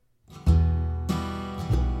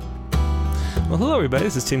Well, hello, everybody.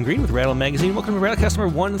 This is Tim Green with Rattle Magazine. Welcome to Rattlecast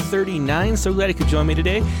number 139. So glad you could join me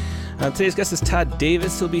today. Today's guest is Todd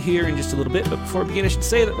Davis. He'll be here in just a little bit. But before we begin, I should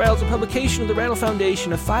say that Rattle is a publication of the Rattle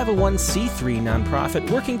Foundation, a 501c3 nonprofit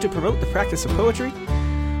working to promote the practice of poetry.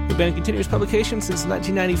 We've been in continuous publication since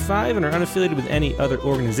 1995 and are unaffiliated with any other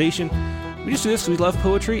organization. We just do this because we love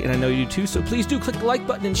poetry, and I know you do too, so please do click the like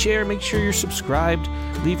button and share. Make sure you're subscribed.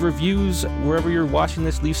 Leave reviews wherever you're watching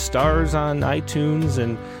this. Leave stars on iTunes,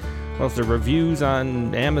 and well, if there are reviews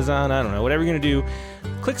on Amazon, I don't know, whatever you're going to do.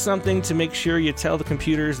 Click something to make sure you tell the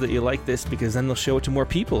computers that you like this, because then they'll show it to more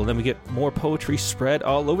people, and then we get more poetry spread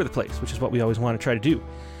all over the place, which is what we always want to try to do.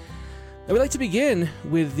 I would like to begin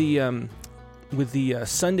with the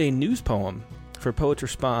Sunday news poem for Poets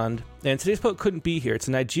Respond. And today's poet couldn't be here. It's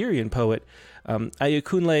a Nigerian poet,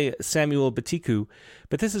 Ayekunle Samuel Betiku,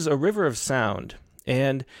 but this is A River of Sound.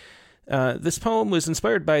 And this poem was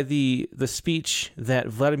inspired by the speech that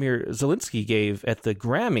Vladimir Zelensky gave at the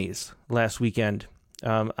Grammys last weekend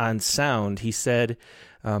on sound. He said,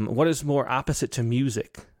 what is more opposite to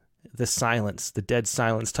music? The silence, the dead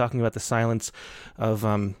silence, talking about the silence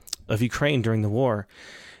of Ukraine during the war.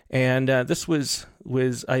 And this was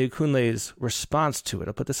Ayekunle's response to it.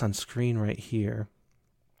 I'll put this on screen right here.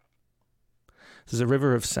 This is A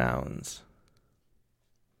River of Sounds.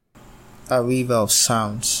 A river of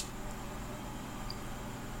sounds.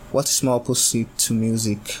 What is more opposite to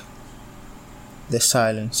music? The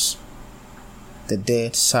silence. The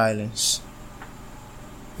dead silence.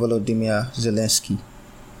 Volodymyr Zelensky.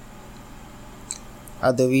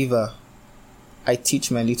 At the river, I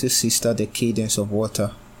teach my little sister the cadence of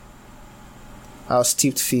water. Our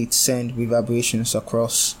steeped feet send reverberations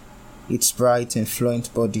across its bright and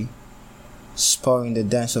fluent body, spurring the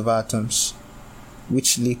dance of atoms,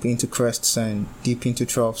 which leap into crests and dip into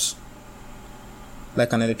troughs,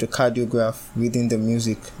 like an electrocardiograph reading the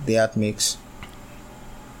music the earth makes.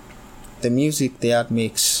 The music the earth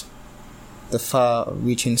makes, the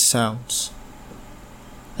far-reaching sounds,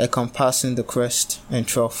 encompassing the crest and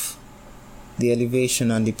trough, the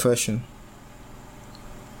elevation and depression,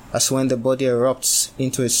 as when the body erupts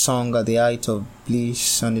into a song at the height of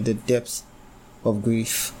bliss and in the depth of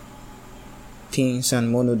grief. Pins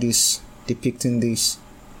and monodies depicting this.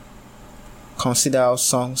 Consider how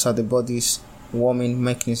songs are the body's warming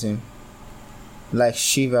mechanism, like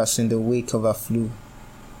shivers in the wake of a flu,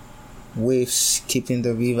 waves keeping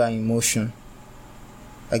the river in motion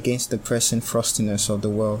against the pressing frostiness of the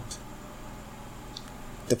world.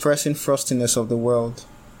 The pressing frostiness of the world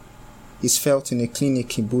is felt in a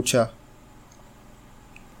clinic in Bucha,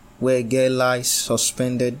 where a girl lies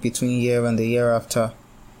suspended between here and the hereafter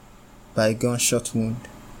by a gunshot wound,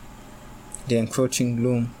 the encroaching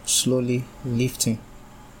gloom slowly lifting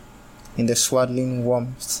in the swaddling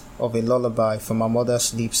warmth of a lullaby from her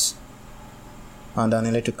mother's lips, and an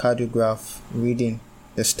electrocardiograph reading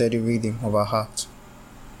the steady rhythm of her heart.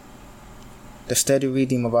 The steady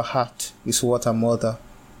rhythm of her heart is what her mother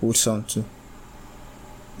holds on to.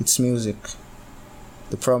 Its music,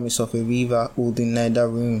 the promise of a river holding neither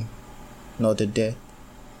ruin nor the dead,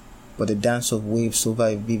 but the dance of waves over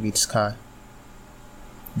a vivid sky.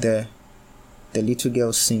 There, the little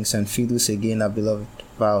girl sings and fiddles again her beloved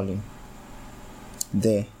violin.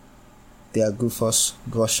 There, their goofers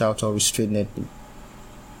gush out unrestrainedly,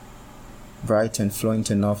 bright and fluent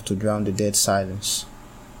enough to drown the dead silence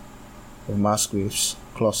of mass graves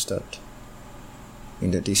clustered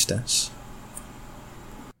in the distance.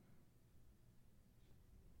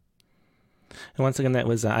 And once again, that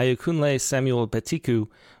was Ayekunle Samuel Betiku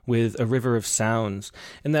with A River of Sounds.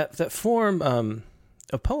 And that form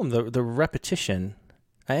of poem, the repetition,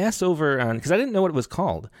 I asked over on, because I didn't know what it was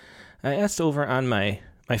called, I asked over on my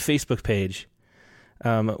Facebook page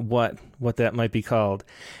what that might be called.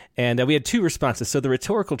 And we had two responses. So the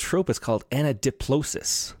rhetorical trope is called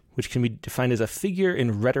anadiplosis, which can be defined as a figure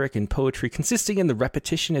in rhetoric and poetry consisting in the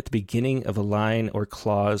repetition at the beginning of a line or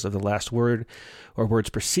clause of the last word or words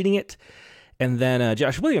preceding it. And then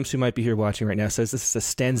Josh Williams, who might be here watching right now, says this is a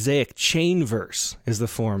stanzaic chain verse is the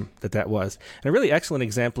form that was. And a really excellent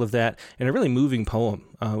example of that and a really moving poem.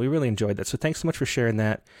 We really enjoyed that. So thanks so much for sharing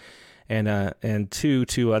that. And to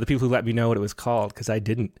the people who let me know what it was called, because I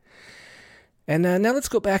didn't. And now let's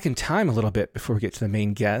go back in time a little bit before we get to the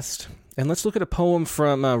main guest. And let's look at a poem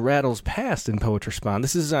from Rattle's past in Poets Respond.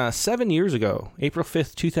 This is 7 years ago, April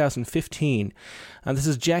 5th, 2015. This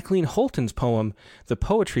is Jacqueline Holton's poem, The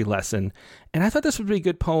Poetry Lesson. And I thought this would be a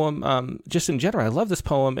good poem just in general. I love this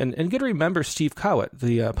poem. And good to remember Steve Cowett,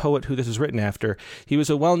 the poet who this is written after. He was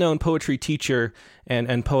a well-known poetry teacher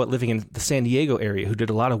and poet living in the San Diego area who did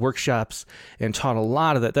a lot of workshops and taught a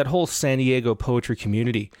lot of that whole San Diego poetry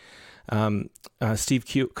community. Steve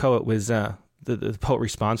Coet was the poet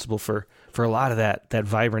responsible for a lot of that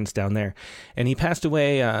vibrance down there. And he passed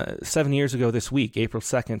away 7 years ago this week, April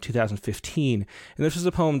 2nd, 2015. And this was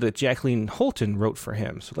a poem that Jacqueline Holton wrote for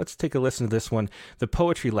him. So let's take a listen to this one, The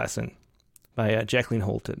Poetry Lesson by Jacqueline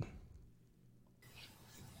Holton.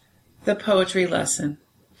 The Poetry Lesson.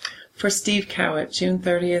 For Steve Coet, June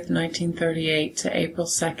 30th, 1938 to April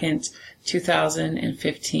 2nd,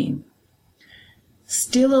 2015.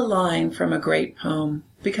 Steal a line from a great poem,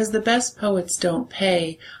 because the best poets don't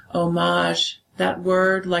pay homage, that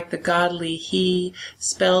word like the godly he,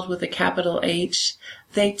 spelled with a capital H,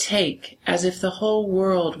 they take as if the whole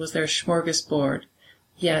world was their smorgasbord.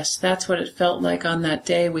 Yes, that's what it felt like on that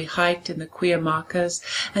day we hiked in the Cuyamacas,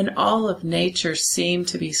 and all of nature seemed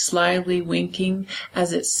to be slyly winking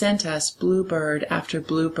as it sent us bluebird after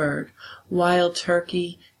bluebird, wild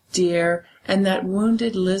turkey, deer, and that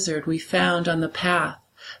wounded lizard we found on the path,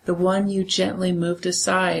 the one you gently moved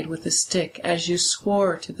aside with a stick as you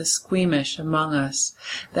swore to the squeamish among us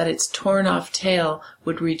that its torn-off tail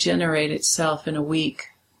would regenerate itself in a week.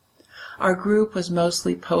 Our group was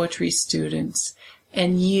mostly poetry students,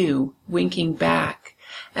 and you, winking back,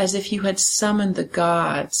 as if you had summoned the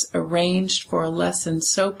gods, arranged for a lesson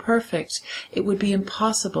so perfect it would be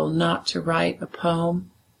impossible not to write a poem.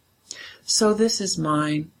 So this is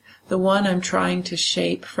mine, the one I'm trying to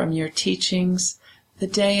shape from your teachings, the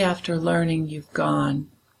day after learning you've gone.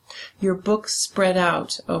 Your books spread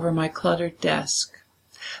out over my cluttered desk.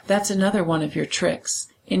 That's another one of your tricks.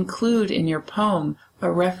 Include in your poem a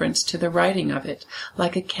reference to the writing of it,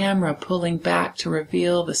 like a camera pulling back to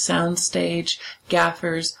reveal the soundstage,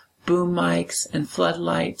 gaffers, boom mics, and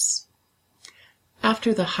floodlights.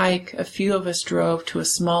 After the hike, a few of us drove to a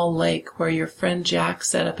small lake where your friend Jack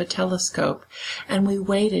set up a telescope, and we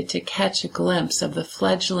waited to catch a glimpse of the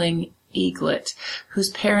fledgling eaglet, whose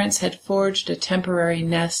parents had forged a temporary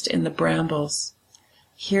nest in the brambles.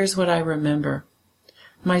 Here's what I remember.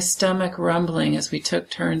 My stomach rumbling as we took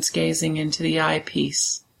turns gazing into the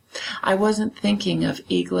eyepiece. I wasn't thinking of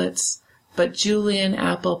eaglets, but Julian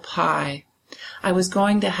apple pie. I was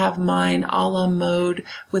going to have mine a la mode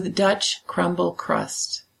with Dutch crumble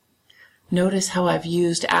crust. Notice how I've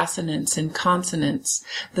used assonance and consonants,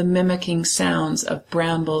 the mimicking sounds of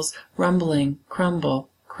brambles, rumbling, crumble,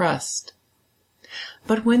 crust.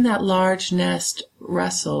 But when that large nest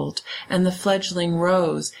rustled, and the fledgling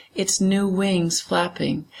rose, its new wings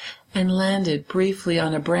flapping, and landed briefly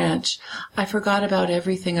on a branch, I forgot about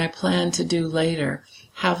everything I planned to do later.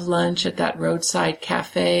 Have lunch at that roadside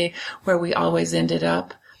cafe where we always ended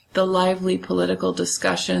up, the lively political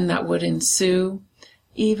discussion that would ensue,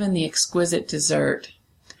 even the exquisite dessert,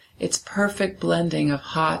 its perfect blending of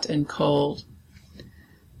hot and cold.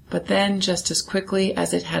 But then, just as quickly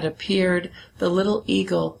as it had appeared, the little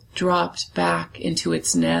eagle dropped back into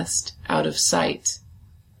its nest, out of sight.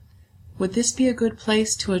 Would this be a good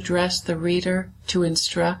place to address the reader, to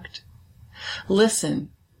instruct? Listen,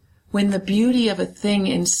 when the beauty of a thing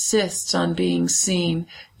insists on being seen,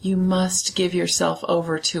 you must give yourself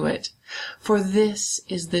over to it, for this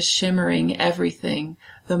is the shimmering everything,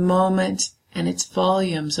 the moment and its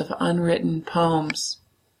volumes of unwritten poems.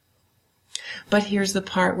 But here's the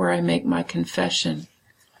part where I make my confession.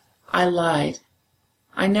 I lied.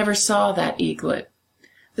 I never saw that eaglet.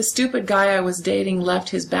 The stupid guy I was dating left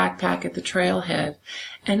his backpack at the trailhead,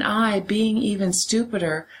 and I, being even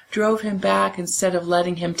stupider, drove him back instead of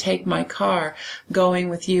letting him take my car, going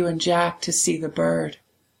with you and Jack to see the bird.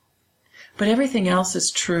 But everything else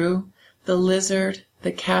is true. The lizard,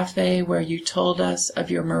 the cafe where you told us of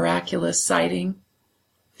your miraculous sighting,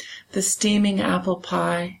 the steaming apple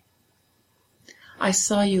pie. I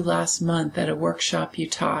saw you last month at a workshop you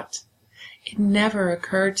taught. It never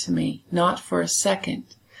occurred to me, not for a second,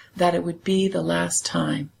 that it would be the last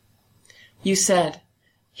time. You said,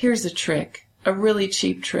 here's a trick, a really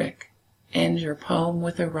cheap trick. End your poem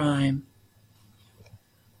with a rhyme.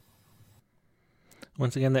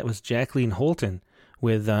 Once again, that was Jacqueline Holton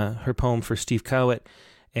with her poem for Steve Coet,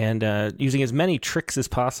 and using as many tricks as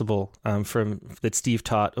possible that Steve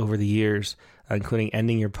taught over the years, including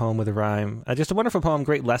ending your poem with a rhyme. Just a wonderful poem,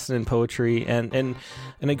 great lesson in poetry, and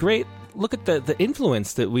a great look at the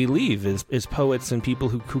influence that we leave as poets and people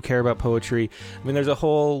who care about poetry. I mean, there's a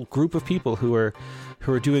whole group of people who are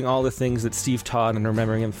doing all the things that Steve taught and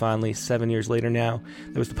remembering him fondly 7 years later now.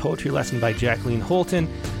 There was the poetry lesson by Jacqueline Holton.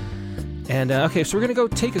 And okay, so we're going to go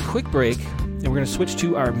take a quick break, and we're going to switch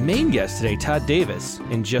to our main guest today, Todd Davis,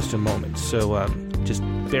 in just a moment. So just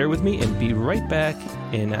bear with me and be right back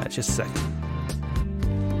in just a second.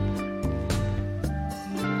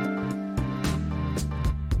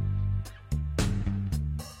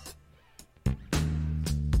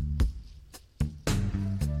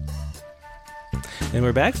 And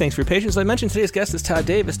we're back. Thanks for your patience. As I mentioned, today's guest is Todd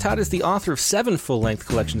Davis. Todd is the author of 7 full-length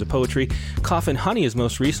collections of poetry. Coffin Honey is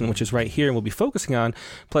most recent, which is right here, and we'll be focusing on,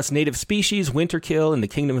 plus Native Species, Winterkill, and The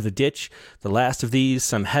Kingdom of the Ditch, The Last of These,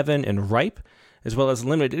 Some Heaven, and Ripe, as well as a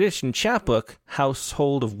limited edition chapbook,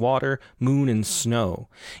 Household of Water, Moon, and Snow.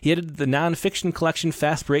 He edited the nonfiction collection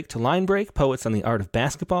Fast Break to Line Break, Poets on the Art of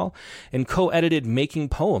Basketball, and co-edited Making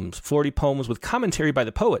Poems, 40 poems with commentary by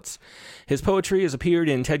the poets. His poetry has appeared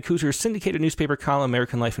in Ted Kuser's syndicated newspaper column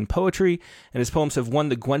American Life and Poetry, and his poems have won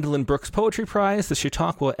the Gwendolyn Brooks Poetry Prize, the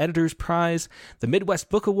Chautauqua Editors Prize, the Midwest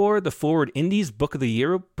Book Award, the Forward Indies Book of the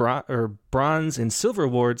Year, Bronze and Silver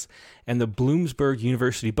Awards, and the Bloomsburg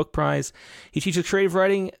University Book Prize. He teaches creative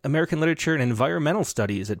writing, American literature, and environmental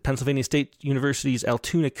studies at Pennsylvania State University's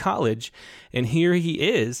Altoona College. And here he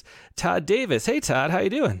is, Todd Davis. Hey, Todd, how you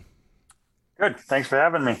doing? Good. Thanks for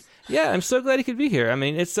having me. Yeah, I'm so glad you could be here. I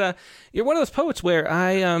mean, it's you're one of those poets where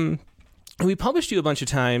we published you a bunch of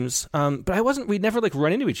times, but we'd never like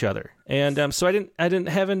run into each other, and so I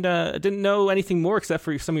didn't know anything more except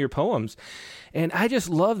for some of your poems. And I just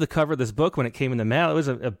love the cover of this book when it came in the mail. It was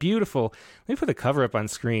a beautiful. Let me put the cover up on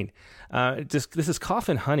screen. This is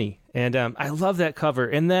Coffin Honey, and I love that cover.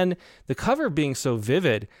 And then the cover being so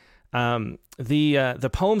vivid, the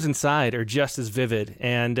poems inside are just as vivid.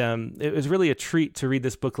 And it was really a treat to read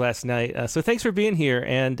this book last night. So thanks for being here,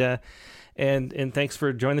 and thanks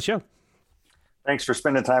for joining the show. Thanks for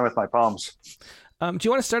spending time with my poems. Do you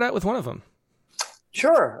want to start out with one of them?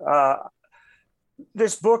 Sure.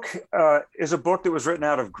 This book is a book that was written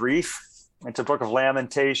out of grief. It's a book of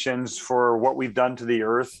lamentations for what we've done to the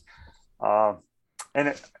earth.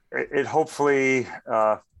 And it hopefully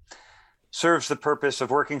serves the purpose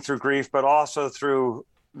of working through grief, but also through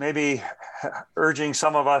maybe urging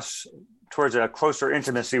some of us towards a closer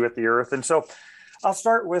intimacy with the earth. And so I'll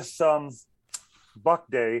start with Buck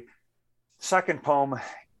Day, second poem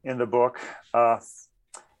in the book,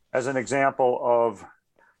 as an example of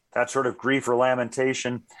that sort of grief or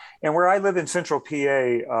lamentation. And where I live in central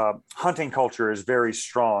PA, hunting culture is very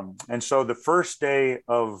strong. And so the first day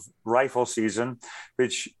of rifle season,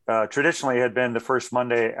 which traditionally had been the first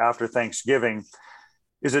Monday after Thanksgiving,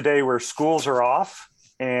 is a day where schools are off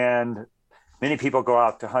and many people go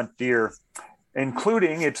out to hunt deer,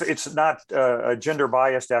 including, it's not a gender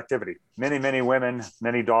biased activity. Many women,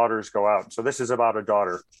 many daughters go out. So this is about a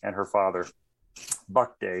daughter and her father.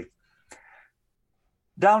 Buck Day.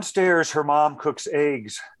 Downstairs, her mom cooks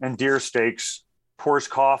eggs and deer steaks, pours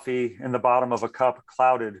coffee in the bottom of a cup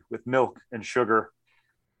clouded with milk and sugar.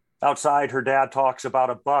 Outside, her dad talks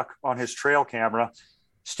about a buck on his trail camera,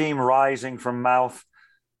 steam rising from mouth,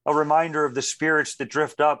 a reminder of the spirits that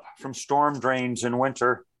drift up from storm drains in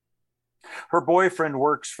winter. Her boyfriend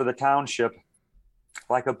works for the township.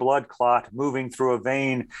 Like a blood clot moving through a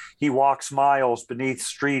vein, he walks miles beneath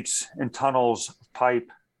streets and tunnels of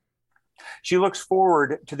pipe. She looks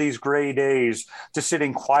forward to these gray days, to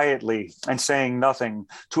sitting quietly and saying nothing,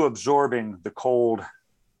 to absorbing the cold.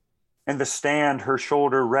 In the stand, her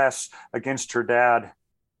shoulder rests against her dad.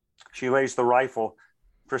 She lays the rifle,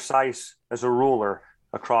 precise as a ruler,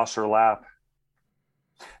 across her lap.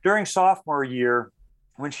 During sophomore year,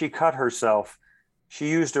 when she cut herself,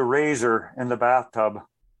 she used a razor in the bathtub.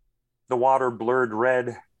 The water blurred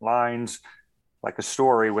red lines like a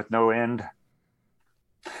story with no end.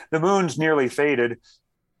 The moon's nearly faded.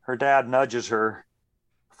 Her dad nudges her.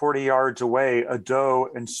 40 yards away, a doe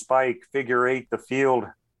and Spike figure eight the field.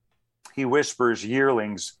 He whispers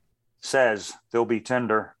yearlings, says they'll be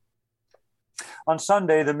tender. On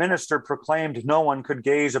Sunday, the minister proclaimed no one could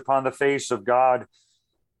gaze upon the face of God.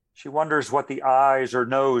 She wonders what the eyes or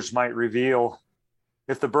nose might reveal.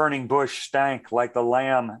 If the burning bush stank like the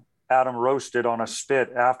lamb Adam roasted on a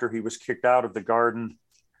spit after he was kicked out of the garden.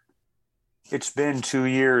 It's been 2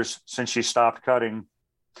 years since she stopped cutting.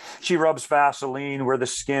 She rubs Vaseline where the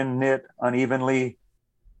skin knit unevenly,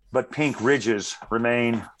 but pink ridges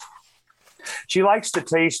remain. She likes the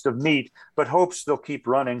taste of meat, but hopes they'll keep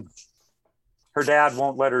running. Her dad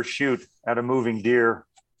won't let her shoot at a moving deer.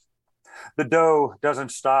 The doe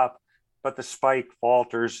doesn't stop, but the Spike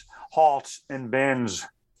falters, halts and bends,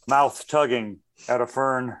 mouth tugging at a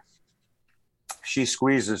fern. She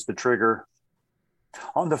squeezes the trigger.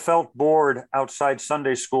 On the felt board outside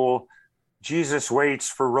Sunday school, Jesus waits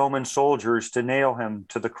for Roman soldiers to nail him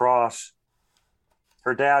to the cross.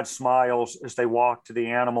 Her dad smiles as they walk to the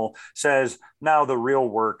animal, says, "Now the real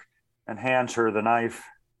work," and hands her the knife.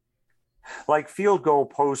 Like field goal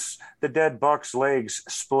posts, the dead buck's legs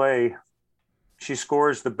splay. She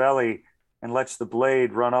scores the belly and lets the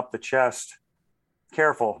blade run up the chest,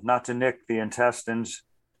 careful not to nick the intestines.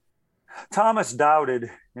 Thomas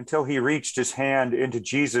doubted until he reached his hand into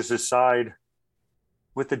Jesus' side.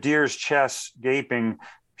 With the deer's chest gaping,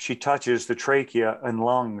 she touches the trachea and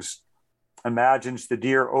lungs, imagines the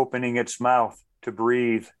deer opening its mouth to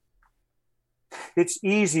breathe. It's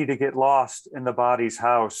easy to get lost in the body's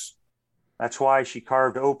house. That's why she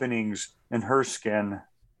carved openings in her skin.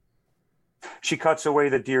 She cuts away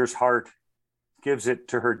the deer's heart, gives it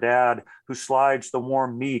to her dad, who slides the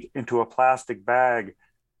warm meat into a plastic bag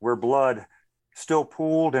where blood, still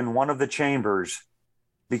pooled in one of the chambers,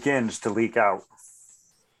 begins to leak out.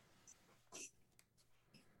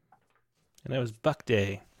 And that was Buck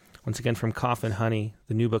Day, once again from Coffin Honey,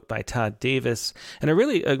 the new book by Todd Davis, and a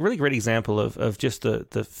really great example of just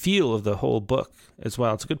the feel of the whole book as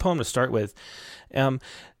well. It's a good poem to start with.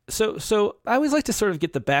 So I always like to sort of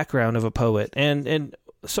get the background of a poet, and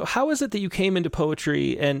so how is it that you came into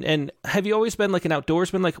poetry, and have you always been like an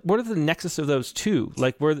outdoorsman? Like, what are the nexus of those two?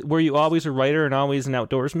 Like, were you always a writer and always an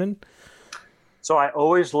outdoorsman? So I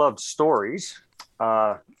always loved stories.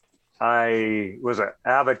 I was an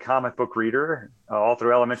avid comic book reader all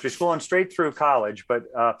through elementary school and straight through college. But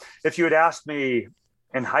if you had asked me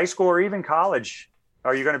in high school or even college,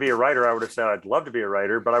 are you going to be a writer? I would have said I'd love to be a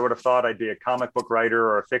writer, but I would have thought I'd be a comic book writer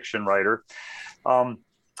or a fiction writer.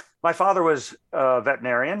 My father was a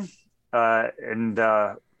veterinarian, and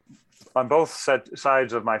on both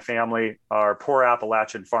sides of my family are poor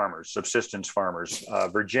Appalachian farmers, subsistence farmers,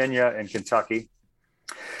 Virginia and Kentucky.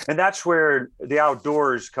 And that's where the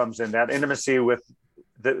outdoors comes in, that intimacy with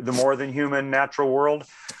the more than human natural world.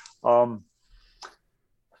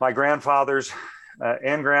 My grandfathers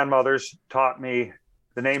and grandmothers taught me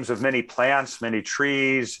the names of many plants, many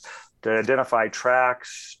trees, to identify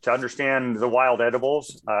tracks, to understand the wild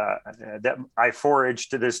edibles. That I forage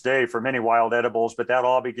to this day for many wild edibles, but that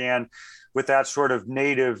all began with that sort of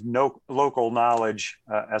native, local knowledge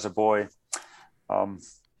as a boy.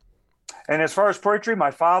 And as far as poetry,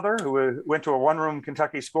 my father, who went to a one-room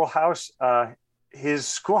Kentucky schoolhouse, his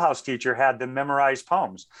schoolhouse teacher had them memorize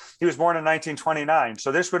poems. He was born in 1929.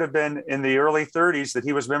 So this would have been in the early 30s that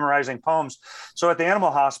he was memorizing poems. So at the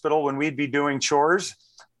animal hospital, when we'd be doing chores,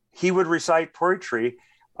 he would recite poetry.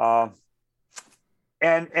 And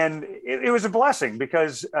it was a blessing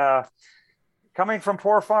because coming from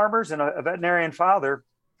poor farmers and a veterinarian father,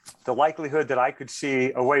 the likelihood that I could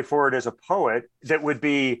see a way forward as a poet that would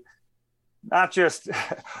be not just,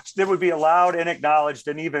 that would be allowed and acknowledged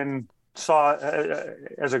and even saw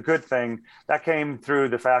as a good thing, that came through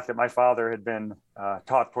the fact that my father had been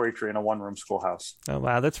taught poetry in a one-room schoolhouse. Oh,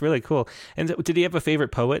 wow. That's really cool. And did he have a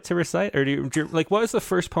favorite poet to recite? Or do you like, what was the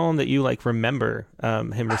first poem that you like remember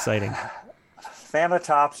him reciting?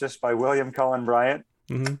 Thanatopsis by William Cullen Bryant.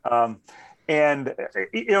 Mm-hmm. And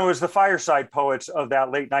it was the fireside poets of that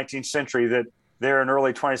late 19th century that there in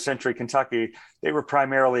early 20th century Kentucky, they were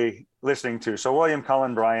primarily listening to. So William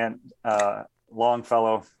Cullen Bryant,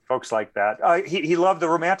 Longfellow, folks like that. He loved the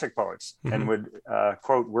romantic poets and would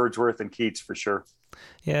quote Wordsworth and Keats for sure.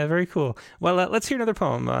 Yeah, very cool. Well, let's hear another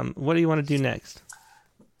poem. What do you want to do next?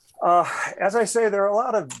 As I say, there are a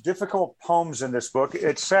lot of difficult poems in this book.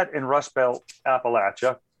 It's set in Rust Belt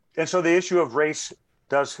Appalachia. And so the issue of race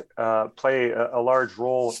does play a large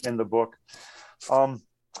role in the book.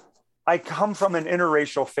 I come from an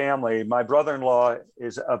interracial family. My brother-in-law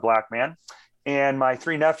is a Black man, and my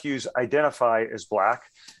three nephews identify as Black.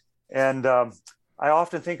 And I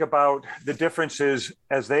often think about the differences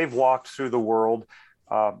as they've walked through the world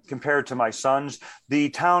compared to my sons. The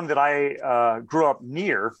town that I grew up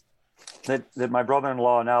near, that my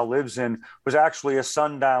brother-in-law now lives in, was actually a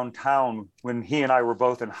sundown town when he and I were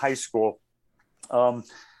both in high school.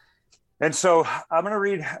 And so I'm going to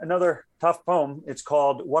read another tough poem. It's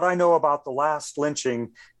called What I Know About the Last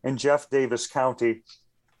Lynching in Jeff Davis County.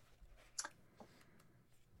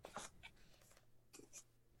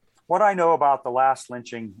 What I know about the last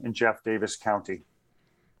lynching in Jeff Davis County.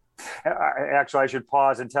 Actually, I should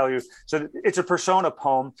pause and tell you. So it's a persona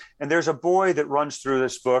poem, and there's a boy that runs through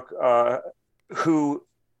this book who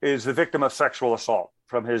is the victim of sexual assault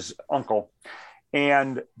from his uncle.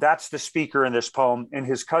 And that's the speaker in this poem. And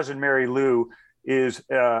his cousin, Mary Lou, is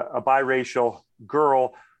a biracial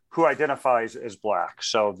girl who identifies as Black.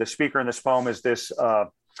 So the speaker in this poem is this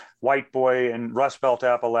white boy in Rust Belt,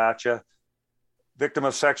 Appalachia, victim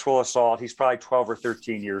of sexual assault. He's probably 12 or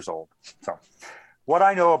 13 years old. So what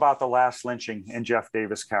I know about the last lynching in Jeff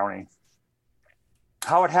Davis County,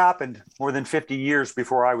 how it happened more than 50 years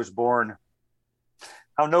before I was born,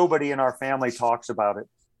 how nobody in our family talks about it,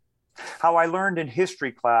 how I learned in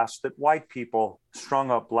history class that white people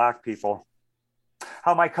strung up Black people,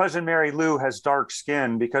 how my cousin Mary Lou has dark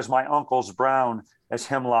skin because my uncle's brown as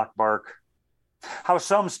hemlock bark. How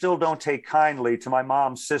some still don't take kindly to my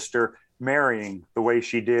mom's sister marrying the way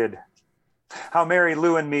she did. How Mary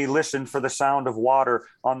Lou and me listened for the sound of water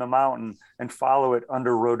on the mountain and follow it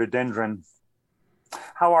under rhododendron.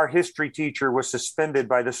 How our history teacher was suspended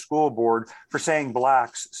by the school board for saying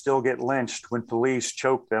blacks still get lynched when police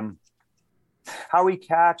choke them. How we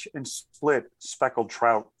catch and split speckled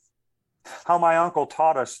trout. How my uncle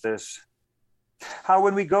taught us this. How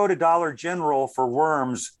when we go to Dollar General for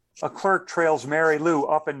worms, a clerk trails Mary Lou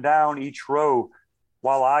up and down each row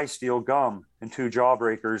while I steal gum and 2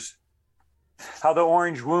 jawbreakers. How the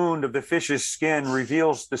orange wound of the fish's skin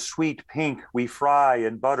reveals the sweet pink we fry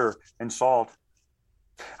in butter and salt.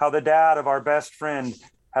 How the dad of our best friend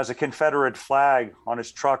has a Confederate flag on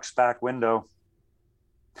his truck's back window.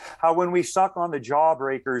 How when we suck on the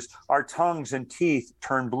jawbreakers, our tongues and teeth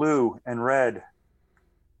turn blue and red.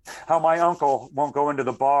 How my uncle won't go into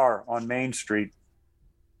the bar on Main Street.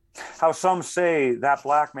 How some say that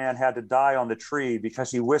black man had to die on the tree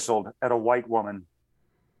because he whistled at a white woman.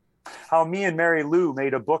 How me and Mary Lou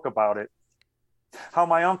made a book about it. How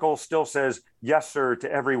my uncle still says, yes, sir,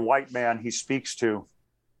 to every white man he speaks to.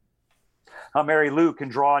 How Mary Lou can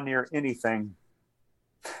draw near anything.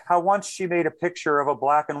 How once she made a picture of a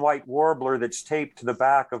black and white warbler that's taped to the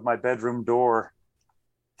back of my bedroom door.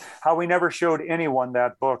 How we never showed anyone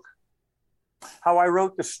that book. How I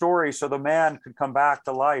wrote the story so the man could come back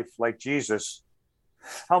to life like Jesus.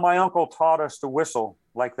 How my uncle taught us to whistle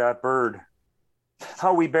like that bird.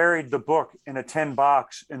 How we buried the book in a tin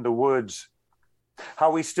box in the woods.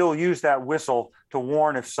 How we still use that whistle to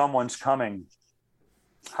warn if someone's coming.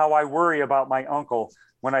 How I worry about my uncle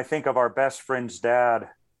when I think of our best friend's dad.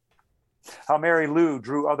 How Mary Lou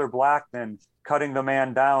drew other black men cutting the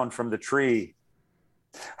man down from the tree.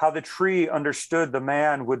 How the tree understood the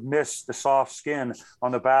man would miss the soft skin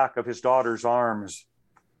on the back of his daughter's arms.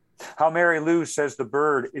 How Mary Lou says the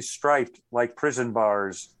bird is striped like prison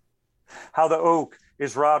bars. How the oak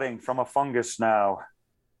is rotting from a fungus now.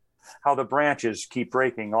 How the branches keep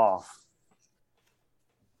breaking off.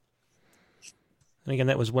 And again,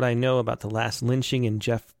 that was What I Know About the Last Lynching in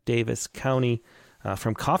Jeff Davis County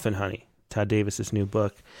from Coffin Honey, Todd Davis's new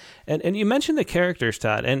book. And you mentioned the characters,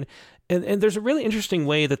 Todd, and there's a really interesting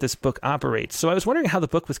way that this book operates. So I was wondering how the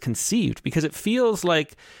book was conceived, because it feels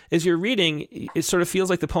like, as you're reading, it sort of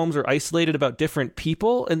feels like the poems are isolated about different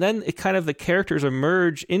people, and then it kind of, the characters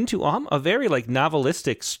emerge into a very like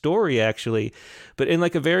novelistic story, actually, but in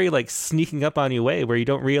like a very like sneaking up on you way where you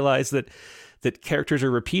don't realize that characters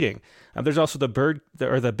are repeating. There's also the bird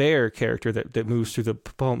or the bear character that moves through the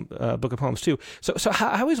poem, book of poems too. So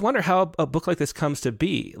I always wonder how a book like this comes to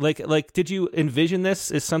be. Like, did you envision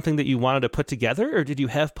this as something that you wanted to put together, or did you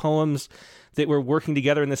have poems that were working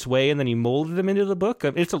together in this way and then you molded them into the book? I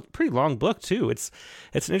mean, it's a pretty long book too. It's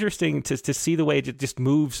interesting to see the way it just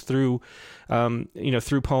moves through,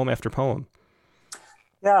 through poem after poem.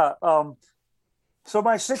 Yeah. So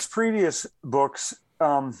my 6 previous books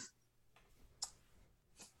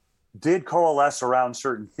did coalesce around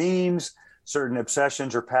certain themes, certain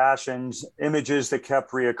obsessions or passions, images that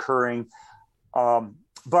kept reoccurring.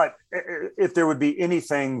 But if there would be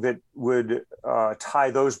anything that would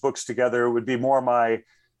tie those books together, it would be more my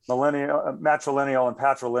matrilineal and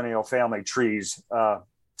patrilineal family trees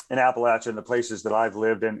in Appalachia and the places that I've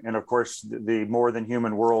lived in, and of course, the more than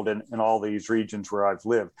human world in all these regions where I've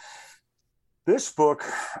lived. This book,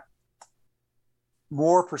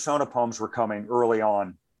 more persona poems were coming early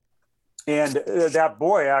on. And that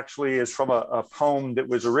boy actually is from a poem that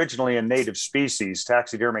was originally in native species,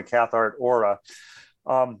 Taxidermy Cathart Ora.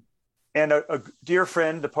 And a dear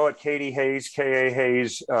friend, the poet Katie Hayes, K.A.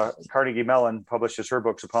 Hayes, Carnegie Mellon, publishes her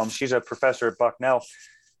books of poems. She's a professor at Bucknell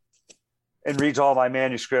and reads all my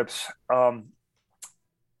manuscripts.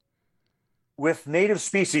 With native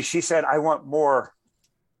species, she said, I want more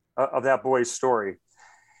of that boy's story.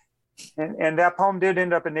 And that poem did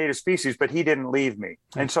end up in native species, but he didn't leave me.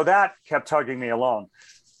 And so that kept tugging me along.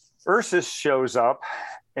 Ursus shows up.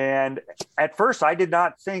 And at first, I did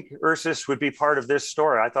not think Ursus would be part of this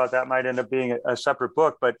story. I thought that might end up being a separate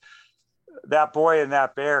book, but that boy and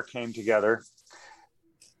that bear came together.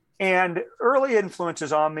 And early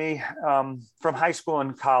influences on me from high school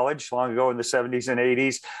and college, long ago in the 70s and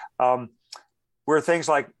 80s, were things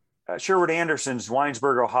like Sherwood Anderson's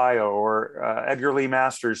Winesburg, Ohio, or Edgar Lee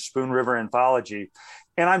Masters' Spoon River Anthology.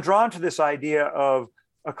 And I'm drawn to this idea of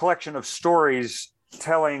a collection of stories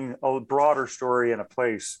telling a broader story in a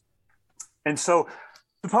place. And so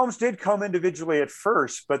the poems did come individually at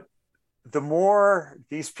first, but the more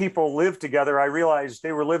these people lived together, I realized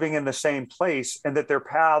they were living in the same place and that their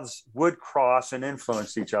paths would cross and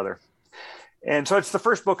influence each other. And so it's the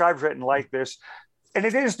first book I've written like this. And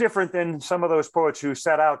it is different than some of those poets who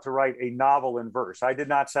set out to write a novel in verse. I did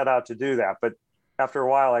not set out to do that, but after a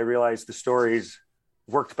while, I realized the stories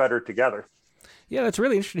worked better together. Yeah, that's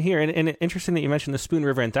really interesting here, and interesting that you mentioned the Spoon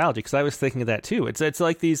River Anthology, because I was thinking of that too. It's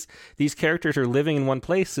like these characters are living in one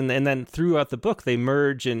place, and then throughout the book they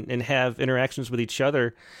merge and have interactions with each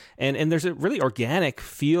other, and there's a really organic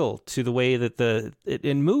feel to the way that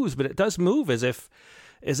it moves, but it does move as if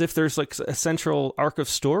there's like a central arc of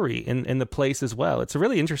story in the place as well. It's a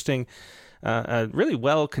really interesting, really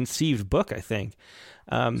well conceived book, I think.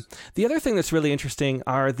 The other thing that's really interesting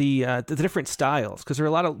are the different styles, because there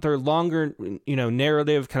are longer,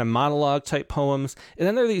 narrative kind of monologue type poems, and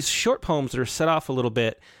then there are these short poems that are set off a little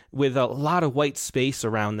bit with a lot of white space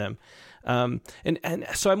around them. And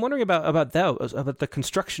so I'm wondering about those, about the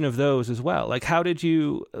construction of those as well. Like, how did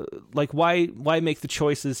you why make the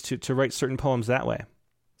choices to write certain poems that way?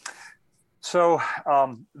 So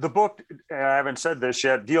the book, and I haven't said this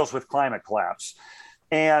yet, deals with climate collapse.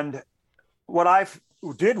 And what I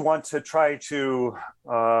did want to try to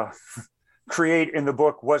create in the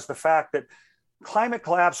book was the fact that climate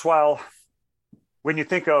collapse, when you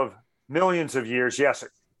think of millions of years, yes,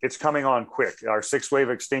 it's coming on quick. Our sixth wave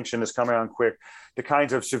extinction is coming on quick. The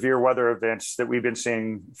kinds of severe weather events that we've been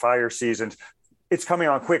seeing, fire seasons, it's coming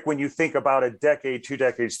on quick when you think about a decade, 2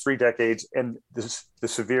 decades, 3 decades, and the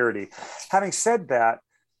severity. Having said that,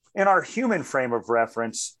 in our human frame of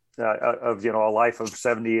reference of a life of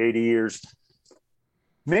 70, 80 years,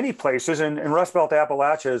 many places, and Rust Belt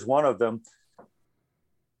Appalachia is one of them,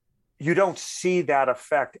 you don't see that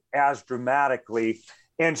effect as dramatically.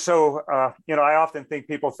 And so, I often think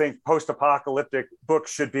people think post-apocalyptic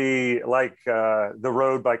books should be like The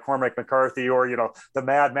Road by Cormac McCarthy or, the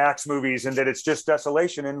Mad Max movies, and that it's just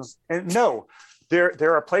desolation. And no,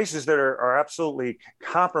 there are places that are absolutely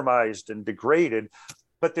compromised and degraded,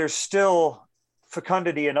 but there's still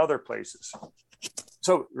fecundity in other places.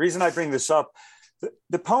 So the reason I bring this up,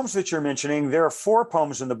 the poems that you're mentioning, there are 4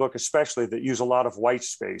 poems in the book especially that use a lot of white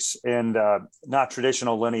space and not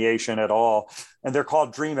traditional lineation at all. And they're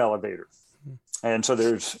called Dream Elevator. And so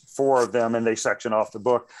there's 4 of them and they section off the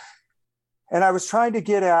book. And I was trying to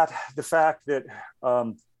get at the fact that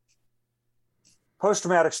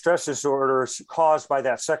post-traumatic stress disorder caused by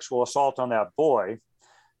that sexual assault on that boy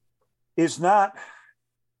is not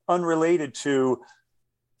unrelated to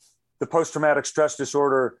the post-traumatic stress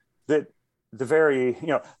disorder that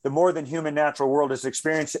the more than human natural world is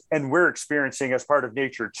experiencing, and we're experiencing as part of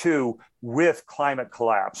nature too, with climate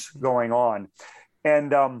collapse going on.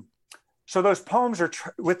 And so those poems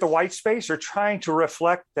with the white space are trying to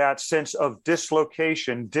reflect that sense of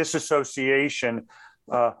dislocation, disassociation,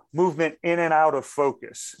 movement in and out of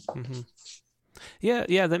focus. Mm-hmm.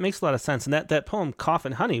 Yeah, that makes a lot of sense. And that poem,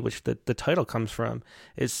 Coffin Honey, which the title comes from,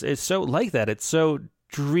 is so like that. It's so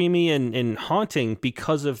dreamy and haunting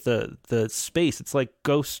because of the space. It's like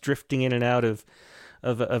ghosts drifting in and out of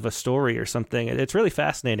a story or something. It's really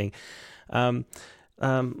fascinating.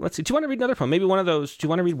 Let's see. Do you want to read another poem? Maybe one of those. Do you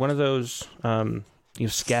want to read one of those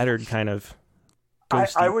scattered kind of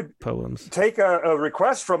ghosty I would poems? Take a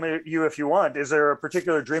request from you if you want. Is there a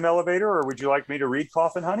particular dream elevator, or would you like me to read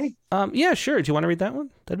Coffin Honey? Yeah, sure. Do you want to read that one?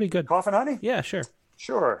 That'd be good. Coffin Honey? Yeah, sure.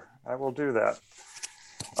 Sure, I will do that.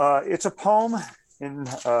 It's a poem in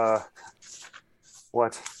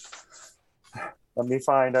let me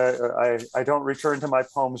find. I don't return to my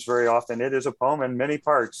poems very often. It is a poem in many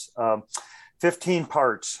parts, 15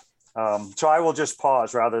 parts. So I will just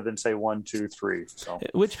pause rather than say 1, 2, 3. So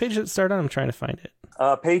which page does it start on? I'm trying to find it.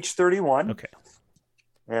 Page 31. Okay.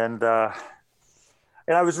 And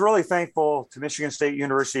I was really thankful to Michigan State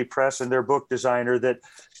University Press and their book designer that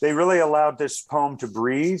they really allowed this poem to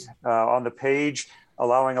breathe on the page,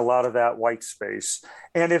 allowing a lot of that white space.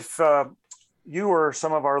 And if you or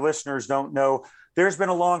some of our listeners don't know, there's been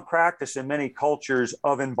a long practice in many cultures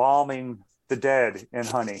of embalming the dead in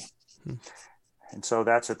honey. And so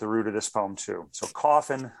that's at the root of this poem too. So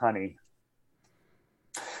Coffin Honey.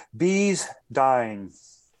 Bees dying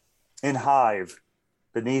in hive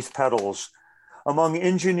beneath petals, among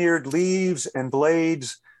engineered leaves and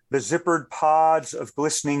blades, the zippered pods of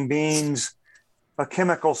glistening beans, a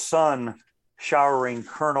chemical sun showering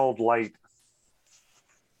kerneled light.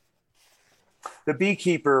 The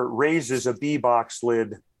beekeeper raises a bee box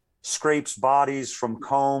lid, scrapes bodies from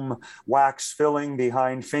comb, wax filling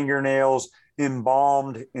behind fingernails,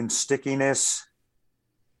 embalmed in stickiness.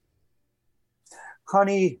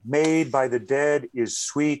 Honey made by the dead is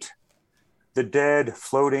sweet. The dead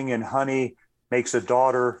floating in honey makes a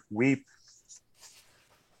daughter weep.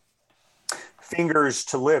 Fingers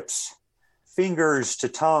to lips, fingers to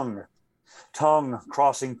tongue, tongue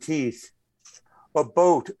crossing teeth, a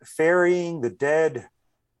boat ferrying the dead,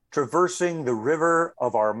 traversing the river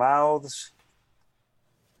of our mouths.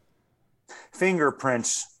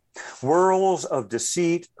 Fingerprints, whirls of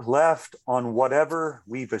deceit left on whatever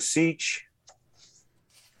we beseech.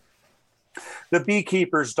 The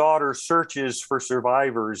beekeeper's daughter searches for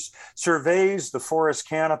survivors, surveys the forest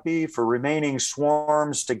canopy for remaining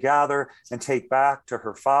swarms to gather and take back to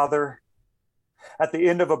her father. At the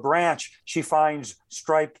end of a branch, she finds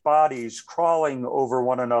striped bodies crawling over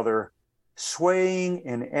one another, swaying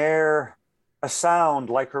in air, a sound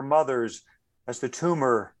like her mother's as the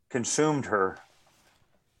tumor consumed her.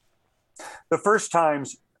 The first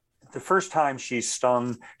time she's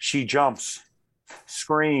stung, she jumps,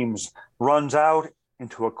 screams, runs out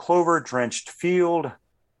into a clover-drenched field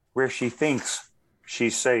where she thinks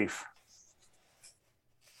she's safe.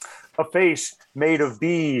 A face made of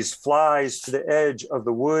bees flies to the edge of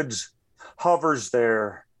the woods, hovers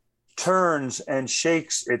there, turns and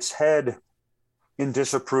shakes its head in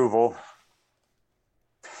disapproval.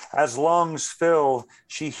 As lungs fill,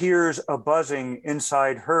 she hears a buzzing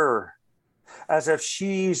inside her, as if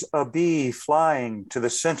she's a bee flying to the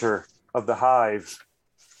center of the hive.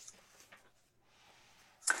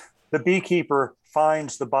 The beekeeper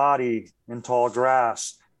finds the body in tall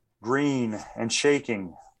grass, green and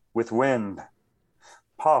shaking with wind,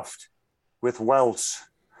 puffed with welts,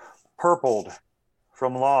 purpled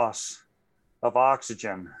from loss of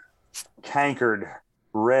oxygen, cankered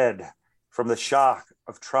red from the shock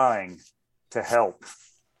of trying to help.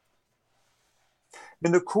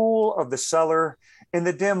 In the cool of the cellar, in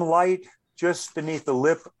the dim light just beneath the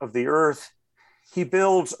lip of the earth, he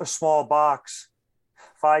builds a small box,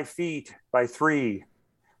 5 feet by 3,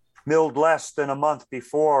 milled less than a month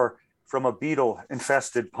before from a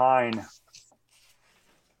beetle-infested pine.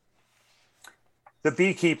 The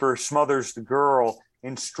beekeeper smothers the girl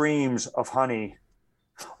in streams of honey,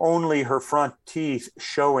 only her front teeth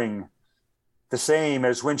showing, the same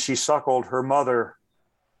as when she suckled her mother,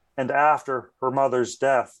 and after her mother's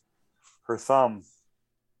death, her thumb.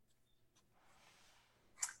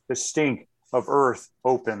 The stink of earth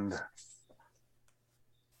opened.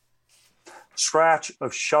 Scratch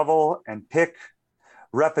of shovel and pick,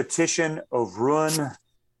 repetition of ruin,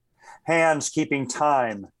 hands keeping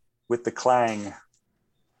time with the clang.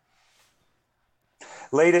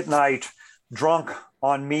 Late at night, drunk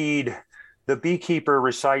on mead, the beekeeper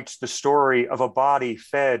recites the story of a body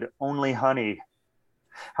fed only honey.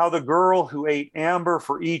 How the girl who ate amber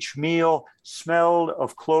for each meal smelled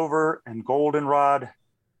of clover and goldenrod.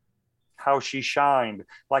 How she shined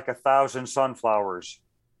like 1,000 sunflowers,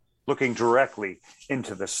 looking directly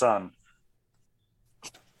into the sun.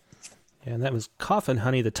 And that was Coffin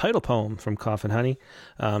Honey, the title poem from Coffin Honey.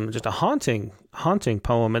 Just a haunting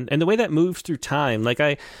poem. And the way that moves through time,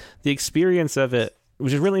 the experience of it,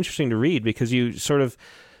 which is really interesting to read because you sort of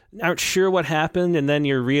aren't sure what happened, and then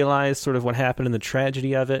you realize sort of what happened and the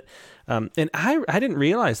tragedy of it. And I didn't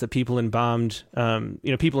realize that people embalmed,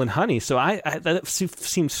 people in honey. So that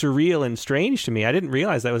seemed surreal and strange to me. I didn't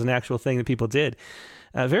realize that was an actual thing that people did.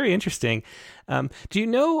 Very interesting. Do you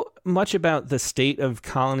know much about the state of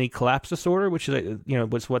colony collapse disorder, which is,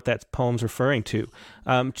 was what that poem's referring to?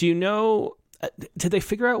 Do you know, did they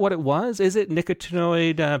figure out what it was? Is it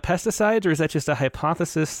nicotinoid pesticides, or is that just a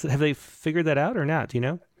hypothesis? Have they figured that out or not? Do you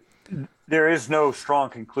know? There is no strong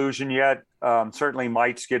conclusion yet. Certainly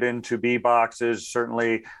mites get into bee boxes.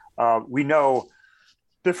 Certainly we know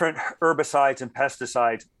different herbicides and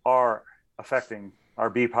pesticides are affecting our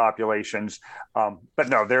bee populations. But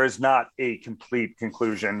no, there is not a complete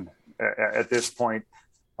conclusion at this point.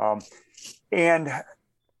 And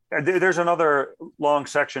there's another long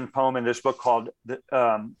section poem in this book called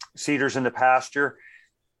Cedars in the Pasture.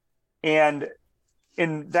 And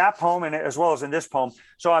in that poem, and as well as in this poem,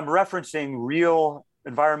 so I'm referencing real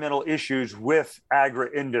environmental issues with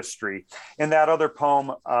agri-industry. In that other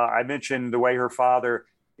poem, I mentioned the way her father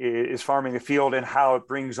is farming the field and how it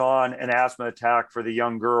brings on an asthma attack for the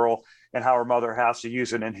young girl and how her mother has to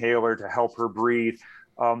use an inhaler to help her breathe.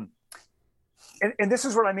 And this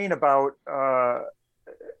is what I mean about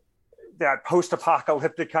that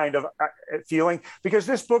post-apocalyptic kind of feeling, because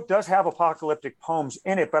this book does have apocalyptic poems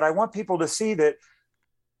in it, but I want people to see that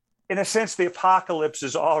in a sense, the apocalypse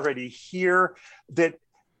is already here, that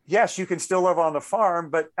yes, you can still live on the farm,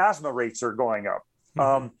 but asthma rates are going up.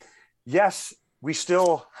 Mm-hmm. Yes, we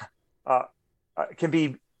still can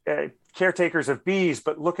be caretakers of bees,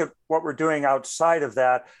 but look at what we're doing outside of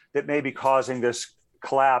that may be causing this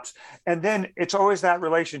collapse. And then it's always that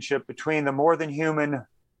relationship between the more than human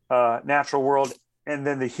natural world and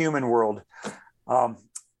then the human world. And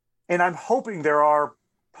And I'm hoping there are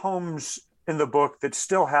poems in the book that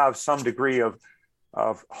still have some degree of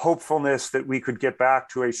hopefulness that we could get back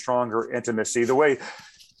to a stronger intimacy, the way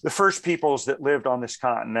the first peoples that lived on this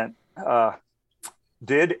continent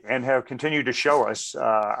did and have continued to show us.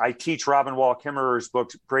 I teach Robin Wall Kimmerer's book,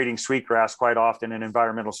 Braiding Sweetgrass, quite often in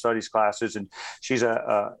environmental studies classes. And she's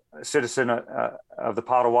a citizen of the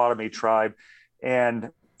Potawatomi tribe and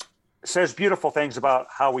says beautiful things about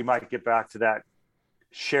how we might get back to that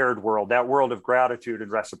shared world, that world of gratitude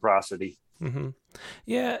and reciprocity. Mm-hmm.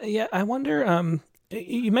 Yeah. I wonder,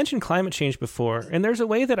 you mentioned climate change before, and there's a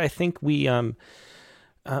way that I think we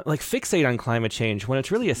fixate on climate change when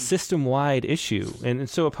it's really a system-wide issue. And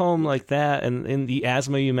so a poem like that and in the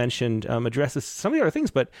asthma you mentioned addresses some of the other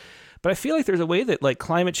things, but I feel like there's a way that like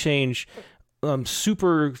climate change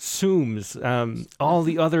supersumes all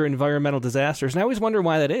the other environmental disasters. And I always wonder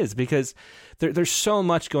why that is, because there's so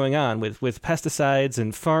much going on with pesticides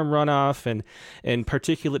and farm runoff and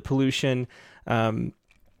particulate pollution, and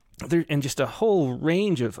just a whole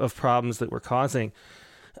range of problems that we're causing.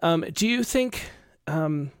 Do you think...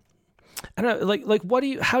 I don't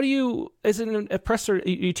know, how do you, as a professor,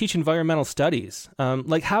 you teach environmental studies,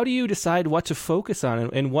 how do you decide what to focus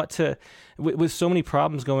on and what to, with so many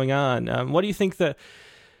problems going on? What do you think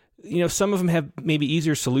some of them have maybe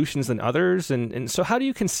easier solutions than others? And so how do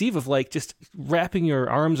you conceive of just wrapping your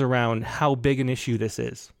arms around how big an issue this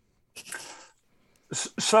is?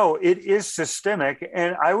 So it is systemic,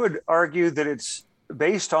 and I would argue that it's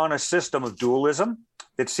based on a system of dualism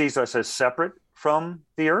that sees us as separate from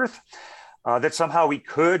the earth, that somehow we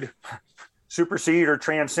could supersede or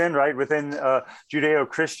transcend, right? Within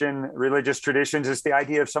Judeo-Christian religious traditions, is the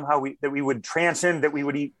idea of somehow that we would transcend, that we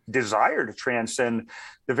would desire to transcend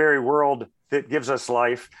the very world that gives us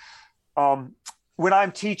life. When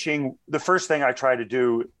I'm teaching, the first thing I try to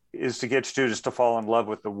do is to get students to fall in love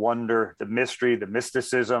with the wonder, the mystery, the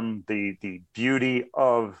mysticism, the beauty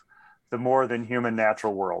of the more than human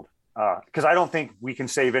natural world. Because I don't think we can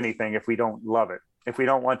save anything if we don't love it, if we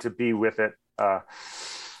don't want to be with it.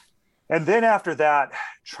 And then after that,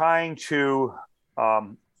 trying to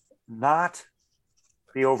not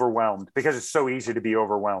be overwhelmed, because it's so easy to be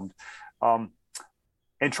overwhelmed, and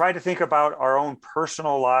try to think about our own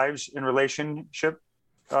personal lives in relationship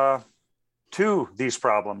to these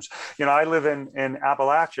problems. I live in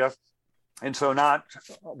Appalachia, and so not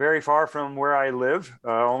very far from where I live,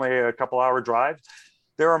 only a couple-hour drive.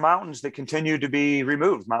 There are mountains that continue to be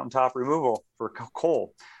removed, mountaintop removal for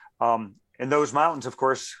coal. And those mountains, of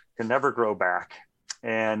course, can never grow back.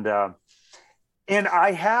 And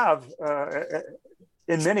I have,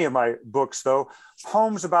 in many of my books, though,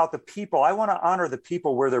 poems about the people. I want to honor the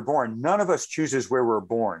people where they're born. None of us chooses where we're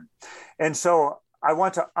born. And so I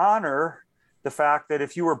want to honor the fact that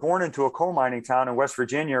if you were born into a coal mining town in West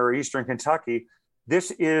Virginia or Eastern Kentucky,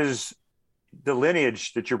 this is the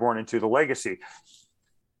lineage that you're born into, the legacy.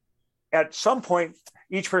 At some point,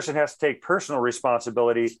 each person has to take personal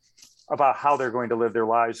responsibility about how they're going to live their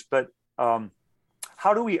lives. But how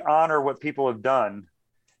do we honor what people have done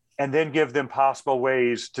and then give them possible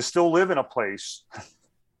ways to still live in a place,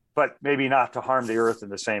 but maybe not to harm the earth in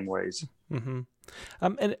the same ways? Mm-hmm.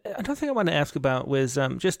 And another thing I want to ask about was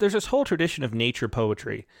there's this whole tradition of nature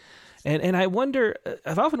poetry. And I wonder,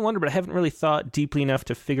 I've often wondered, but I haven't really thought deeply enough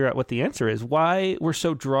to figure out what the answer is. Why we're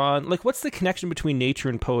so drawn, what's the connection between nature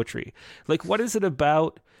and poetry? What is it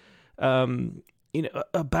about,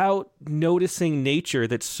 about noticing nature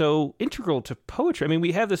that's so integral to poetry? I mean,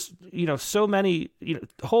 we have this, so many,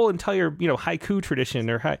 whole entire, haiku tradition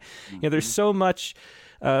or there's so much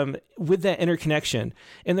with that interconnection.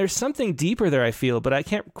 And there's something deeper there, I feel, but I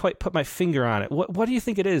can't quite put my finger on it. What do you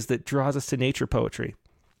think it is that draws us to nature poetry?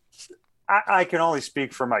 I can only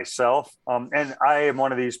speak for myself. And I am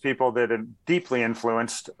one of these people that am deeply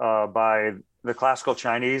influenced by the classical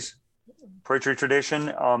Chinese poetry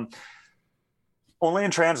tradition. Only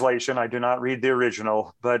in translation. I do not read the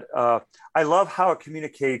original, but I love how it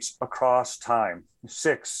communicates across time,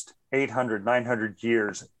 600, 800, 900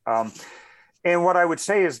 years. And what I would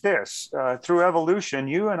say is this, through evolution,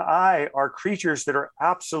 you and I are creatures that are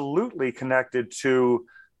absolutely connected to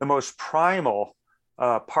the most primal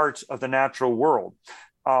parts of the natural world.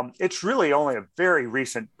 It's really only a very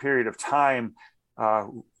recent period of time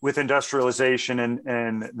with industrialization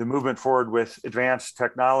and the movement forward with advanced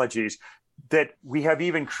technologies that we have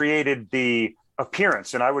even created the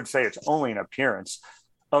appearance, and I would say it's only an appearance,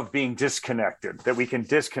 of being disconnected, that we can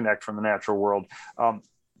disconnect from the natural world.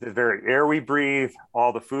 The very air we breathe,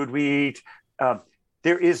 all the food we eat,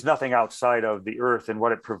 there is nothing outside of the earth and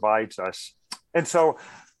what it provides us. And so,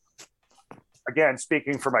 again,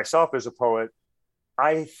 speaking for myself as a poet,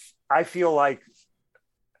 I I feel like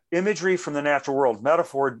imagery from the natural world,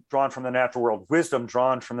 metaphor drawn from the natural world, wisdom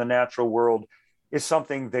drawn from the natural world is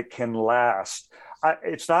something that can last.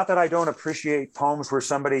 It's not that I don't appreciate poems where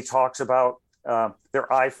somebody talks about their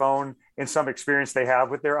iPhone and some experience they have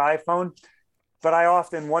with their iPhone, but I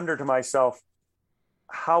often wonder to myself,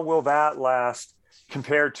 how will that last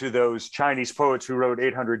compared to those Chinese poets who wrote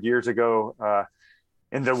 800 years ago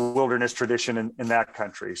in the wilderness tradition in that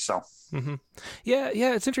country? So, yeah,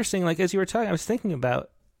 it's interesting. Like, as you were talking, I was thinking about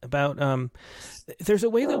there's a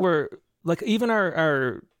way that we're like, even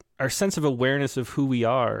our sense of awareness of who we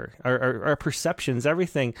are, our perceptions,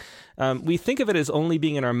 everything, we think of it as only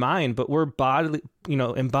being in our mind, but we're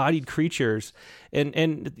embodied creatures.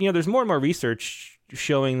 And there's more and more research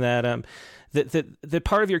showing that that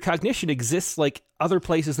part of your cognition exists like other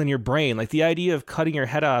places than your brain. Like, the idea of cutting your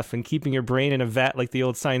head off and keeping your brain in a vat like the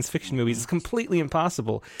old science fiction movies is completely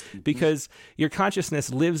impossible, because your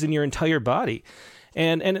consciousness lives in your entire body.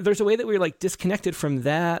 And there's a way that we're like disconnected from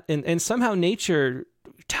that, and somehow nature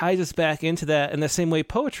ties us back into that in the same way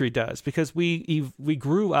poetry does, because we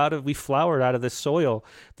flowered out of this soil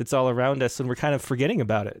that's all around us, and we're kind of forgetting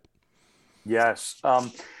about it. Yes.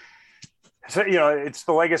 So, it's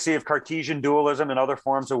the legacy of Cartesian dualism and other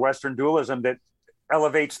forms of Western dualism that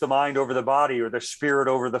elevates the mind over the body, or the spirit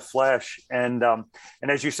over the flesh. And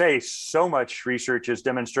as you say, so much research is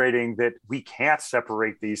demonstrating that we can't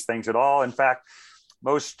separate these things at all. In fact,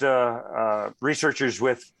 most researchers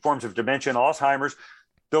with forms of dementia and Alzheimer's,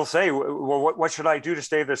 they'll say, well, what should I do to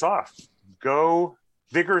stave this off? Go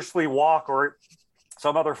vigorously walk or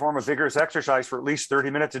some other form of vigorous exercise for at least 30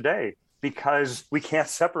 minutes a day, because we can't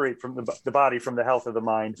separate from the body from the health of the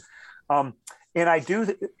mind. And I do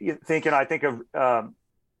think, and I think of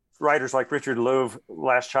writers like Richard Louv,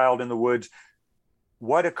 Last Child in the Woods,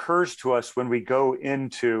 what occurs to us when we go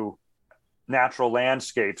into natural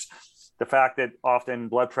landscapes. The fact that often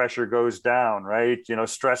blood pressure goes down, right?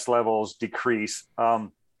 Stress levels decrease.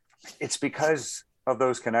 It's because of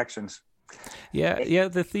those connections. Yeah.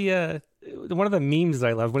 The one of the memes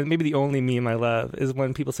I love, maybe the only meme I love, is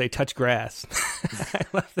when people say "touch grass." I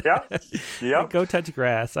love that. Yeah. Go touch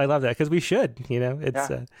grass. I love that, because we should.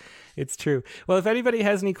 It's true. Well, if anybody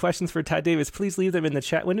has any questions for Todd Davis, please leave them in the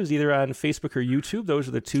chat windows, either on Facebook or YouTube. Those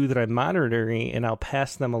are the two that I'm monitoring, and I'll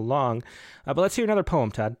pass them along. But let's hear another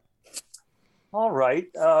poem, Todd. All right.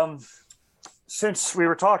 Since we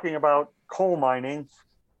were talking about coal mining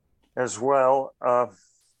as well,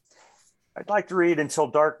 I'd like to read Until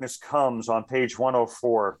Darkness Comes on page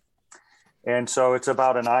 104. And so it's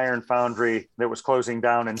about an iron foundry that was closing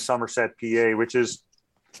down in Somerset, PA, which is,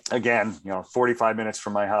 again, 45 minutes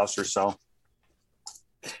from my house or so.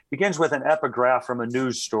 Begins with an epigraph from a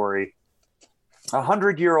news story.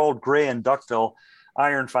 100-year-old gray and ductile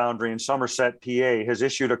iron foundry in Somerset, PA has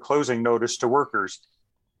issued a closing notice to workers,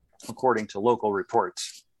 according to local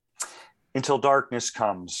reports. Until darkness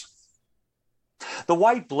comes. The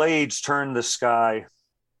white blades turn the sky,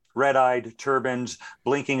 red-eyed turbines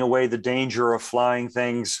blinking away the danger of flying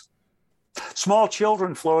things. Small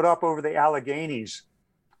children float up over the Alleghenies,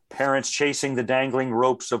 parents chasing the dangling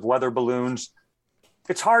ropes of weather balloons.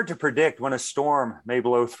 It's hard to predict when a storm may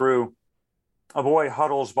blow through. A boy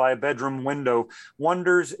huddles by a bedroom window,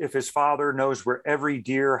 wonders if his father knows where every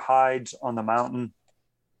deer hides on the mountain.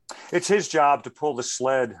 It's his job to pull the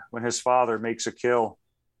sled when his father makes a kill.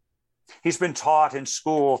 He's been taught in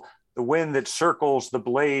school the wind that circles the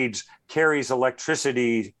blades carries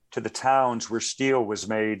electricity to the towns where steel was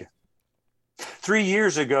made. 3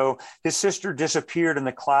 years ago, his sister disappeared in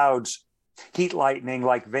the clouds, heat lightning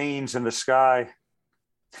like veins in the sky.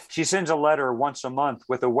 She sends a letter once a month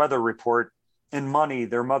with a weather report and money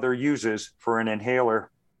their mother uses for an inhaler.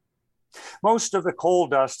 Most of the coal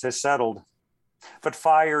dust has settled, but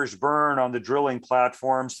fires burn on the drilling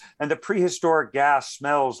platforms, and the prehistoric gas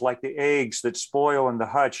smells like the eggs that spoil in the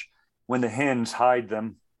hutch when the hens hide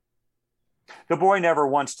them. The boy never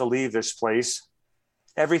wants to leave this place.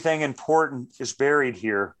 Everything important is buried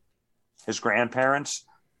here. His grandparents,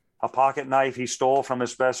 a pocket knife he stole from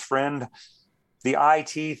his best friend, the eye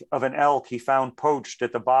teeth of an elk he found poached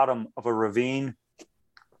at the bottom of a ravine.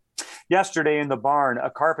 Yesterday in the barn, a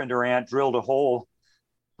carpenter ant drilled a hole.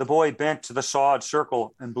 The boy bent to the sawed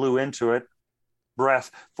circle and blew into it. Breath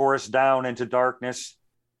forced down into darkness.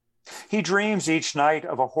 He dreams each night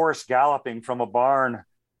of a horse galloping from a barn,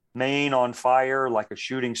 mane on fire like a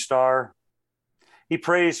shooting star. He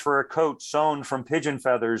prays for a coat sewn from pigeon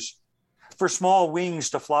feathers, for small wings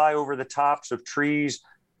to fly over the tops of trees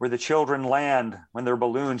where the children land when their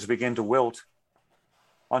balloons begin to wilt.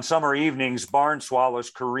 On summer evenings, barn swallows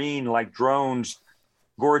careen like drones,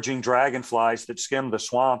 gorging dragonflies that skim the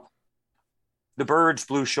swamp. The bird's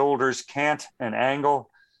blue shoulders cant and angle,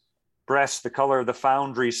 breasts the color of the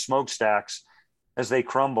foundry's smokestacks as they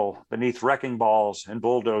crumble beneath wrecking balls and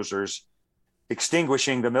bulldozers,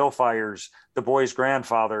 extinguishing the mill fires the boy's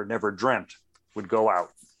grandfather never dreamt would go out.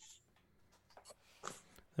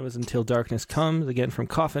 That was Until Darkness Comes, again from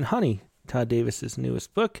Coffin Honey, Todd Davis's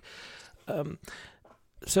newest book.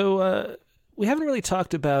 So we haven't really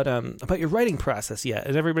talked about your writing process yet,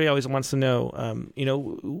 and everybody always wants to know,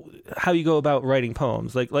 how you go about writing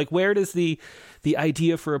poems. Like where does the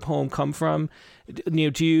idea for a poem come from?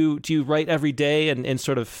 Do you write every day and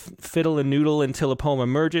sort of fiddle and noodle until a poem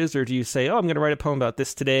emerges, or do you say, I'm going to write a poem about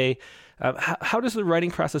this today? How does the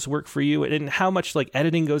writing process work for you, and how much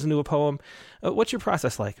editing goes into a poem? What's your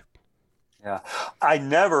process like? Yeah, I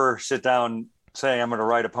never sit down saying I'm going to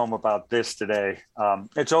write a poem about this today.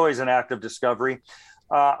 It's always an act of discovery.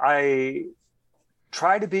 I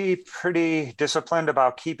try to be pretty disciplined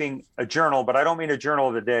about keeping a journal, but I don't mean a journal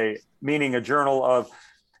of the day, meaning a journal of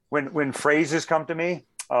when phrases come to me.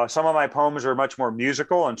 Some of my poems are much more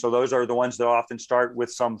musical, and so those are the ones that often start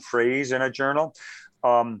with some phrase in a journal.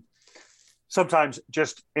 Sometimes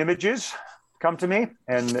just images come to me,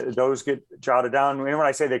 and those get jotted down. And when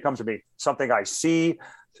I say they come to me, something I see,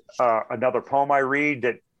 another poem I read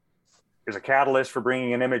that is a catalyst for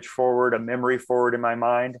bringing an image forward, a memory forward in my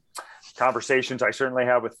mind. Conversations I certainly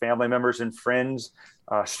have with family members and friends.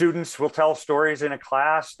 Students will tell stories in a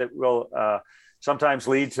class that will sometimes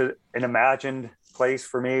lead to an imagined place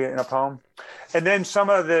for me in a poem. And then some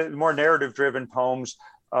of the more narrative-driven poems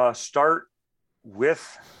start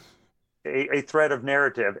with a thread of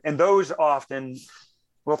narrative. And those often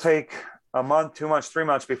will take a month, 2 months, 3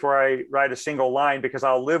 months before I write a single line, because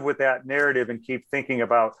I'll live with that narrative and keep thinking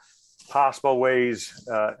about possible ways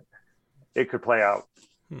it could play out.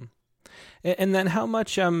 And then how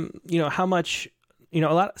much,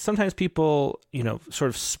 sometimes people, sort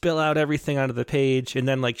of spill out everything onto the page and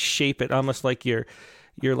then shape it almost like you're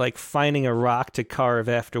finding a rock to carve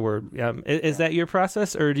afterward. Is that your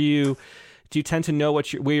process, or do you tend to know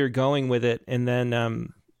where you're going with it, and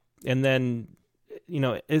then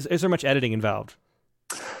is there much editing involved?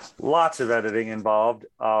 Lots of editing involved.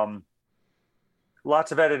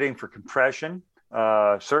 Lots of editing for compression.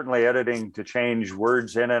 Certainly editing to change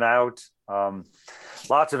words in and out.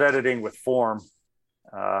 Lots of editing with form.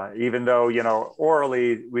 Even though,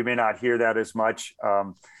 orally we may not hear that as much.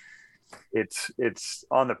 It's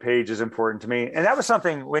on the page is important to me. And that was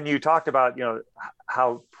something when you talked about,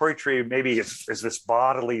 how poetry maybe is this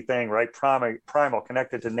bodily thing, right? Primal,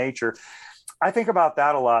 connected to nature. I think about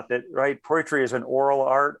that a lot, that, right, poetry is an oral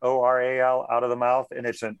art, O-R-A-L, out of the mouth, and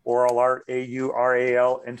it's an oral art,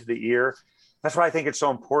 A-U-R-A-L, into the ear. That's why I think it's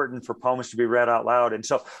so important for poems to be read out loud. And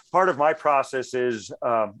so part of my process is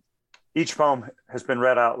each poem has been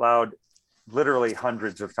read out loud literally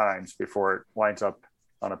hundreds of times before it winds up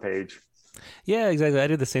on a page. Yeah, exactly. I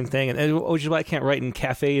did the same thing, which is why I can't write in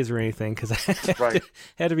cafes or anything, because I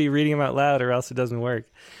had to be reading them out loud, or else it doesn't work.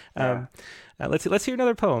 Yeah. Let's hear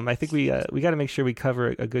another poem. I think we got to make sure we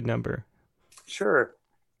cover a good number. Sure.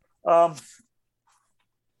 Trying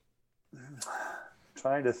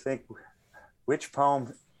to think which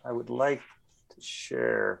poem I would like to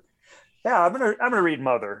share. Yeah, I'm gonna read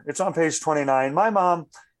Mother. It's on page 29. My mom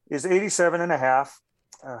is 87 and a half.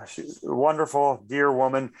 She's a wonderful, dear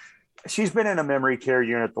woman. She's been in a memory care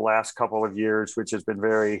unit the last couple of years, which has been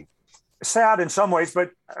very sad in some ways,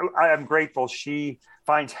 but I am grateful she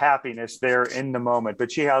finds happiness there in the moment.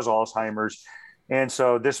 But she has Alzheimer's. And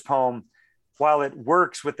so this poem, while it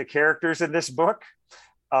works with the characters in this book,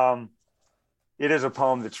 it is a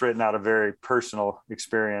poem that's written out of very personal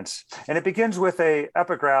experience. And it begins with a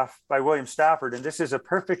epigraph by William Stafford. And this is a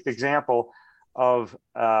perfect example of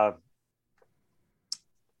a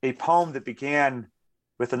poem that began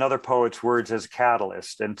with another poet's words as a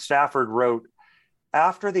catalyst. And Stafford wrote,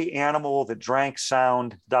 "After the animal that drank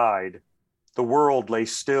sound died, the world lay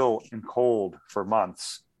still and cold for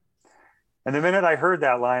months." And the minute I heard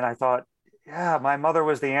that line, I thought, yeah, my mother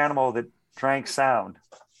was the animal that drank sound.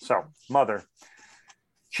 So, Mother.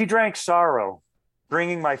 She drank sorrow,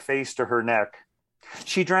 bringing my face to her neck.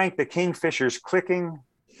 She drank the kingfisher's clicking,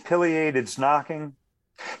 pileated's knocking.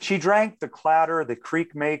 She drank the clatter the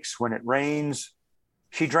creek makes when it rains.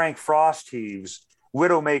 She drank frost heaves,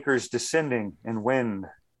 widowmakers descending in wind.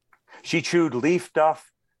 She chewed leaf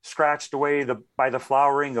duff, scratched away by the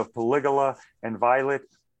flowering of polygala and violet.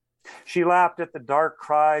 She laughed at the dark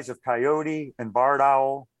cries of coyote and barred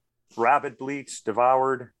owl, rabbit bleats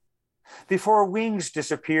devoured. Before wings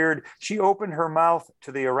disappeared, she opened her mouth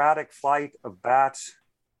to the erratic flight of bats.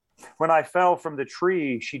 When I fell from the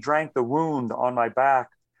tree, she drank the wound on my back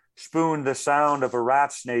spooned the sound of a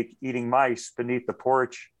rat snake eating mice beneath the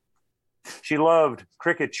porch. She loved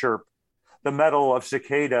cricket chirp, the metal of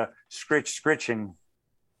cicada scritching.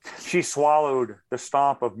 She swallowed the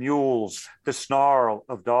stomp of mules, the snarl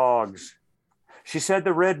of dogs. She said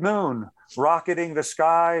the red moon rocketing the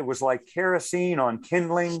sky was like kerosene on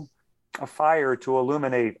kindling, a fire to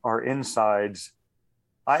illuminate our insides.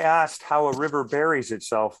 I asked how a river buries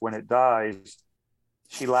itself when it dies.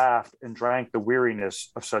 She laughed and drank the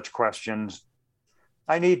weariness of such questions.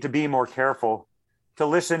 I need to be more careful, to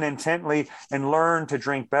listen intently and learn to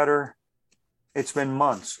drink better. It's been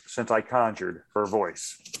months since I conjured her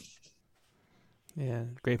voice. Yeah,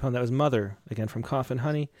 great poem. That was Mother, again from Coffin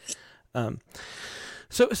Honey.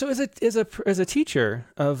 So as a teacher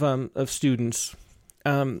of students,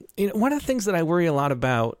 one of the things that I worry a lot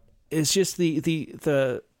about is just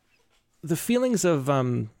the feelings of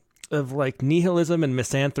like nihilism and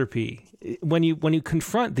misanthropy when you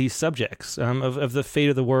confront these subjects of the fate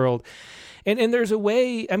of the world, and there's a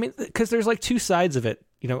way. I mean, because there's like two sides of it,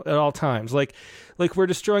 at all times. Like we're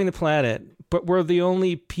destroying the planet, but we're the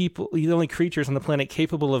only creatures on the planet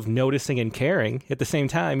capable of noticing and caring at the same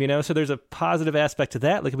time. So there's a positive aspect to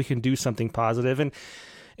that. Like we can do something positive, and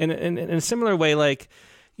in a similar way, like.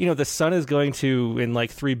 The sun is going to, in like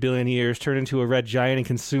 3 billion years, turn into a red giant and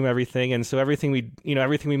consume everything. And so everything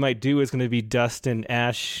we might do is going to be dust and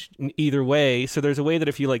ash either way. So there's a way that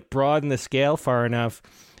if you like broaden the scale far enough,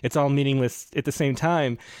 it's all meaningless at the same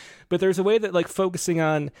time. But there's a way that like focusing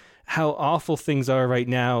on how awful things are right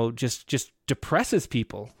now just depresses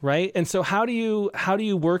people, right? And so how do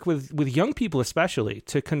you work with young people especially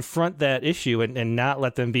to confront that issue and not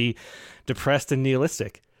let them be depressed and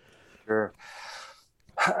nihilistic? Sure.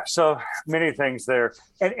 So many things there.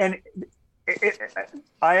 And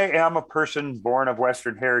I am a person born of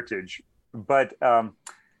Western heritage, but I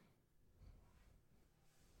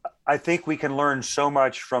think we can learn so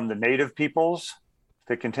much from the native peoples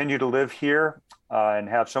that continue to live here and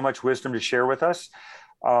have so much wisdom to share with us.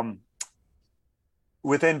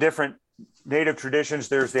 Within different native traditions,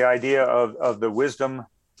 there's the idea of the wisdom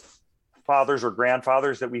fathers or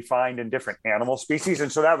grandfathers that we find in different animal species.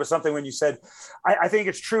 And so that was something when you said, I think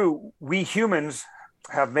it's true. We humans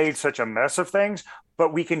have made such a mess of things,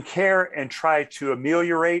 but we can care and try to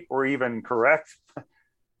ameliorate or even correct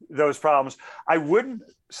those problems. I wouldn't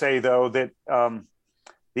say, though, that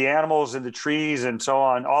the animals and the trees and so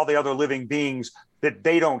on, all the other living beings, that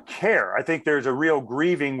they don't care. I think there's a real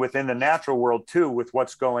grieving within the natural world, too, with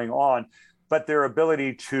what's going on, but their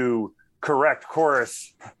ability to correct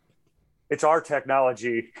course. It's our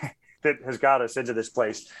technology that has got us into this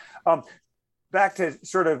place. Back to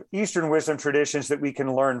sort of Eastern wisdom traditions that we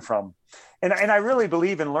can learn from. And I really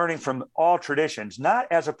believe in learning from all traditions, not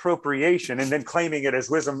as appropriation and then claiming it as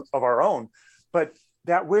wisdom of our own, but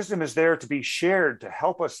that wisdom is there to be shared to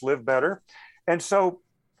help us live better. And so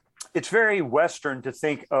it's very Western to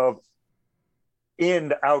think of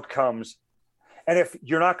end outcomes. And if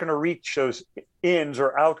you're not going to reach those ends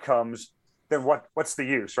or outcomes, then what's the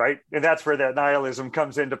use, right? And that's where that nihilism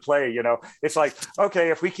comes into play. It's like,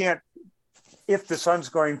 okay, if the sun's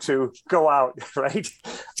going to go out, right?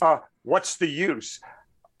 What's the use?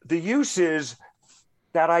 The use is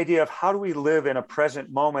that idea of how do we live in a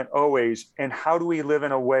present moment always, and how do we live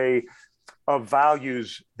in a way of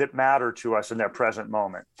values that matter to us in that present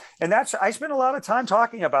moment. And I spend a lot of time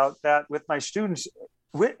talking about that with my students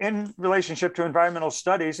in relationship to environmental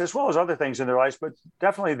studies, as well as other things in their lives, but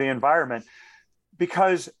definitely the environment.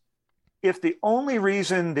 Because if the only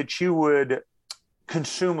reason that you would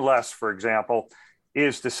consume less, for example,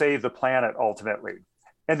 is to save the planet ultimately,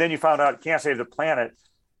 and then you found out you can't save the planet,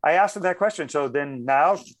 I asked them that question. So then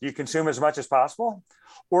now you consume as much as possible?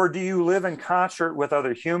 Or do you live in concert with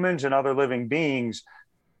other humans and other living beings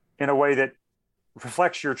in a way that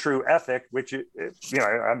reflects your true ethic, which,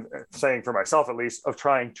 I'm saying for myself, at least, of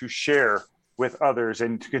trying to share with others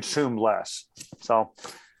and to consume less. So,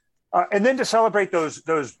 and then to celebrate those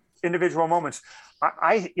individual moments.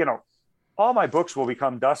 All my books will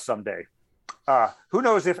become dust someday. Who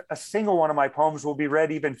knows if a single one of my poems will be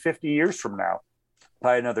read even 50 years from now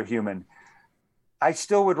by another human. I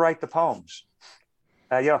still would write the poems.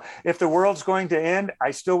 If the world's going to end,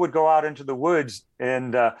 I still would go out into the woods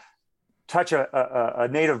and touch a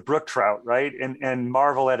native brook trout, right? And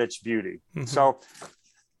marvel at its beauty. Mm-hmm. So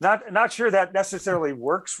not sure that necessarily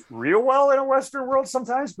works real well in a Western world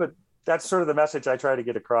sometimes, but that's sort of the message I try to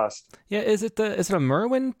get across. Yeah. Is it a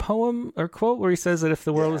Merwin poem or quote where he says that if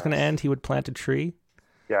the world was going to end, he would plant a tree?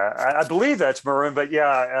 Yeah, I believe that's Merwin, but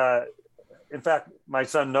yeah. In fact, my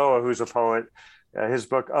son Noah, who's a poet, his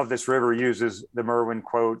book Of This River uses the Merwin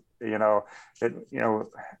quote, we're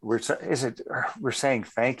saying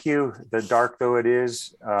thank you, the dark though it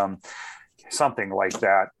is, something like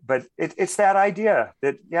that. But it's that idea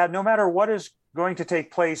that, no matter what is going to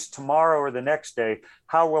take place tomorrow or the next day,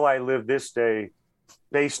 how will I live this day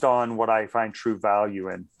based on what I find true value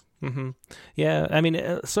in? Mm-hmm. Yeah, I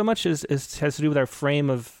mean, so much has to do with our frame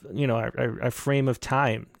of, our frame of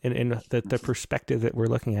time in the perspective that we're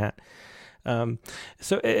looking at.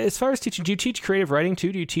 So as far as teaching, do you teach creative writing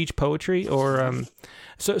too? Do you teach poetry, or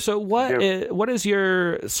so what is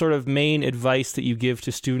your sort of main advice that you give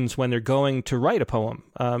to students when they're going to write a poem?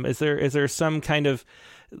 Is there some kind of,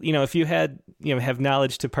 if you had, have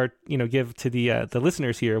knowledge to give to the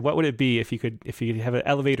listeners here, what would it be if you could have an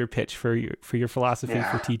elevator pitch for your philosophy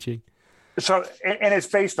for teaching? So, and it's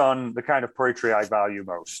based on the kind of poetry I value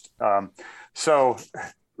most. So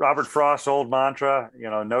Robert Frost's old mantra,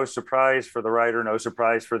 no surprise for the writer, no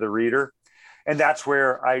surprise for the reader. And that's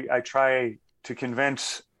where I try to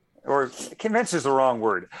convince is the wrong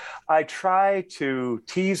word. I try to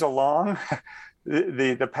tease along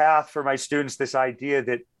the path for my students, this idea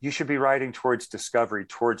that you should be writing towards discovery,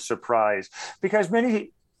 towards surprise, because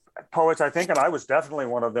many poets, I think, and I was definitely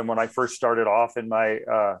one of them when I first started off in my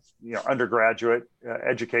undergraduate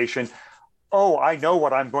education. Oh, I know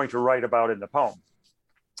what I'm going to write about in the poem.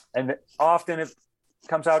 And often it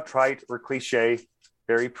comes out trite or cliche,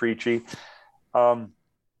 very preachy.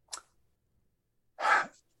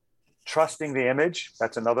 Trusting the image,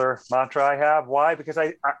 that's another mantra I have. Why? Because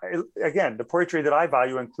I again, the poetry that I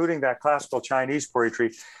value, including that classical Chinese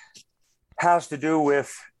poetry, has to do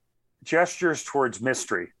with gestures towards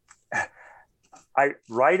mystery. I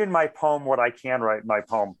write in my poem what I can write in my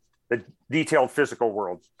poem. The detailed physical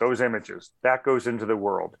world, those images, that goes into the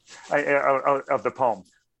world of the poem.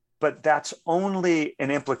 But that's only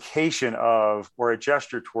an implication of, or a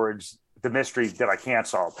gesture towards, the mystery that I can't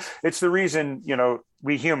solve. It's the reason,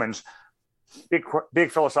 we humans,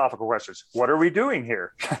 big philosophical questions. What are we doing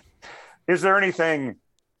here? Is there anything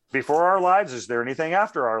before our lives? Is there anything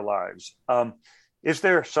after our lives? Is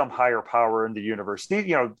there some higher power in the universe?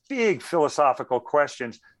 Big philosophical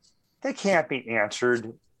questions. They can't be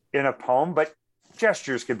answered in a poem, but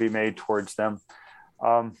gestures can be made towards them.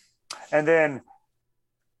 And then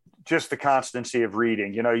just the constancy of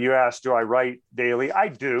reading. You asked, do I write daily? I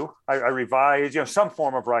do. I revise, some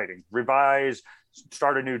form of writing, revise,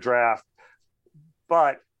 start a new draft.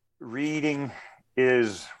 But reading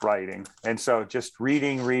is writing. And so just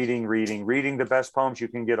reading the best poems you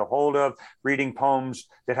can get a hold of, reading poems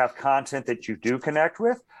that have content that you do connect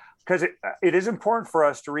with. Because it is important for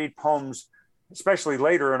us to read poems, especially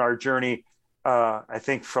later in our journey, I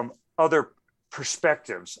think from other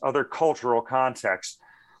perspectives, other cultural contexts.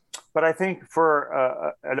 But I think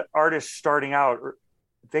for an artist starting out,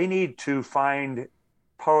 they need to find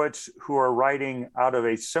poets who are writing out of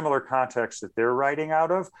a similar context that they're writing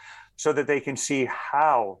out of, so that they can see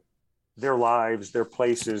how their lives, their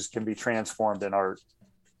places can be transformed in art.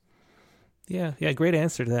 Yeah, great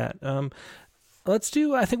answer to that. Let's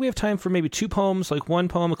do, I think we have time for maybe two poems, like one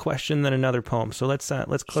poem, a question, then another poem. So let's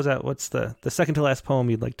close out. What's the second to last poem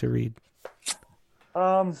you'd like to read?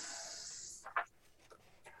 I'm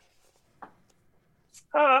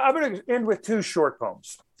going to end with two short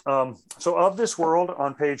poems. So Of This World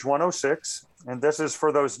on page 106, and this is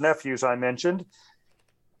for those nephews I mentioned.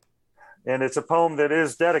 And it's a poem that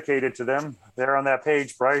is dedicated to them. There on that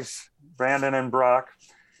page, Bryce, Brandon, and Brock.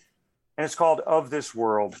 And it's called Of This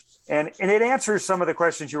World. And it answers some of the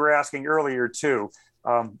questions you were asking earlier, too.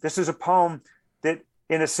 This is a poem that,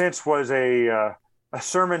 in a sense, was a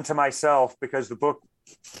sermon to myself, because the book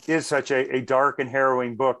is such a dark and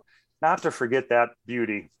harrowing book. Not to forget that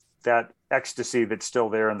beauty, that ecstasy that's still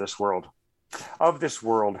there in this world. Of this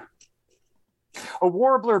world. A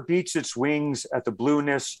warbler beats its wings at the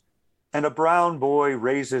blueness, and a brown boy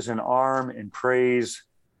raises an arm in praise.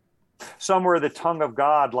 Somewhere the tongue of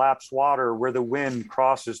God laps water where the wind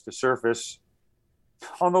crosses the surface.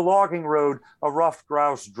 On the logging road, a ruffed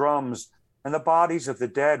grouse drums, and the bodies of the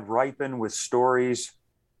dead ripen with stories.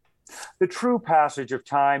 The true passage of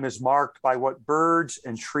time is marked by what birds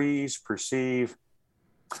and trees perceive.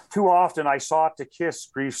 Too often I sought to kiss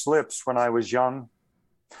grief's lips when I was young.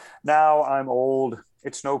 Now I'm old.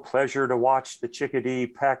 It's no pleasure to watch the chickadee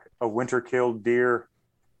peck a winter-killed deer.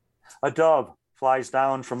 A dove flies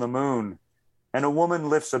down from the moon, and a woman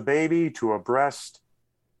lifts a baby to a breast.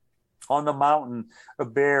 On the mountain, a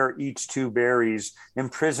bear eats two berries,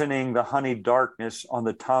 imprisoning the honeyed darkness on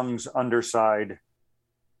the tongue's underside.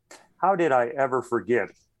 How did I ever forget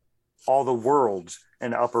all the worlds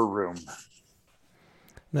in upper room?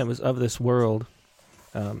 That was Of This World.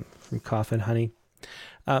 from Coffin Honey.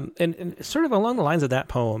 And sort of along the lines of that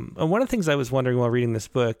poem, one of the things I was wondering while reading this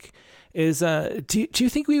book is, do you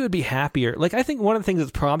think we would be happier? Like, I think one of the things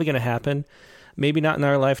that's probably going to happen, maybe not in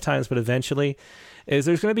our lifetimes, but eventually, is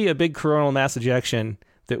there's going to be a big coronal mass ejection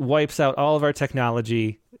that wipes out all of our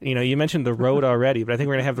technology. You know, you mentioned the road already, but I think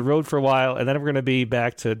we're going to have the road for a while, and then we're going to be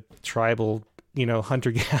back to tribal,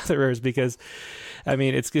 hunter-gatherers, because, I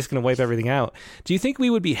mean, it's just going to wipe everything out. Do you think we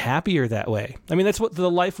would be happier that way? I mean, that's what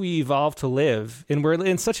the life we evolved to live, and we're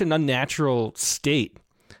in such an unnatural state.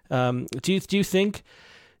 Do you think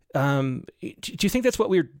that's what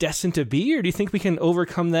we're destined to be, or do you think we can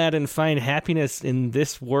overcome that and find happiness in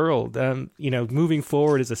this world, moving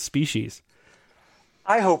forward as a species?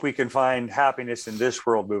 I hope we can find happiness in this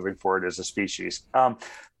world moving forward as a species. I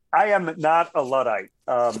am not a Luddite.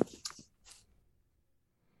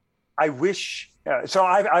 I wish,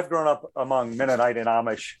 I've grown up among Mennonite and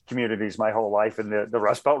Amish communities my whole life in the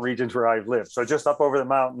Rust Belt regions where I've lived. So just up over the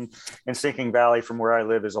mountain in Sinking Valley from where I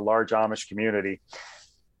live is a large Amish community.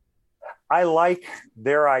 I like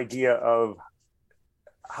their idea of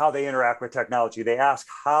how they interact with technology. They ask,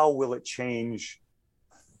 how will it change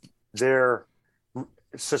their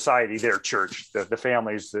society, their church, the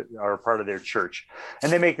families that are part of their church?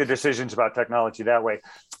 And they make the decisions about technology that way.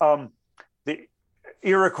 The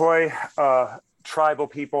Iroquois tribal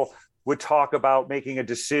people would talk about making a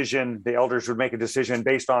decision. The elders would make a decision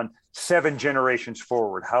based on 7 generations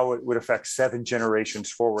forward, how it would affect 7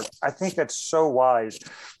 generations forward. I think that's so wise.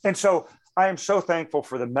 And so I am so thankful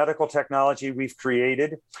for the medical technology we've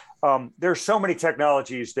created. There's so many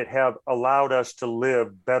technologies that have allowed us to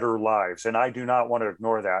live better lives, and I do not want to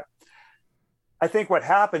ignore that. I think what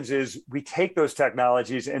happens is we take those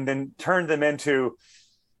technologies and then turn them into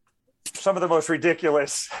some of the most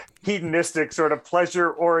ridiculous, hedonistic, sort of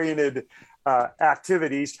pleasure-oriented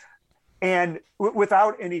activities, and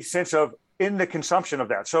without any sense of in the consumption of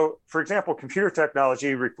that. So, for example, computer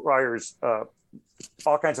technology requires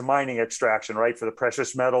all kinds of mining extraction, right, for the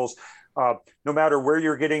precious metals. No matter where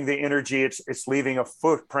you're getting the energy, it's leaving a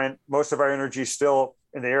footprint. Most of our energy still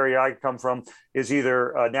in the area I come from is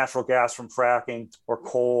either natural gas from fracking or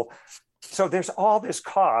coal. So there's all this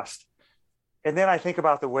cost. And then I think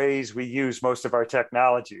about the ways we use most of our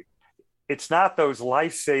technology. It's not those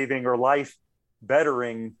life-saving or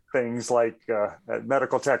life-bettering things like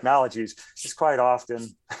medical technologies. It's quite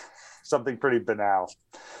often something pretty banal.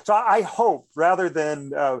 So I hope, rather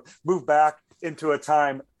than move back into a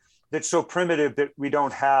time that's so primitive that we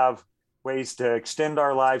don't have ways to extend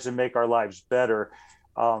our lives and make our lives better,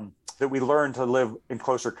 that we learn to live in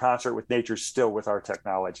closer concert with nature still with our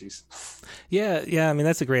technologies. Yeah. I mean,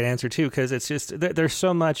 that's a great answer too, because it's just, there's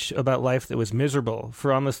so much about life that was miserable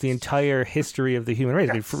for almost the entire history of the human race.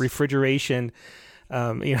 Yes. Refrigeration,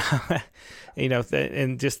 and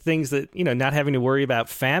just things that, not having to worry about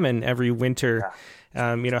famine every winter.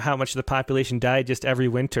 Yeah. How much of the population died just every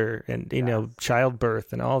winter, and,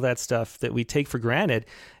 childbirth and all that stuff that we take for granted.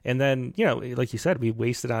 And then, like you said, we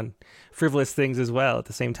waste it on frivolous things as well at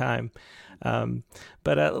the same time.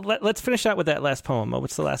 But let's finish out with that last poem.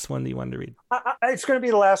 What's the last one that you wanted to read? It's going to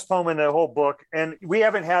be the last poem in the whole book. And we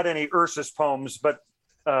haven't had any Ursus poems, but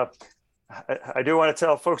I do want to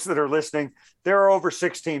tell folks that are listening, there are over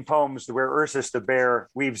 16 poems where Ursus the bear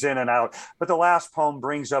weaves in and out. But the last poem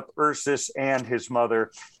brings up Ursus and his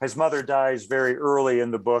mother. His mother dies very early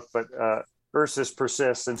in the book, but Ursus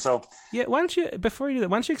persists. And so... Yeah, before you do that,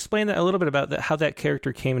 why don't you explain that a little bit about how that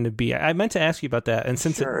character came into be? I meant to ask you about that, and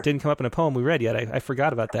since It didn't come up in a poem we read yet, I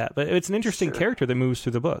forgot about that. But it's an interesting character that moves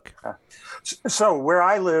through the book. So where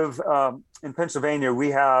I live in Pennsylvania,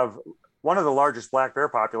 we have one of the largest black bear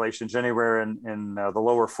populations anywhere in the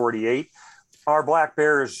lower 48. Our black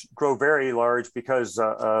bears grow very large because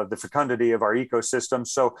of the fecundity of our ecosystem.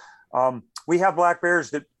 So we have black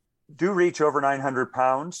bears that do reach over 900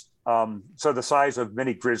 pounds, so the size of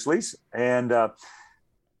many grizzlies. And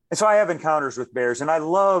so I have encounters with bears, and I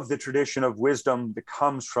love the tradition of wisdom that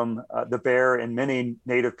comes from the bear in many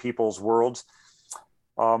Native peoples' worlds.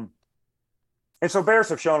 And so bears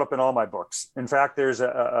have shown up in all my books. In fact, there's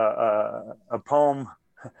a poem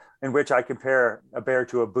in which I compare a bear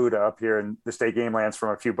to a Buddha up here in the state game lands from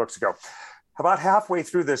a few books ago. About halfway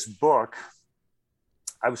through this book,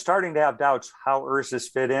 I was starting to have doubts how Ursus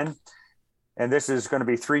fit in. And this is going to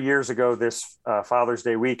be 3 years ago, this Father's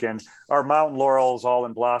Day weekend. Our mountain laurel is all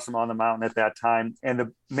in blossom on the mountain at that time. And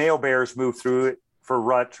the male bears moved through it for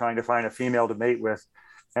rut, trying to find a female to mate with.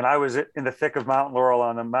 And I was in the thick of mountain laurel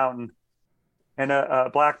on the mountain. And a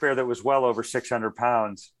black bear that was well over 600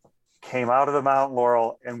 pounds came out of the mountain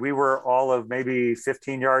laurel, and we were all of maybe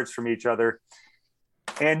 15 yards from each other.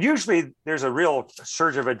 And usually there's a real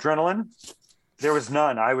surge of adrenaline. There was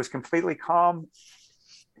none. I was completely calm.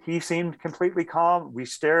 He seemed completely calm. We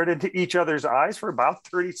stared into each other's eyes for about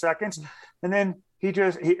 30 seconds. And then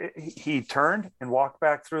he turned and walked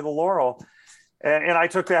back through the laurel. And I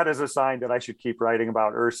took that as a sign that I should keep writing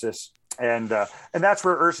about Ursus. And that's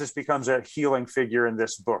where Ursus becomes a healing figure in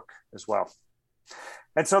this book as well.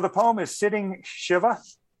 And so the poem is Sitting Shiva,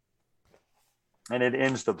 and it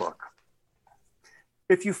ends the book.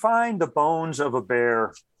 If you find the bones of a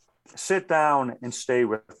bear, sit down and stay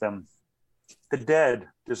with them. The dead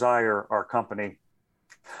desire our company.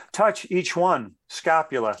 Touch each one,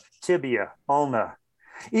 scapula, tibia, ulna,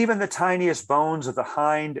 even the tiniest bones of the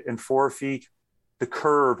hind and forefeet, the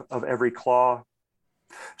curve of every claw.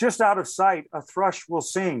 Just out of sight, a thrush will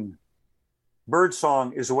sing.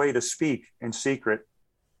 Birdsong is a way to speak in secret.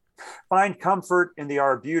 Find comfort in the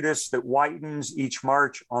arbutus that whitens each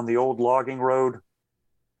march on the old logging road.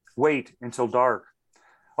 Wait until dark.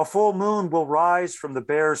 A full moon will rise from the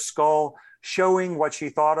bear's skull, showing what she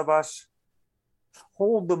thought of us.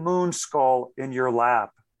 Hold the moon skull in your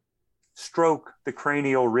lap. Stroke the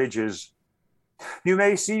cranial ridges. You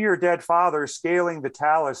may see your dead father scaling the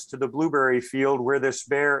talus to the blueberry field where this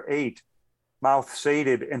bear ate, mouth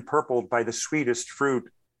sated and purpled by the sweetest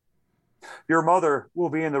fruit. Your mother will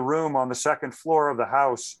be in the room on the second floor of the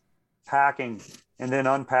house, packing and then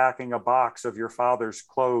unpacking a box of your father's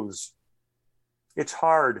clothes. It's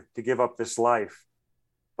hard to give up this life,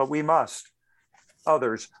 but we must.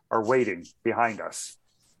 Others are waiting behind us.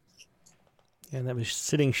 And that was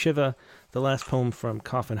Sitting Shiva, the last poem from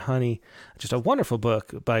Coffin Honey. Just a wonderful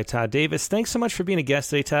book by Todd Davis. Thanks so much for being a guest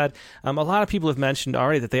today, Todd. A lot of people have mentioned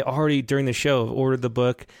already that they already, during the show, have ordered the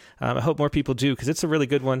book. I hope more people do, because it's a really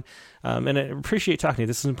good one. And I appreciate talking to you.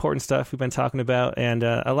 This is important stuff we've been talking about, and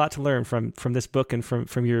a lot to learn from this book and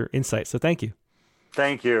from your insights. So thank you.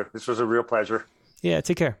 Thank you. This was a real pleasure. Yeah,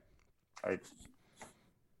 take care. All right.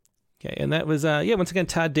 Okay, and that was, once again,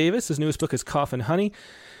 Todd Davis. His newest book is Coffin Honey.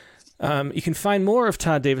 You can find more of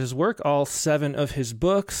Todd Davis's work, all 7 of his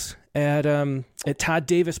books, at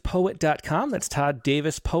todddavispoet.com. That's Todd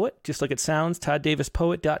Davis Poet, just like it sounds,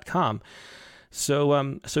 todddavispoet.com.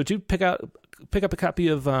 So do pick up a copy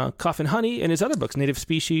of Coffin Honey and his other books, Native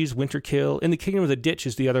Species, Winter Kill. In the Kingdom of the Ditch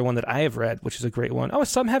is the other one that I have read, which is a great one. Oh,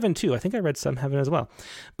 Some Heaven too. I think I read Some Heaven as well.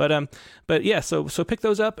 But yeah, so pick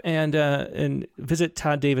those up and visit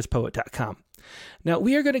todddavispoet.com. Now,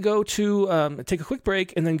 we are going to go to take a quick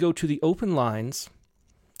break and then go to the open lines.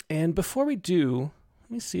 And before we do,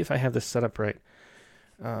 let me see if I have this set up right.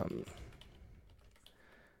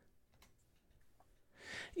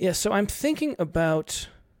 So I'm thinking about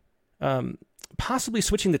possibly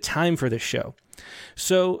switching the time for this show.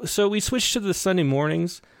 So we switched to the Sunday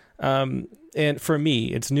mornings, and for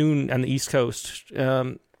me, it's noon on the East Coast.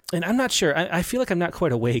 And I'm not sure. I feel like I'm not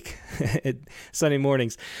quite awake at Sunday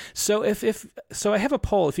mornings. So I have a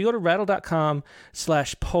poll. If you go to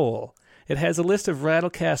rattle.com/poll, it has a list of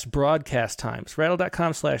Rattlecast broadcast times.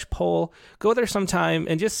 Rattle.com/poll. Go there sometime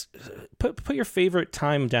and just put your favorite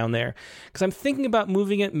time down there, because I'm thinking about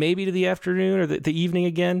moving it maybe to the afternoon or the evening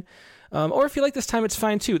again. Or if you like this time, it's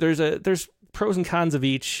fine too. There's pros and cons of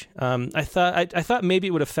each. I thought maybe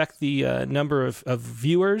it would affect the number of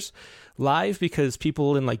viewers live, because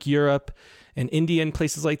people in like Europe and India and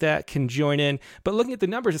places like that can join in. But looking at the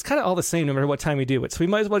numbers, it's kind of all the same no matter what time we do it. So we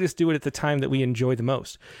might as well just do it at the time that we enjoy the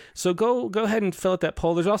most. So go ahead and fill out that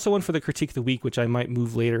poll. There's also one for the Critique of the Week, which I might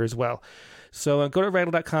move later as well. So go to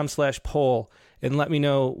rattle.com/poll and let me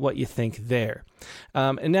know what you think there.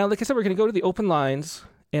 And now, like I said, we're going to go to the open lines.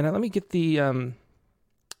 And let me get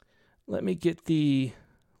the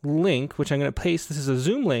link, which I'm going to paste. This is a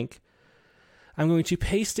Zoom link. I'm going to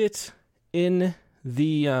paste it in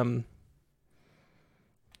the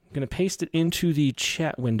I'm going to paste it into the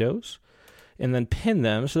chat windows and then pin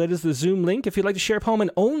them. So that is the Zoom link. If you'd like to share a poem,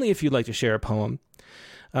 and only if you'd like to share a poem,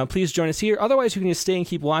 please join us here. Otherwise, you can just stay and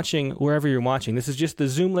keep watching wherever you're watching. This is just the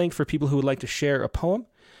Zoom link for people who would like to share a poem.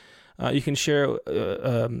 You can share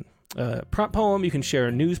a prompt poem. You can share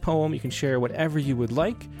a news poem. You can share whatever you would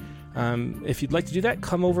like. If you'd like to do that,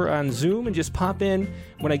 come over on Zoom and just pop in.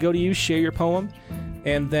 When I go to you, share your poem,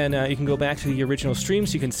 and then you can go back to the original stream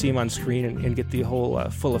so you can see them on screen and get the whole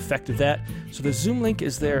full effect of that. So the Zoom link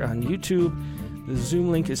is there on YouTube. The Zoom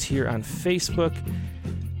link is here on Facebook.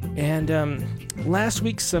 And last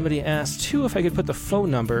week somebody asked too if I could put the phone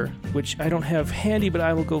number, which I don't have handy, but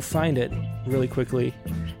I will go find it really quickly.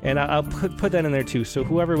 And I'll put that in there too. So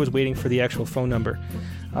whoever was waiting for the actual phone number,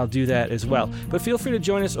 I'll do that as well. But feel free to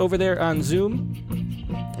join us over there on Zoom.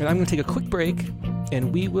 And I'm going to take a quick break,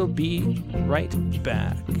 and we will be right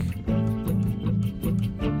back.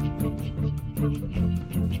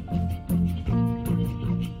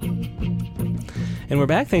 And we're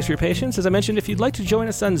back. Thanks for your patience. As I mentioned, if you'd like to join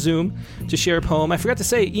us on Zoom to share a poem, I forgot to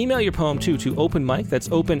say, email your poem to OpenMic. That's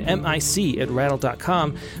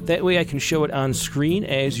openmic@rattle.com. That way I can show it on screen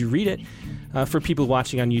as you read it. For people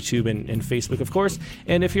watching on YouTube and Facebook, of course.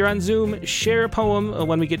 And if you're on Zoom, share a poem.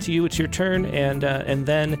 When we get to you, it's your turn. And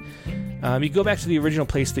then you go back to the original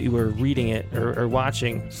place that you were reading it or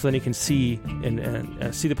watching, so then you can see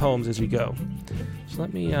and see the poems as we go. So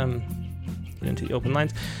let me get into the open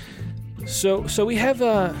lines. So we have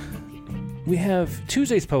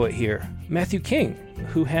Tuesday's poet here, Matthew King,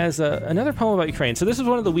 who has another poem about Ukraine. So this is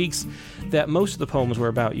one of the weeks that most of the poems were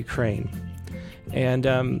about Ukraine, and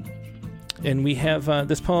we have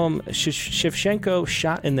this poem, Shevchenko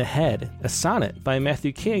Shot in the Head, a sonnet by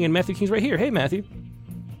Matthew King, and Matthew King's right here. Hey, Matthew.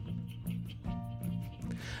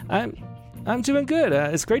 I'm doing good.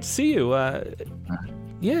 It's great to see you.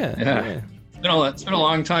 Yeah. It's been a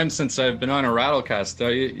long time since I've been on a Rattlecast.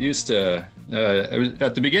 I used to,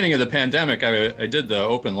 at the beginning of the pandemic, I did the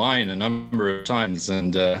open line a number of times,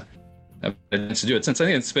 and I've been to do it since. I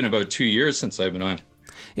think it's been about 2 years since I've been on.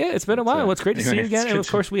 Yeah, it's been a while. Well, it's great to see you again. And of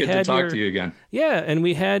course, we had to talk to you again. Yeah, and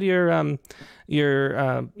we had your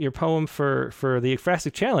poem for the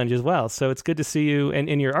Ekphrastic Challenge as well. So it's good to see you and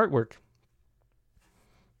in your artwork.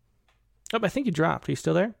 Oh, I think you dropped. Are you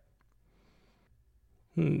still there?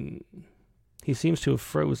 He seems to have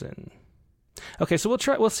frozen. Okay, so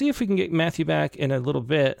we'll see if we can get Matthew back in a little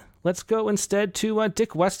bit. Let's go instead to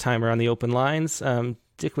Dick Westheimer on the open lines.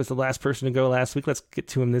 Dick was the last person to go last week. Let's get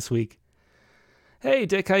to him this week. Hey,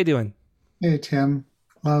 Dick, how you doing? Hey, Tim.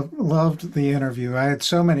 Loved the interview. I had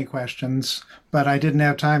so many questions, but I didn't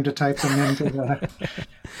have time to type them into the...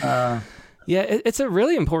 Yeah, it's a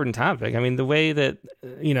really important topic. I mean, the way that,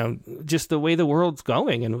 just the way the world's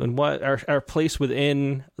going and what our place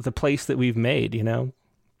within the place that we've made,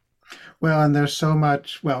 Well, and there's so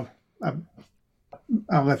much, I'll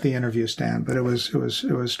let the interview stand, but it was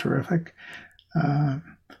terrific.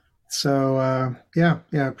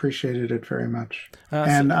 Appreciated it very much.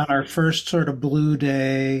 And on our first sort of blue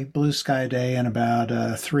sky day in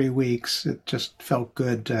about 3 weeks, it just felt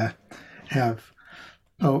good to have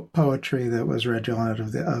poetry that was redolent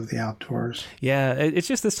of the outdoors. Yeah, it's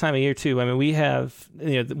just this time of year too. I mean, we have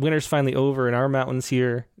the winter's finally over in our mountains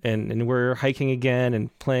here, and we're hiking again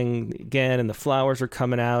and playing again, and the flowers are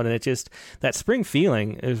coming out, and it just, that spring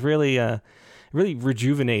feeling is really really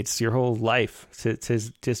rejuvenates your whole life to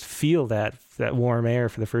just feel that warm air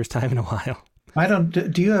for the first time in a while.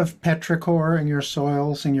 Do you have petrichor in your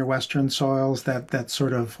soils, in your western soils, that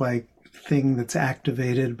sort of like thing that's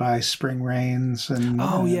activated by spring rains? And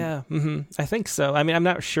I think so. I mean, I'm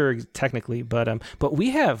not sure technically, but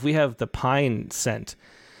we have the pine scent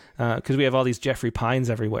because we have all these Jeffrey pines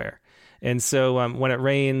everywhere, and so when it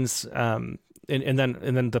rains, and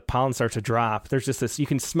then the pollen starts to drop, there's just this, you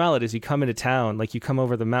can smell it as you come into town, like you come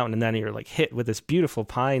over the mountain, and then you're like hit with this beautiful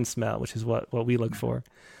pine smell, which is what we look for.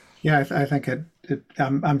 Yeah, I think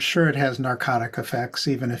I'm sure it has narcotic effects,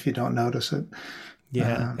 even if you don't notice it.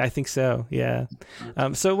 Yeah, I think so. Yeah.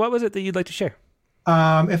 So what was it that you'd like to share?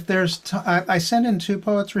 If there's, I sent in 2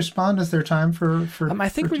 poets respond. Is there time for? I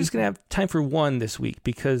think we're just going to have time for one this week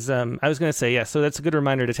because I was going to say, yeah, so that's a good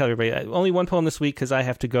reminder to tell everybody. Only one poem this week because I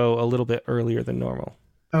have to go a little bit earlier than normal.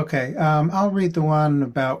 Okay. I'll read the one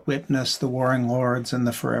about Witness, the Warring Lords, and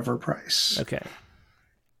the Forever Price. Okay.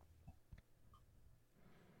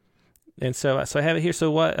 And so I have it here.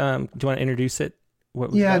 So what, do you want to introduce it?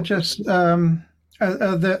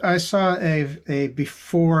 I saw a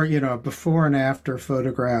before and after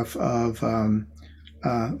photograph of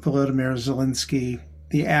Volodymyr Zelensky.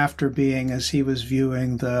 The after being as he was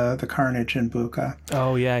viewing the carnage in Bucha.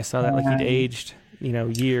 Oh yeah, I saw that. Like he'd aged,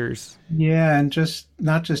 years. Yeah, and just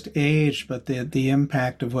not just aged, but the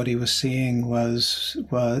impact of what he was seeing was,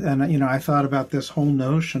 and I thought about this whole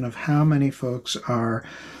notion of how many folks are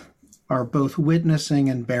both witnessing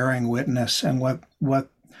and bearing witness, and what.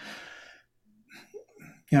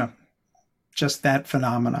 Just that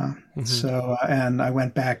phenomena. Mm-hmm. So, and I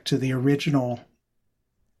went back to the original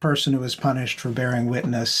person who was punished for bearing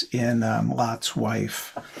witness in Lot's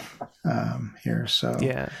wife here. So,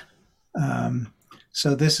 yeah.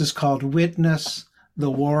 So this is called Witness,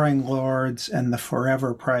 the Warring Lords, and the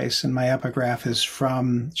Forever Price. And my epigraph is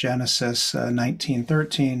from Genesis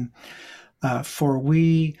 19:13. For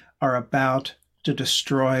we are about to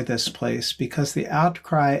destroy this place, because the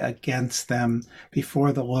outcry against them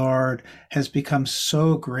before the Lord has become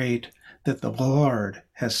so great that the Lord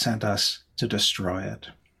has sent us to destroy it.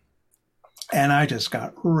 And I just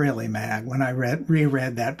got really mad when I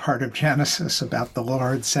reread that part of Genesis about the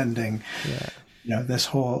Lord sending, this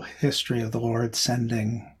whole history of the Lord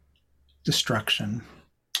sending destruction.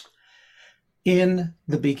 In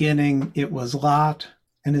the beginning, it was Lot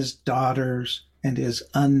and his daughters and his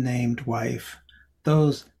unnamed wife,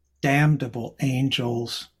 those damnable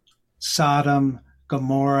angels, Sodom,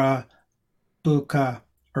 Gomorrah, Bucca,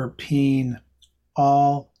 Irpine,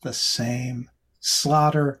 all the same.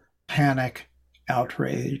 Slaughter, panic,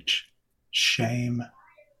 outrage, shame.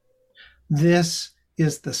 This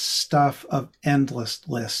is the stuff of endless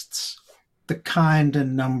lists, the kind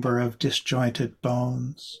and number of disjointed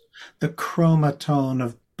bones, the chromatone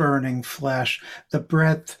of burning flesh, the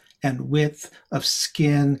breadth and width of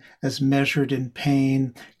skin as measured in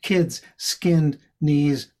pain, kids skinned,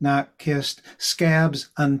 knees not kissed, scabs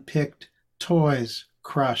unpicked, toys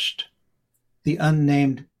crushed, the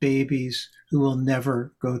unnamed babies who will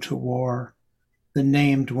never go to war, the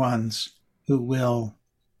named ones who will.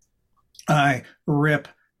 I rip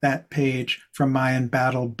that page from my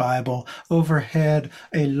embattled Bible. Overhead,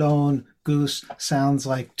 a lone goose sounds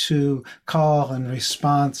like two. Call and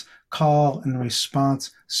response,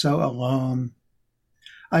 so alone.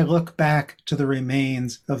 I look back to the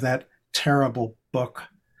remains of that terrible book.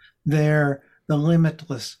 There, the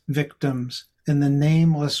limitless victims and the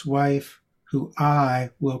nameless wife who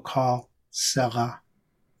I will call Selah.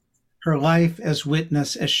 Her life as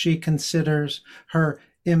witness as she considers her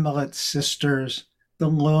immolate sisters, the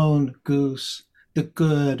lone goose, the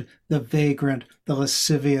good, the vagrant, the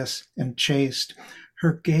lascivious and chaste.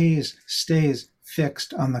 Her gaze stays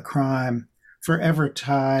fixed on the crime, forever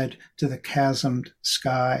tied to the chasmed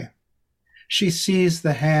sky. She sees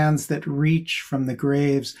the hands that reach from the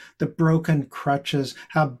graves, the broken crutches,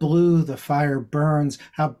 how blue the fire burns,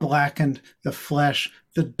 how blackened the flesh,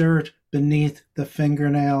 the dirt beneath the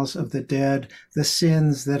fingernails of the dead, the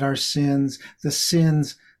sins that are sins, the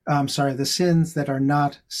sins that are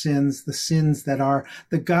not sins, the sins that are,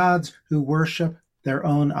 the gods who worship their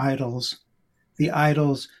own idols, the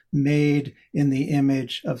idols made in the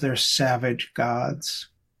image of their savage gods.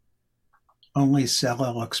 Only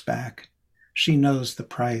Selah looks back. She knows the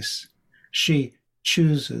price. She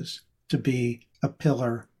chooses to be a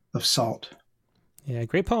pillar of salt. Yeah,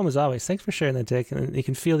 great poem as always. Thanks for sharing that, Dick. And you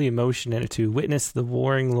can feel the emotion in it too. Witness the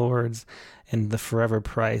warring lords and the forever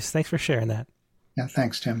price. Thanks for sharing that. Yeah,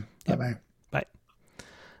 thanks, Tim. Yep. Bye-bye. Bye.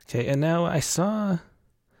 Okay, and now I saw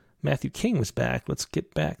Matthew King was back. Let's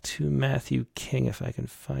get back to Matthew King if I can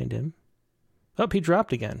find him. Oh, he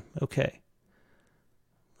dropped again. Okay.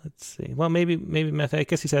 Let's see. Well, maybe Matthew, I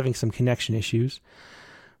guess he's having some connection issues.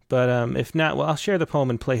 But if not, well, I'll share the poem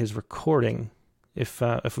and play his recording if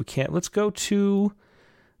we can't. Let's go to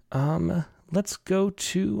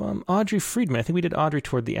Audrey Friedman. I think we did Audrey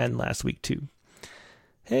toward the end last week too.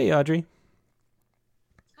 Hey, Audrey.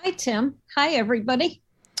 Hi, Tim. Hi, everybody.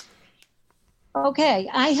 Okay,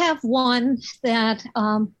 I have one that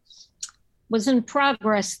was in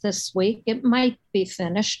progress this week. It might be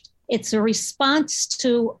finished. It's a response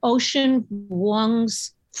to Ocean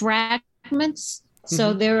Vuong's fragments. Mm-hmm.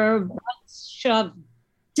 So there are a bunch of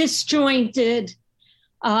disjointed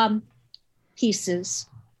pieces.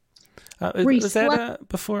 Was that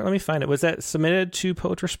before? Let me find it. Was that submitted to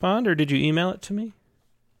Poet Respond, or did you email it to me?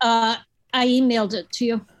 I emailed it to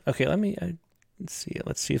you. Okay, let's see it.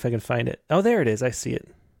 Let's see if I can find it. Oh, there it is. I see it.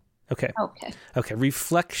 Okay. Okay.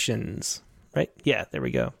 Reflections. Right? Yeah, there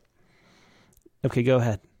we go. Okay, go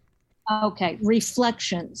ahead. Okay.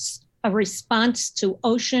 Reflections. A response to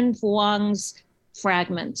Ocean Vuong's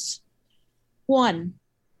fragments. 1.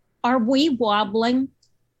 Are we wobbling?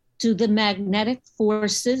 Do the magnetic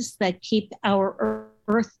forces that keep our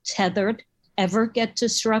Earth tethered ever get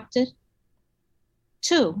disrupted?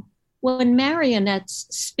 2. When marionettes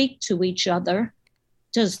speak to each other,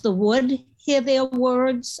 does the wood hear their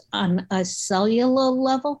words on a cellular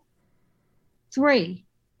level? 3.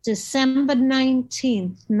 December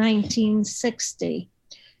 19th, 1960,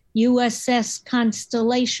 USS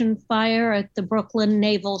Constellation fire at the Brooklyn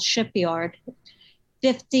Naval Shipyard.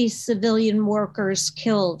 50 civilian workers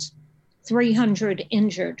killed, 300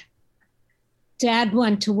 injured. Dad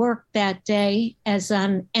went to work that day as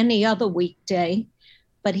on any other weekday,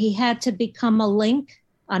 but he had to become a link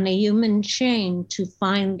on a human chain to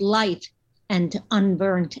find light and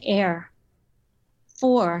unburnt air.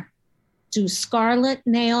 4. Do scarlet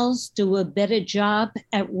nails do a better job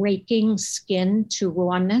at raking skin to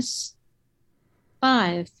rawness?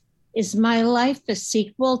 5. Is my life a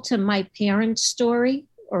sequel to my parents' story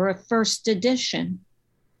or a first edition?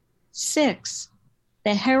 6.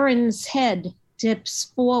 The heron's head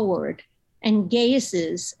dips forward and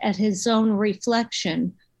gazes at his own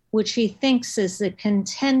reflection, which he thinks is a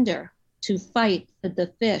contender to fight for the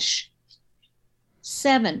fish.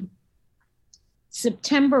 7.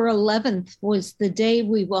 September 11th was the day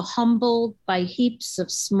we were humbled by heaps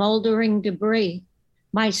of smoldering debris.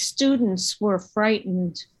 My students were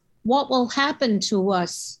frightened. What will happen to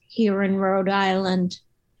us here in Rhode Island?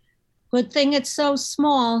 Good thing it's so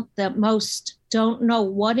small that most don't know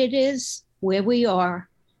what it is, where we are.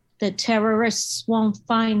 The terrorists won't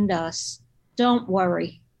find us. Don't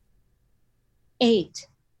worry. 8,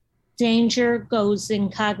 danger goes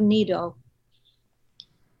incognito.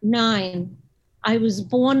 9, I was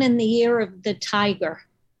born in the year of the tiger.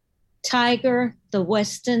 Tiger, the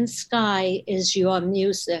western sky is your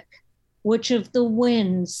music. Which of the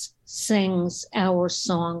winds sings our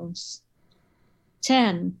songs?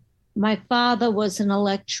 10, my father was an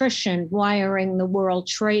electrician wiring the World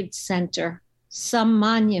Trade Center. Some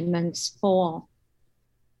monuments fall.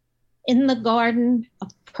 In the garden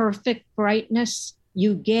of perfect brightness,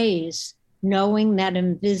 you gaze, knowing that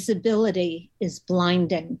invisibility is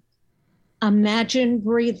blinding. Imagine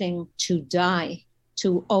breathing to die,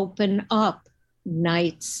 to open up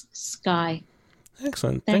night's sky.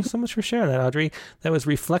 Excellent. Thanks so much for sharing that, Audrey. That was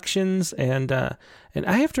Reflections, and I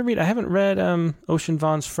have to read. I haven't read Ocean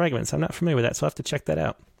Vuong's Fragments. I'm not familiar with that, so I'll have to check that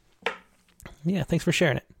out. Yeah, thanks for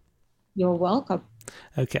sharing it. You're welcome.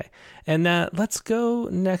 Okay, and let's go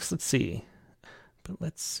next.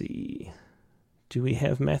 Let's see. Do we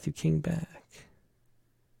have Matthew King back?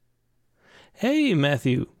 Hey,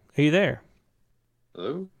 Matthew, are you there?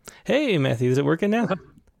 Hello? Hey, Matthew, is it working now?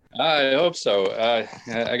 I hope so.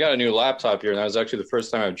 I got a new laptop here, and that was actually the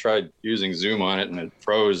first time I've tried using Zoom on it, and it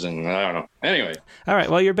froze, and I don't know. Anyway. All right,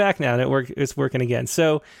 well, you're back now, and it's working again.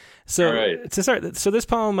 So right. To start, so this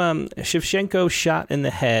poem, Shevchenko Shot in the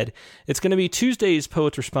Head, it's going to be Tuesday's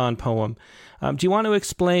Poets Respond poem. Do you want to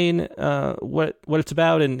explain what it's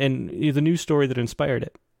about and the news story that inspired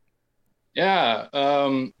it? Yeah.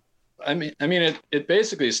 I mean, it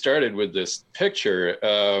basically started with this picture,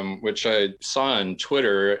 which I saw on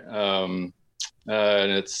Twitter,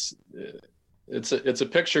 and it's a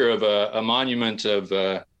picture of a monument of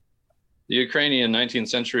the Ukrainian 19th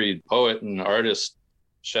century poet and artist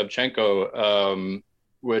Shevchenko,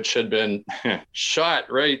 which had been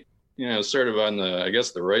shot right, sort of on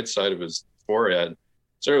the right side of his forehead,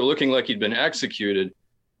 sort of looking like he'd been executed.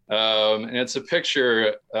 And it's a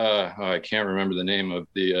picture. I can't remember the name of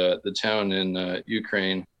the town in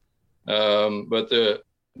Ukraine, but the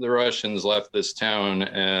Russians left this town,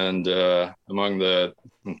 and among the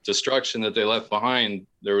destruction that they left behind,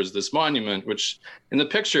 there was this monument, which in the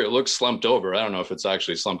picture it looks slumped over. I don't know if it's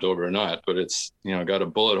actually slumped over or not, but it's got a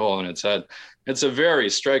bullet hole in its head. It's a very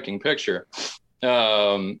striking picture,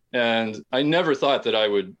 and I never thought that I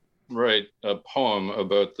would write a poem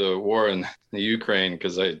about the war in the Ukraine,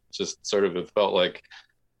 because I just sort of have felt like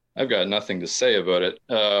I've got nothing to say about it.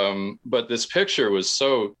 But this picture was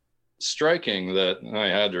so striking that I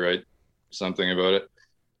had to write something about it.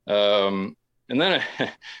 And then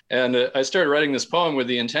I started writing this poem with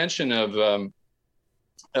the intention of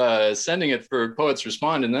sending it for Poets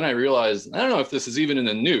Respond, and then I realized I don't know if this is even in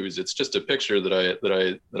the news. It's just a picture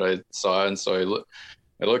that I saw, and so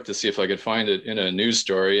I looked to see if I could find it in a news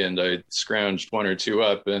story, and I scrounged one or two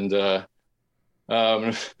up. And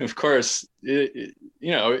of course,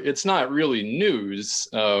 it's not really news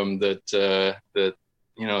that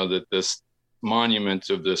this monument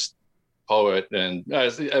of this poet, and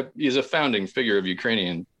he's a founding figure of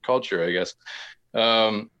Ukrainian culture, I guess.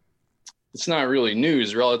 It's not really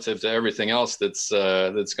news relative to everything else that's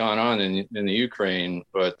gone on in the Ukraine,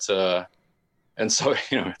 but and so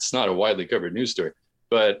it's not a widely covered news story.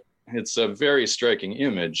 But it's a very striking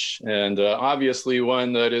image, and obviously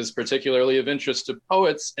one that is particularly of interest to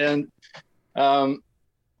poets. And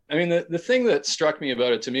the thing that struck me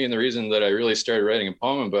about it, to me, and the reason that I really started writing a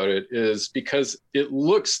poem about it, is because it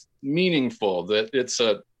looks meaningful, that it's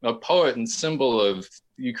a poet and symbol of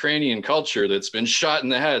Ukrainian culture that's been shot in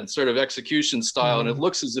the head, sort of execution style, and it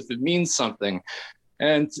looks as if it means something.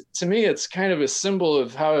 And to me, it's kind of a symbol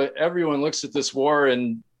of how everyone looks at this war,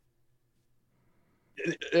 and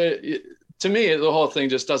to me, the whole thing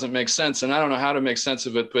just doesn't make sense, and I don't know how to make sense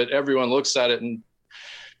of it, but everyone looks at it and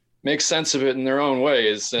makes sense of it in their own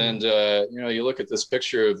ways. And you look at this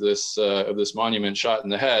picture of this monument shot in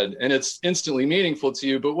the head, and it's instantly meaningful to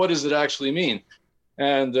you, but what does it actually mean?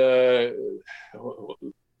 And the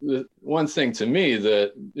one thing to me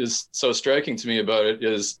that is so striking to me about it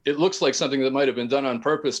is it looks like something that might have been done on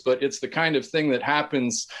purpose, but it's the kind of thing that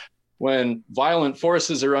happens when violent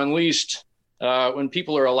forces are unleashed. When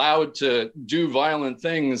people are allowed to do violent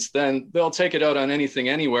things, then they'll take it out on anything,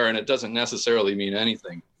 anywhere, and it doesn't necessarily mean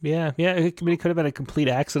anything. Yeah. It could have been a complete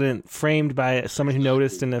accident framed by someone who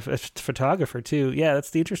noticed and a photographer too. Yeah, that's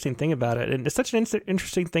the interesting thing about it, and it's such an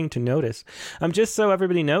interesting thing to notice. Just so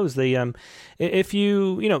everybody knows, if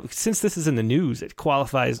you since this is in the news, it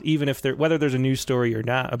qualifies even if whether there's a news story or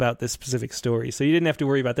not about this specific story. So you didn't have to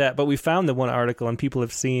worry about that. But we found the one article, and people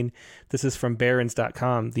have seen. This is from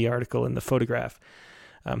Barron's.com, the article and the photograph.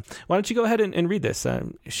 Why don't you go ahead and read this?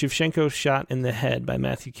 Shevchenko shot in the head by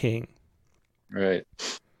Matthew King. Right.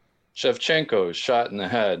 Shevchenko shot in the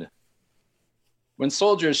head. When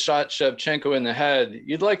soldiers shot Shevchenko in the head,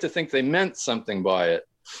 you'd like to think they meant something by it.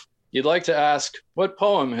 You'd like to ask, what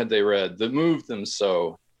poem had they read that moved them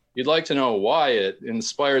so? You'd like to know why it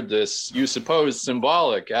inspired this, you suppose,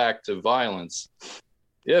 symbolic act of violence.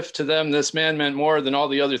 If to them this man meant more than all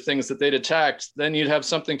the other things that they'd attacked, then you'd have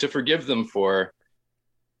something to forgive them for.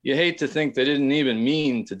 You hate to think they didn't even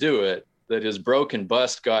mean to do it, that his broken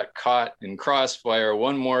bust got caught in crossfire,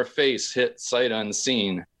 one more face hit sight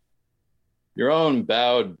unseen. Your own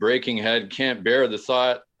bowed, breaking head can't bear the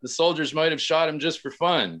thought the soldiers might have shot him just for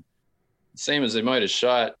fun, same as they might have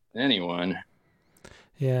shot anyone.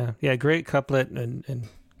 Yeah, great couplet and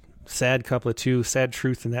sad couplet too, sad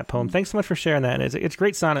truth in that poem. Thanks so much for sharing that. It's a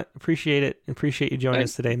great sonnet. Appreciate it. Appreciate you joining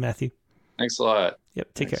us today, Matthew. Thanks a lot.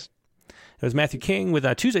 Yep, take care. It was Matthew King with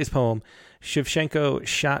Tuesday's poem, Shevchenko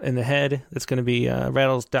Shot in the Head. That's going to be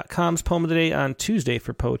Rattles.com's poem of the day on Tuesday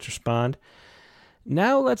for Poets Respond.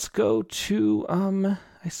 Now let's go to,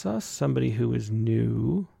 I saw somebody who was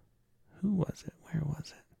new. Who was it? Where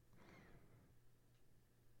was it?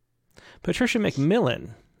 Patricia McMillan.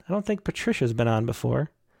 I don't think Patricia's been on before.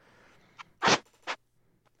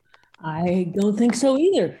 I don't think so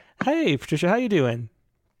either. Hey, Patricia, how you doing?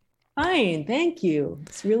 Fine, thank you.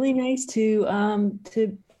 It's really nice to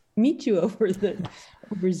meet you over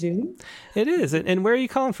Zoom. It is. And where are you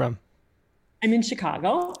calling from? I'm in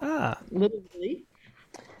Chicago. Little Italy.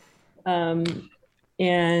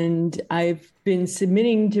 And I've been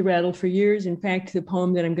submitting to Rattle for years. In fact, the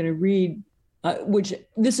poem that I'm going to read, which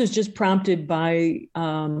this is just prompted by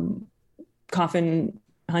Coffin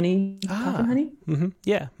Honey. Coffin Honey? Mm-hmm.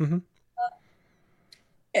 Yeah. Mm-hmm.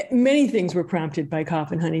 Many things were prompted by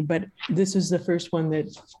Coffin Honey, but this was the first one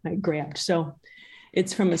that I grabbed. So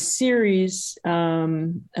it's from a series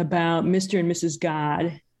about Mr. and Mrs.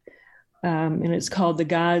 God, and it's called The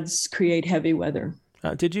Gods Create Heavy Weather.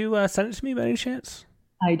 Did you send it to me by any chance?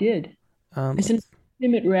 I did. I sent it to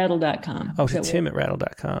Tim at Rattle.com. Oh, to Tim at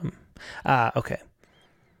Rattle.com. Okay.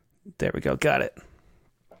 There we go. Got it.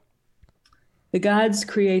 The gods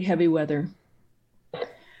create heavy weather.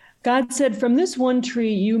 God said, "From this one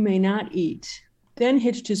tree you may not eat," then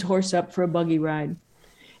hitched his horse up for a buggy ride.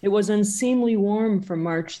 It was unseemly warm for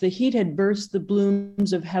March. The heat had burst the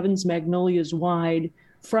blooms of heaven's magnolias wide,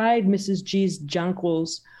 fried Mrs. G's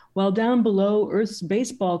jonquils, while down below Earth's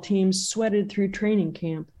baseball teams sweated through training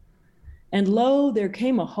camp. And lo, there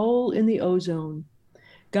came a hole in the ozone.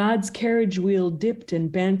 God's carriage wheel dipped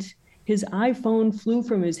and bent. His iPhone flew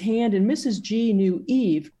from his hand, and Mrs. G knew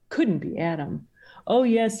Eve couldn't be Adam. Oh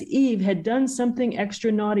yes, Eve had done something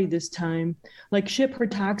extra naughty this time, like ship her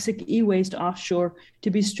toxic e-waste offshore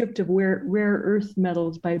to be stripped of rare earth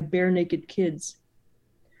metals by bare-naked kids.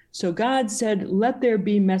 So God said, "Let there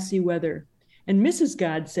be messy weather." And Mrs.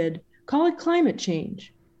 God said, "Call it climate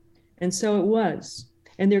change." And so it was.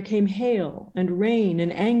 And there came hail and rain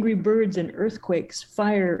and angry birds and earthquakes,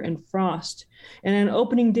 fire and frost. And on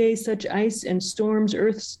opening day, such ice and storms,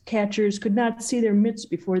 Earth's catchers could not see their mitts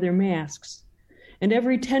before their masks. And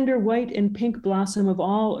every tender white and pink blossom of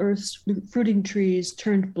all Earth's fruiting trees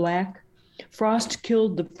turned black. Frost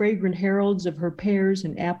killed the fragrant heralds of her pears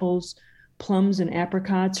and apples, plums and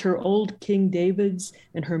apricots, her old King Davids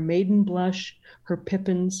and her maiden blush, her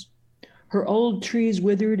pippins. Her old trees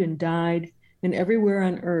withered and died, and everywhere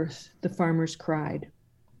on earth the farmers cried.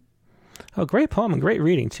 Oh, great poem and great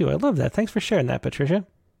reading, too. I love that. Thanks for sharing that, Patricia.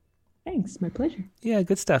 Thanks. My pleasure. Yeah,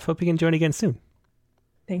 good stuff. Hope you can join again soon.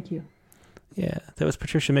 Thank you. Yeah, that was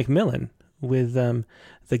Patricia McMillan with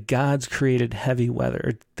The Gods Created Heavy Weather.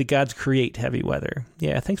 Or The Gods Create Heavy Weather.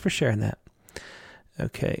 Yeah, thanks for sharing that.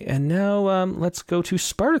 Okay, and now let's go to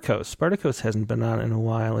Spartacus. Spartacus hasn't been on in a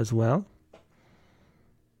while as well.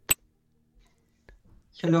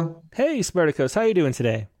 Hello. Hey, Spartacus. How are you doing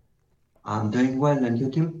today? I'm doing well, and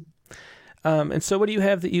you, Tim? And so what do you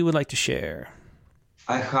have that you would like to share?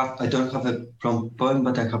 I don't have a prompt poem,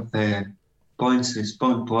 but I have a points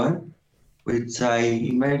response poem, which I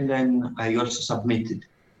emailed and I also submitted.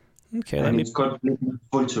 Okay, it's called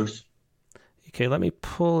Vultures. Okay, let me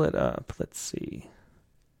pull it up. Let's see.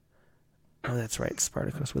 Oh, that's right.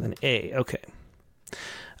 Spartacus with an A. Okay.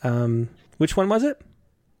 Which one was it?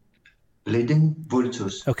 Bleeding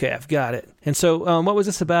Vultures. Okay, I've got it. And so what was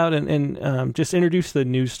this about? And just introduce the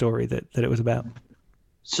news story that it was about.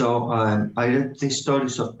 So I read the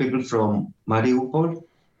stories of people from Mariupol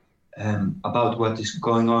about what is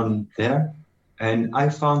going on there. And I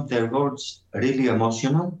found their words really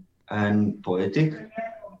emotional and poetic.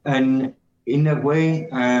 And in a way,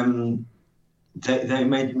 they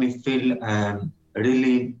made me feel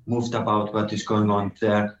really moved about what is going on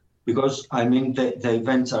there. Because, I mean, the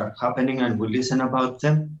events are happening and we listen about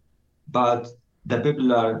them, but the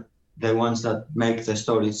people are the ones that make the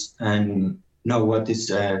stories and know what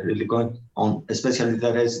is really going on, especially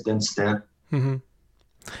the residents there. Mm-hmm.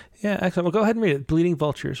 Yeah, excellent. Well, go ahead and read it. Bleeding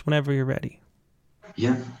Vultures, whenever you're ready.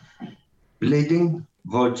 Yeah. Bleeding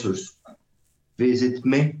vultures visit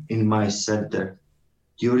me in my shelter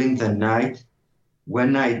during the night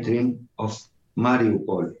when I dream of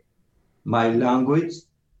Mariupol. My language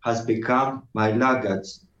has become my luggage.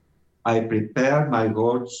 I prepare my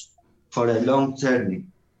words for a long journey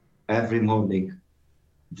every morning.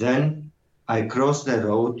 Then I cross the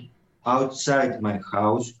road outside my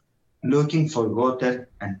house looking for water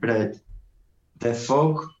and bread. The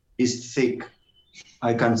fog is thick.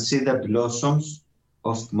 I can see the blossoms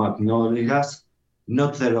of magnolias,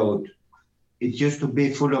 not the road. It used to be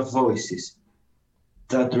full of voices.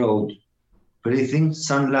 That road, breathing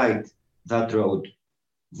sunlight, that road.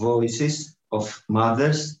 Voices of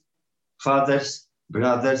mothers, fathers,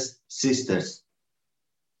 brothers, sisters.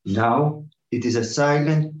 Now it is a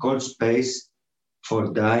silent, cold space for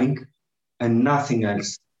dying and nothing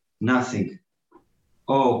else, nothing.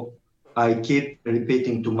 Oh, I keep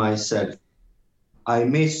repeating to myself, I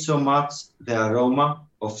miss so much the aroma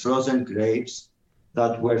of frozen grapes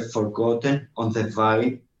that were forgotten on the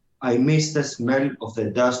vine. I miss the smell of the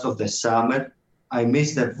dust of the summer. I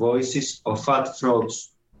miss the voices of fat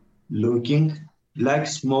frogs, looking like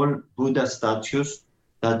small Buddha statues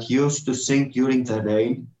that used to sing during the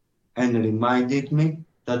rain and reminded me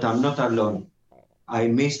that I'm not alone. I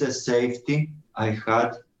miss the safety I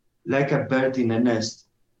had like a bird in a nest.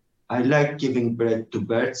 I like giving bread to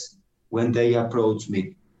birds when they approach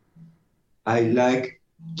me. I like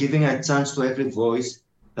giving a chance to every voice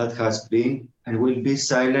that has been and will be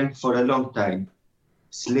silent for a long time,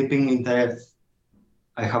 sleeping in the earth.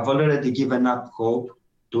 I have already given up hope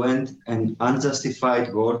to end an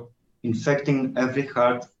unjustified war, infecting every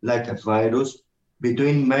heart like a virus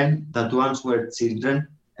between men that once were children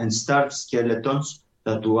and starved skeletons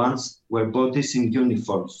that once were bodies in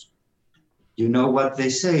uniforms. You know what they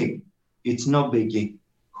say? It's no biggie.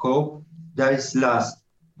 Hope dies last,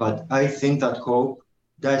 but I think that hope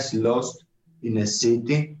dies lost in a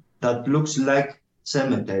city that looks like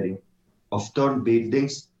cemetery of torn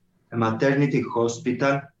buildings, a maternity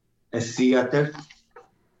hospital, a theater,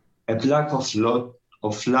 a block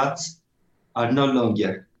of flats are no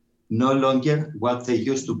longer what they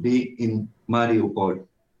used to be in Mariupol.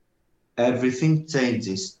 Everything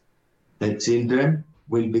changes. The children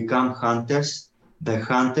will become hunters. The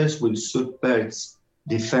hunters will shoot birds,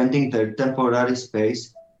 defending their temporary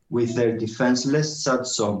space with their defenseless sad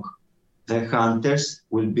song. The hunters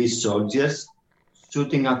will be soldiers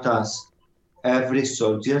shooting at us. Every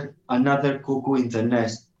soldier, another cuckoo in the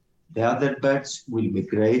nest. The other birds will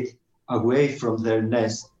migrate away from their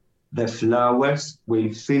nest. The flowers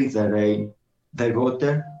will feel the rain. The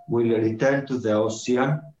water will return to the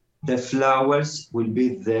ocean. The flowers will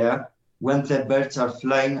be there when the birds are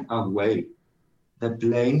flying away. The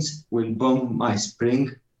plains will bomb my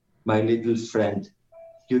spring, my little friend.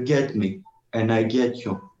 You get me, and I get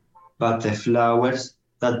you. But the flowers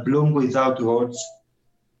that bloom without words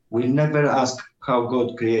will never ask how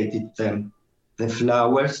God created them. The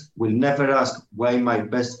flowers will never ask why my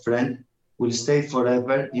best friend will stay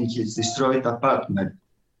forever in his destroyed apartment.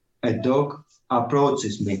 A dog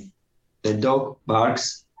approaches me. The dog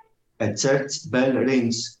barks. A church bell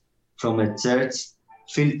rings from a church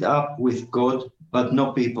filled up with God, but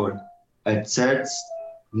no people. A church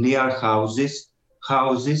near houses,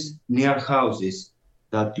 houses near houses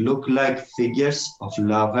that look like figures of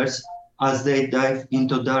lovers as they dive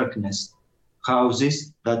into darkness.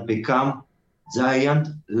 Houses that become giant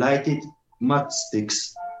lighted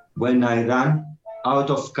matchsticks when I run out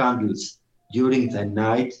of candles during the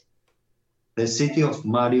night. The city of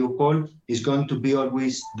Mariupol is going to be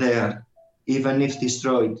always there, even if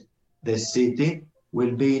destroyed. The city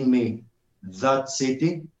will be in me. That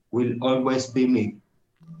city will always be me.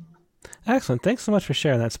 Excellent. Thanks so much for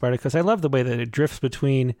sharing that, Spartacus. I love the way that it drifts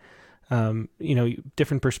between,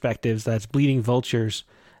 different perspectives. That's Bleeding Vultures.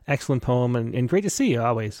 Excellent poem, and great to see you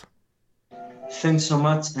always. Thanks so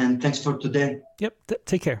much, and thanks for today. Yep.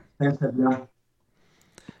 Take care. Thanks, everyone.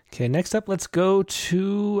 Okay, next up, let's go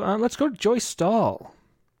to Joy Stahl.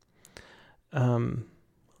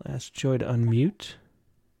 Ask Joy to unmute.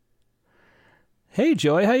 Hey,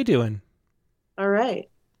 Joy, how you doing? All right.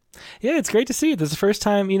 Yeah, it's great to see you. This is the first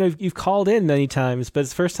time, you've called in many times, but it's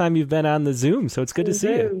the first time you've been on the Zoom, so it's good to see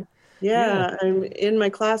you. Yeah, I'm in my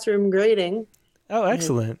classroom grading. Oh,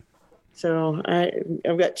 excellent. So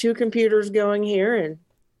I've got 2 computers going here,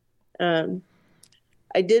 and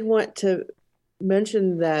I did want to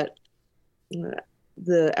mention that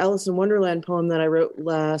the Alice in Wonderland poem that I wrote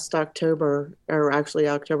last October, or actually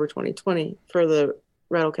October 2020 for the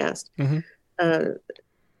Rattlecast,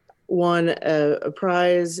 won a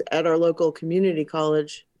prize at our local community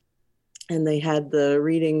college, and they had the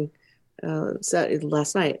reading set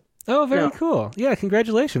last night. Oh, very cool. Yeah,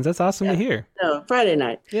 congratulations. That's awesome to hear. No, Friday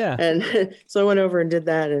night. Yeah. And so I went over and did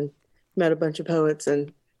that and met a bunch of poets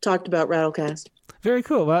and talked about Rattlecast. Very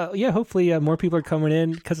cool. Well, yeah, hopefully more people are coming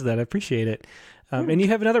in because of that. I appreciate it. And you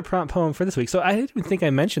have another prompt poem for this week. So I didn't even think I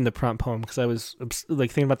mentioned the prompt poem because I was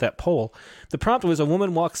thinking about that poll. The prompt was "A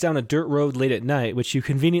woman walks down a dirt road late at night," which you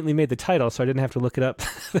conveniently made the title, so I didn't have to look it up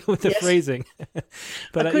with the phrasing.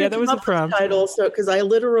 But that was the prompt. Title, so because I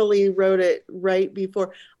literally wrote it right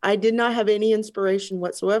before. I did not have any inspiration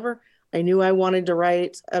whatsoever. I knew I wanted to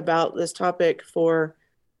write about this topic for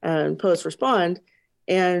Poets Respond,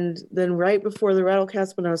 and then right before the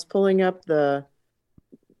Rattlecast, when I was pulling up the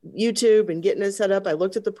YouTube and getting it set up, I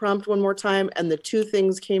looked at the prompt one more time, and the 2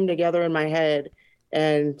 things came together in my head.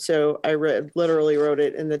 And so I literally wrote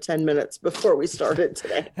it in the 10 minutes before we started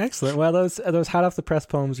today. Excellent. Well, those hot off the press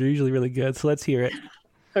poems are usually really good. So let's hear it.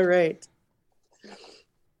 All right.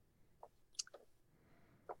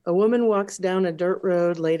 A woman walks down a dirt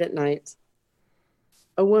road late at night.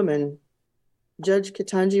 A woman, Judge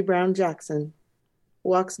Ketanji Brown Jackson,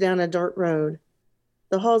 walks down a dirt road,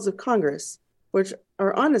 the halls of Congress, which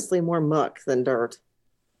are honestly more muck than dirt.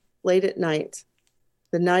 Late at night,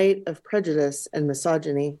 the night of prejudice and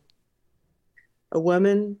misogyny. A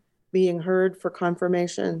woman being heard for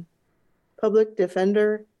confirmation. Public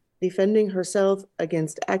defender defending herself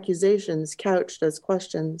against accusations couched as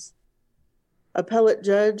questions. Appellate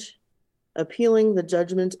judge appealing the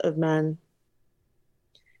judgment of men.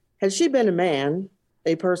 Had she been a man,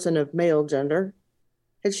 a person of male gender,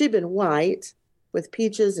 had she been white, with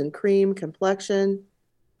peaches and cream complexion,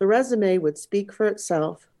 the resume would speak for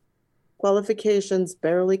itself. Qualifications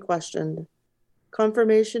barely questioned.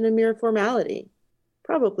 Confirmation a mere formality,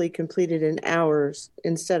 probably completed in hours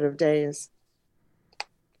instead of days.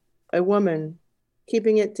 A woman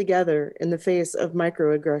keeping it together in the face of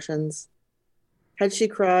microaggressions. Had she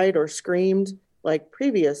cried or screamed like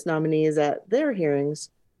previous nominees at their hearings,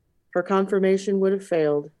 her confirmation would have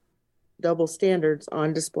failed. Double standards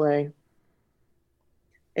on display.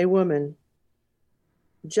 A woman,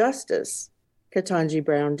 Justice Ketanji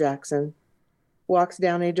Brown Jackson, walks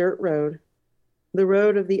down a dirt road, the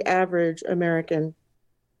road of the average American,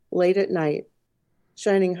 late at night,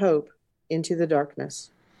 shining hope into the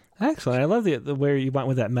darkness. Excellent. I love the where you went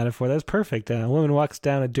with that metaphor. That was perfect. A woman walks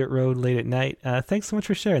down a dirt road late at night. Thanks so much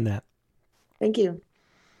for sharing that. Thank you.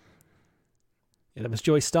 Yeah, that was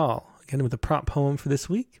Joy Stahl, again with the prompt poem for this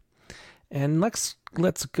week. And let's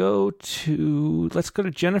go to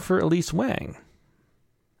Jennifer Elise Wang.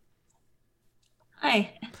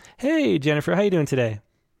 Hi. Hey, Jennifer. How you doing today?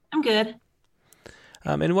 I'm good.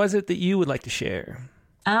 And was it that you would like to share?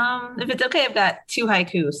 If it's okay, I've got 2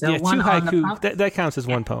 haikus. So yeah, 2 haiku. That counts as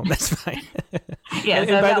 1 poem. That's fine. Yeah,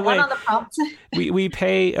 so I've got one on the prompt. we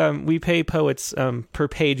pay poets per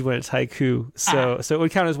page when it's haiku, so it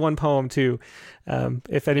would count as 1 poem too.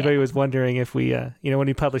 If anybody was wondering if we, when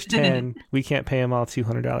we publish 10, we can't pay them all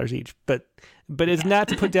 $200 each. But it's not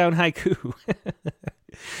to put down haiku.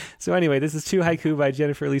 So anyway, this is 2 haiku by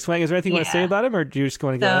Jennifer Elise Wang. Is there anything you want to say about them, or do you just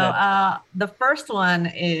want to go ahead? The first one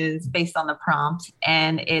is based on the prompt,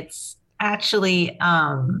 and it's actually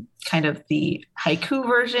kind of the haiku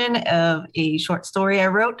version of a short story I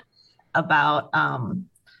wrote about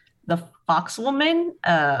the fox woman,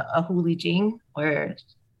 a Huli Jing, where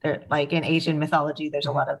like in Asian mythology, there's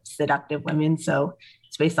a lot of seductive women. So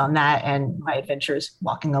it's based on that and my adventures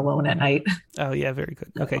walking alone at night. Oh yeah, very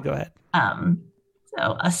good. Okay, go ahead.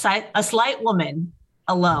 So a slight woman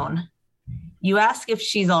alone. You ask if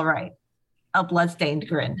she's all right. A bloodstained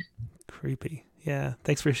grin. Creepy. Yeah.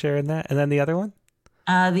 Thanks for sharing that. And then the other one?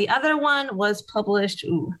 The other one was published,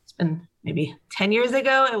 it's been maybe 10 years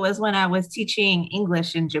ago. It was when I was teaching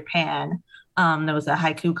English in Japan. There was a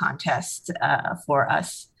haiku contest for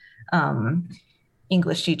us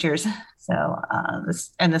English teachers. So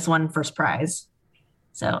this one first prize.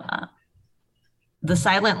 So the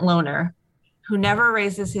silent loner, who never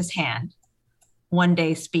raises his hand one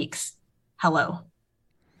day speaks hello.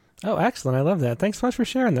 Oh, excellent. I love that. Thanks so much for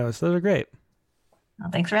sharing those. Those are great.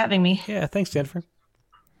 Well, thanks for having me. Yeah, thanks, Jennifer.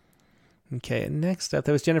 Okay, next up,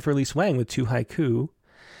 that was Jennifer Elise Wang with 2 haiku.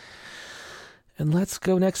 And let's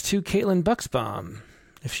go next to Caitlin Bucksbaum,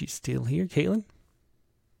 if she's still here. Caitlin?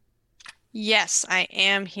 Yes, I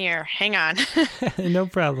am here. Hang on. No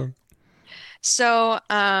problem. So,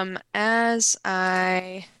 as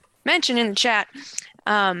I mentioned in the chat,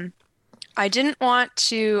 I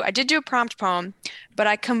did do a prompt poem, but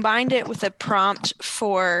I combined it with a prompt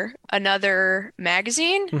for another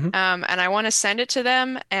magazine, and I want to send it to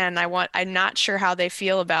them, and I'm not sure how they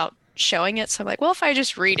feel about showing it, so I'm like, well, if I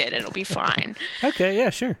just read it, it'll be fine. Okay, yeah,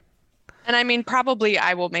 sure. And I mean, probably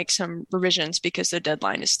I will make some revisions because the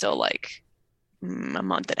deadline is still like a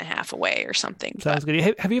month and a half away or something. Sounds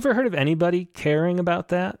good. Have you ever heard of anybody caring about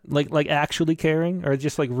that? Like actually caring, or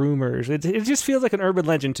just like rumors? It just feels like an urban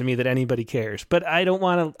legend to me that anybody cares. But I don't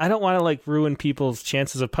want to like ruin people's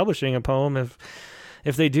chances of publishing a poem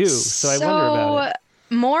if they do. So I wonder about it.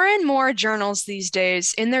 More and more journals these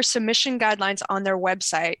days in their submission guidelines on their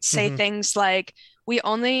website say things like, we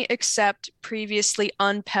only accept previously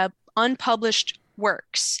unpublished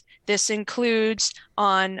works. This includes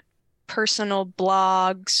on personal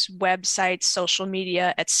blogs, websites, social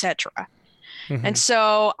media, etc. And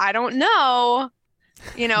so I don't know,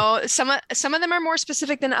 some of them are more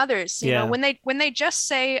specific than others. You know, when they just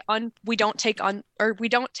say we don't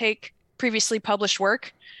take previously published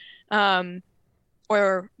work,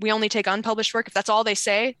 or we only take unpublished work, if that's all they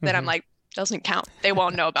say, then I'm like, doesn't count. They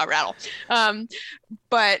won't know about Rattle.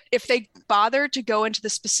 But if they bother to go into the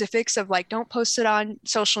specifics of like, don't post it on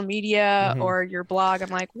social media or your blog, I'm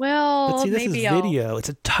like, well, but see, this maybe is video. It's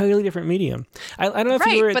a totally different medium. I don't know if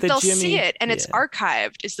you were at but the they'll Jimmy... see it, and it's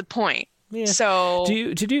archived is the point. Yeah. So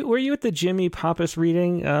were you at the Jimmy Pappas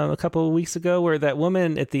reading a couple of weeks ago, where that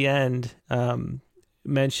woman at the end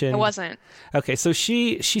mentioned... I wasn't. Okay, so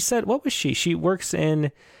she said, what was she? She works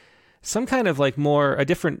in some kind of like a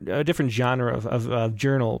different genre of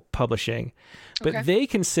journal publishing, but they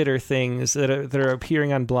consider things that are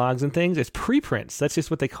appearing on blogs and things as preprints. That's just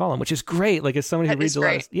what they call them, which is great. Like, as someone who reads a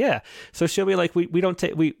lot of, so she'll be like, we don't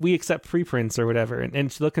take, we accept preprints or whatever, and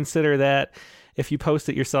they'll consider that if you post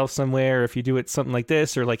it yourself somewhere, if you do it something like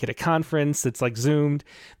this, or like at a conference that's like Zoomed,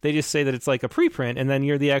 they just say that it's like a preprint, and then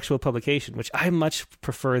you're the actual publication, which I much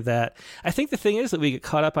prefer that. I think the thing is that we get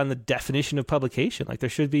caught up on the definition of publication. Like, there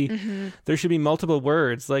should be multiple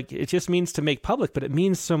words. Like, it just means to make public, but it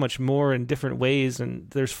means so much more in different ways, and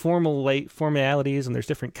there's formalities, and there's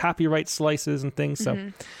different copyright slices and things.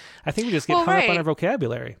 So I think we just get hung up on our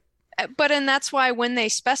vocabulary. And that's why when they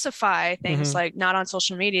specify things like not on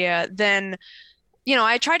social media, then,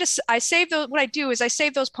 I save those. What I do is I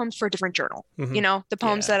save those poems for a different journal, the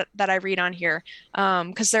poems that I read on here,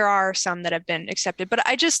 because there are some that have been accepted. But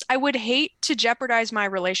I would hate to jeopardize my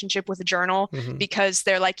relationship with a journal because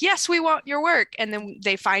they're like, yes, we want your work. And then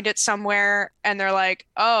they find it somewhere and they're like,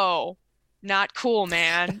 oh, not cool,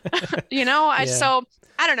 man. So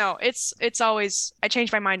I don't know. It's always, I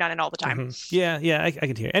change my mind on it all the time. Yeah, I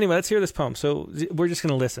can hear it. Anyway, let's hear this poem. So we're just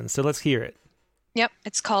going to listen. So let's hear it. Yep.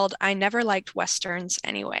 It's called I Never Liked Westerns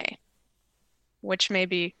Anyway, which may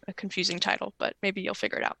be a confusing title, but maybe you'll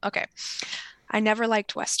figure it out. Okay. I never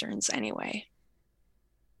liked Westerns anyway.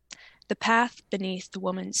 The path beneath the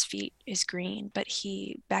woman's feet is green, but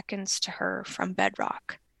he beckons to her from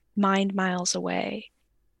bedrock, mind miles away,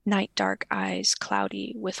 night dark eyes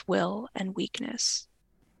cloudy with will and weakness.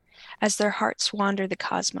 As their hearts wander the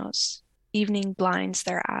cosmos, evening blinds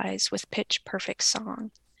their eyes with pitch-perfect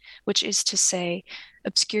song, which is to say,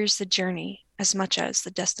 obscures the journey as much as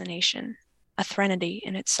the destination, a threnody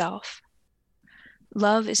in itself.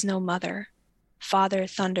 Love is no mother. Father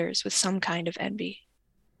thunders with some kind of envy.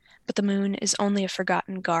 But the moon is only a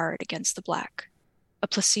forgotten guard against the black, a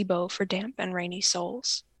placebo for damp and rainy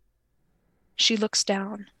souls. She looks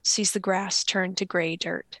down, sees the grass turn to gray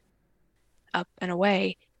dirt. Up and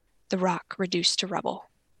away, the rock reduced to rubble.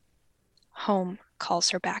 Home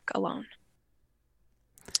calls her back alone.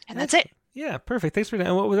 And that's it. Yeah, perfect. Thanks for that.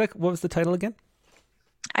 And what was the title again?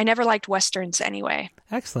 I Never Liked Westerns Anyway.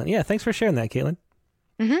 Excellent. Yeah, thanks for sharing that, Caitlin.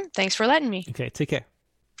 Thanks for letting me. Okay, take care.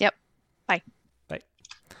 Yep. Bye. Bye.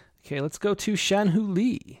 Okay, let's go to Shanhu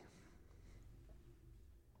Lee.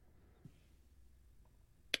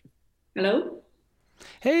 Hello?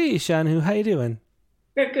 Hey, Shanhu, how you doing?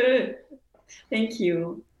 Very good. Thank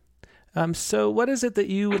you. So what is it that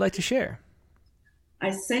you would like to share?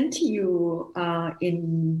 I sent you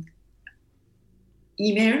in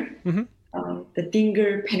email the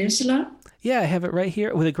Dingle Peninsula. Yeah, I have it right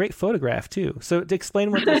here with a great photograph too. So to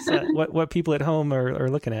explain what this, what people at home are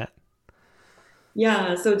looking at.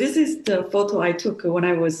 Yeah, so this is the photo I took when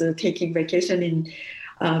I was taking vacation in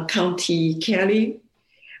County Kerry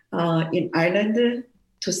in Ireland,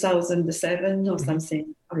 2007 or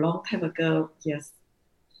something, a long time ago. Yes.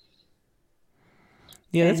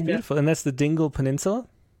 Yeah, that's beautiful. And that's the Dingle Peninsula?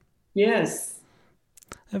 Yes.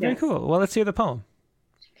 Very cool. Well, let's hear the poem.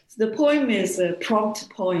 The poem is a prompt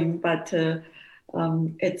poem, but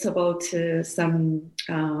it's about some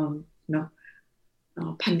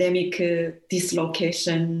pandemic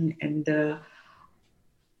dislocation and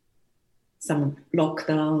some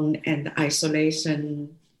lockdown and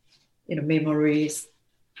isolation, memories.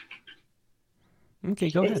 Okay,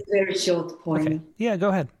 go ahead. It's a very short poem. Okay. Yeah, go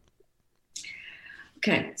ahead.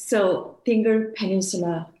 Okay, so Dingle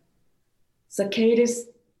Peninsula, cicadas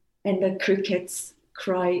and the crickets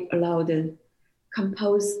cry aloud,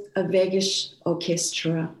 compose a vaguish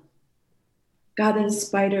orchestra. Garden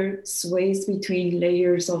spider sways between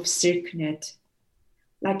layers of silk net,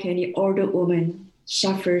 like any older woman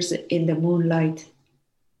shuffles in the moonlight.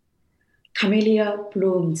 Camellia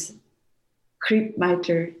blooms, creep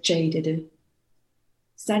myrtle jaded.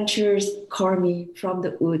 Centuries call me from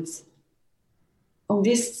the woods. On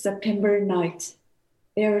this September night,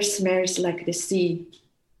 air smells like the sea,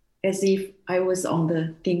 as if I was on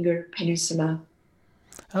the Dingle Peninsula.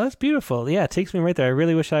 Oh, that's beautiful. Yeah, it takes me right there. I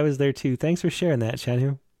really wish I was there too. Thanks for sharing that,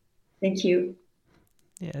 Shanu. Thank you.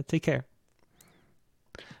 Yeah, take care.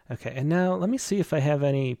 Okay, and now let me see if I have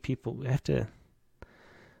any people. We have to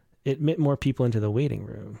admit more people into the waiting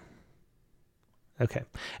room. Okay,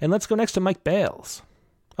 and let's go next to Mike Bales.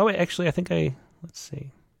 Oh, wait, actually, let's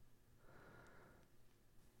see.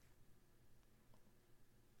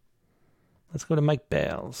 Let's go to Mike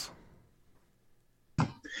Bales.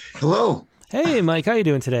 Hello. Hey, Mike, how you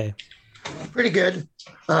doing today? Pretty good.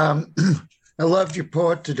 I loved your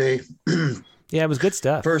poet today. Yeah, it was good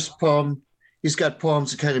stuff. First poem, he's got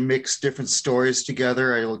poems that kind of mix different stories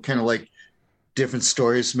together. I kind of like different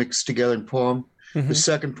stories mixed together in poem. Mm-hmm. The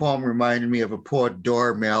second poem reminded me of a poet,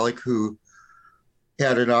 Dora Malik, who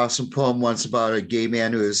had an awesome poem once about a gay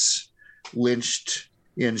man who was lynched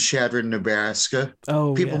in Chadron, Nebraska.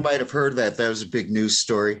 Oh, people might have heard that. That was a big news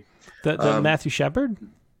story. The Matthew Shepard?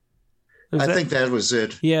 I think that was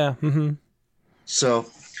it. Yeah. Mm-hmm. So,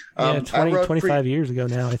 25 years ago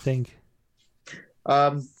now, I think.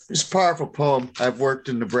 It's a powerful poem. I've worked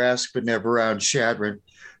in Nebraska, but never around Chadron.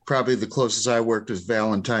 Probably the closest I worked was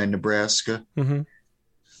Valentine, Nebraska.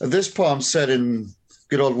 Mm-hmm. This poem's set in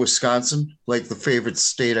good old Wisconsin, like the favorite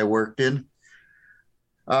state I worked in.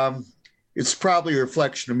 It's probably a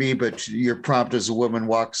reflection of me, but your prompt is a woman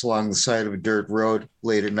walks along the side of a dirt road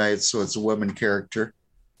late at night, so it's a woman character.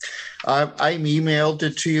 I emailed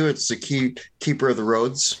it to you. It's the Keeper of the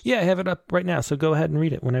Roads. Yeah, I have it up right now, so go ahead and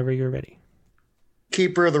read it whenever you're ready.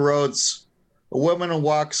 Keeper of the Roads. A woman who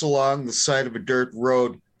walks along the side of a dirt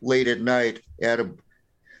road late at night.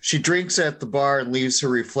 She drinks at the bar and leaves her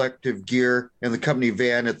reflective gear in the company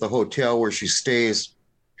van at the hotel where she stays.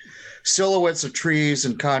 Silhouettes of trees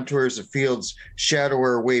and contours of fields shadow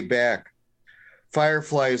her way back.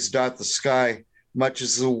 Fireflies dot the sky, much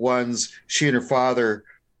as the ones she and her father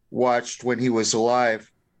watched when he was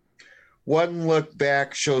alive. One look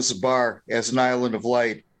back shows the bar as an island of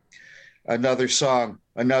light. Another song,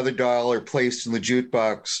 another dollar placed in the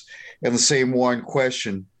jukebox, and the same one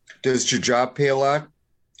question, does your job pay a lot?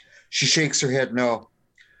 She shakes her head no.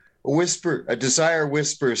 A desire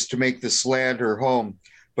whispers to make this land her home,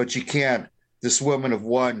 but she can't, this woman of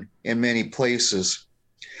one in many places.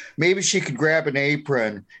 Maybe she could grab an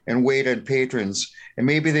apron and wait on patrons, and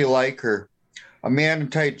maybe they like her. A man in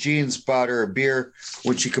tight jeans bought her a beer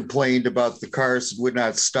when she complained about the cars that would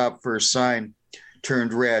not stop for a sign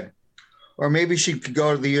turned red. Or maybe she could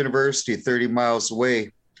go to the university 30 miles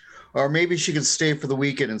away. Or maybe she could stay for the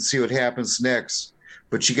weekend and see what happens next.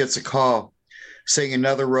 But she gets a call saying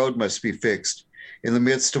another road must be fixed in the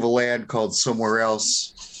midst of a land called somewhere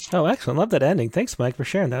else. Oh, excellent. Love that ending. Thanks, Mike, for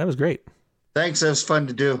sharing that. That was great. Thanks. That was fun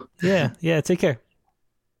to do. Yeah. Take care.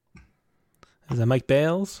 This is Mike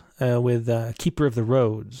Bales with Keeper of the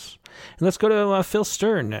Roads. And let's go to Phil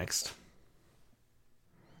Stern next.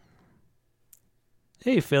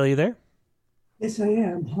 Hey, Phil, you there? Yes, I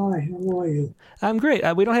am. Hi, how are you? I'm great.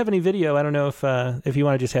 We don't have any video. I don't know if you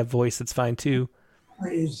want to just have voice, that's fine too.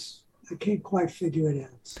 I can't quite figure it out.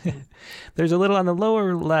 So. There's a little on the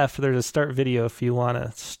lower left. There's a start video if you want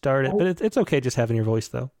to start it, but it's okay just having your voice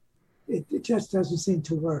though. It just doesn't seem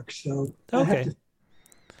to work. So okay.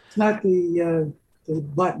 It's not the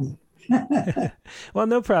button. Well,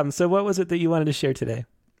 no problem. So what was it that you wanted to share today?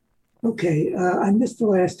 Okay, I missed the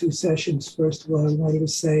last two sessions, first of all, I wanted to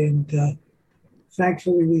say, and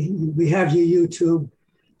thankfully we have your YouTube,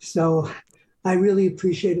 so I really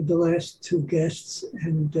appreciated the last two guests,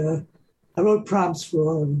 and I wrote prompts for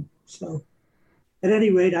all of them. So at any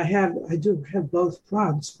rate, I do have both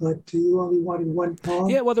prompts, but you only wanted one poem?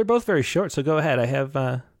 Yeah, well, they're both very short, so go ahead. I have...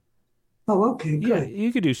 Oh, okay, good. Yeah,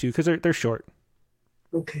 you could do two, because they're short.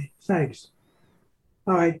 Okay, thanks.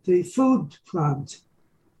 All right, the food prompt.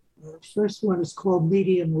 The first one is called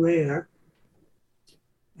medium rare,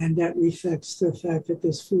 and that reflects the fact that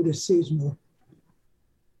this food is seasonal.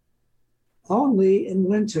 Only in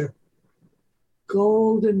winter,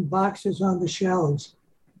 golden boxes on the shelves.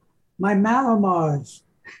 My Malamars.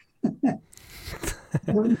 I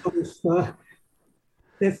don't know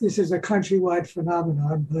if this is a countrywide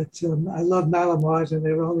phenomenon, but I love Malamars, and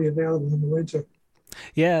they're only available in the winter.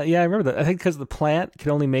 Yeah, I remember that. I think because the plant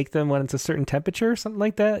can only make them when it's a certain temperature or something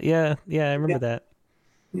like that. Yeah, I remember that.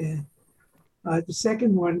 Yeah. The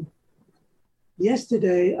second one,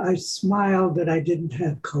 yesterday I smiled that I didn't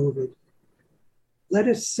have COVID. Let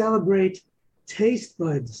us celebrate taste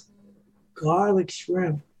buds, garlic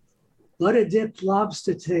shrimp, butter-dipped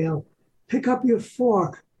lobster tail. Pick up your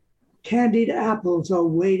fork. Candied apples are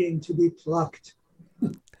waiting to be plucked.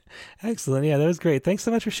 Excellent. Yeah, that was great. Thanks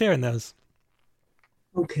so much for sharing those.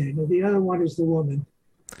 Okay, now the other one is the woman.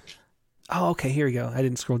 Oh, okay, here we go. I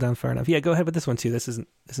didn't scroll down far enough. Yeah, go ahead with this one too. This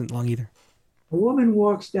isn't long either. A woman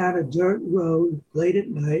walks down a dirt road late at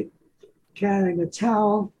night, carrying a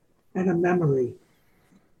towel and a memory.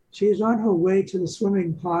 She is on her way to the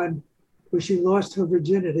swimming pond where she lost her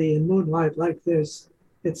virginity in moonlight like this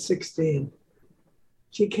at 16.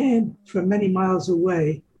 She came from many miles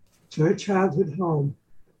away to her childhood home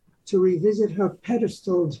to revisit her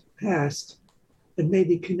pedestaled past and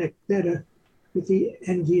maybe connect better with the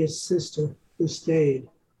envious sister who stayed.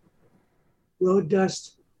 Road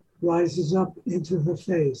dust rises up into her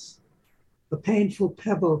face. A painful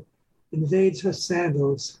pebble invades her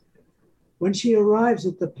sandals. When she arrives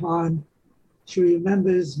at the pond, she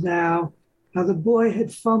remembers now how the boy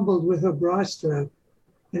had fumbled with her bra strap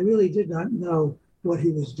and really did not know what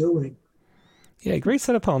he was doing. Yeah, great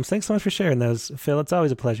set of poems. Thanks so much for sharing those, Phil. It's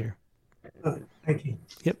always a pleasure. Thank you.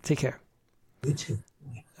 Yep, take care. You too.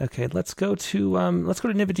 Okay, let's go to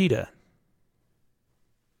Nivedita.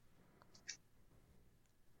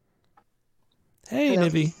 Hey, Hello.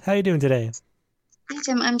 Nivi, how you doing today? Hi,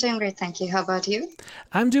 Tim. I'm doing great, thank you. How about you?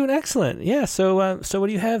 I'm doing excellent. Yeah. So what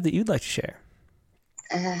do you have that you'd like to share?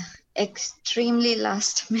 Extremely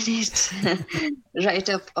last minute write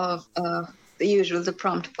up of the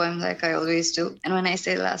prompt poem, like I always do. And when I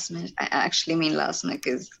say last minute, I actually mean last minute,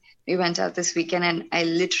 because we went out this weekend and I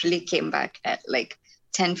literally came back at like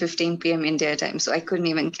 10:15 p.m. India time, so I couldn't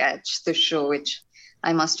even catch the show, which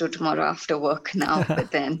I must do tomorrow after work now.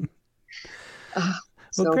 But then.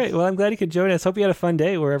 Well, great. Well, I'm glad you could join us. Hope you had a fun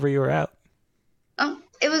day wherever you were out.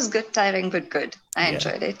 It was good, tiring, but good. I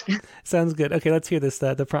enjoyed it. Sounds good. Okay, let's hear this,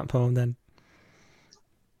 the prompt poem then.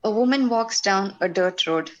 A woman walks down a dirt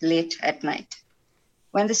road late at night.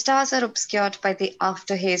 When the stars are obscured by the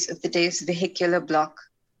after haze of the day's vehicular block,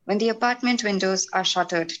 when the apartment windows are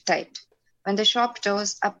shuttered tight, when the shop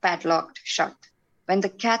doors are padlocked shut, when the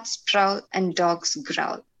cats prowl and dogs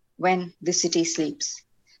growl, when the city sleeps.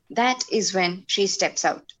 That is when she steps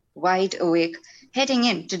out, wide awake, heading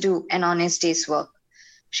in to do an honest day's work.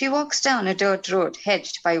 She walks down a dirt road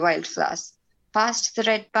hedged by wildflowers, past the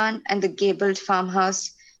red barn and the gabled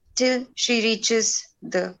farmhouse, till she reaches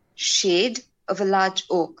the shade of a large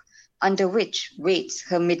oak under which waits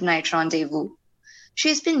her midnight rendezvous. She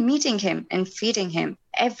has been meeting him and feeding him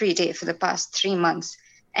every day for the past 3 months,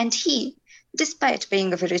 and he, despite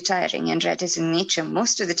being of a retiring and reticent nature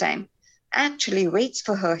most of the time, actually waits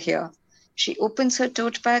for her here. She opens her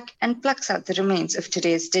tote bag and plucks out the remains of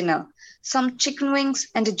today's dinner, some chicken wings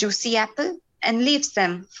and a juicy apple, and leaves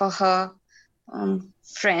them for her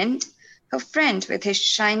friend with his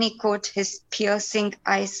shiny coat, his piercing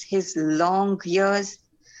eyes, his long ears.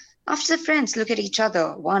 After the friends look at each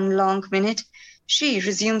other 1 long minute, she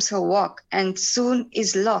resumes her walk and soon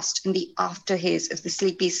is lost in the after haze of the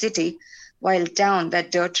sleepy city, while down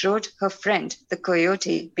that dirt road, her friend, the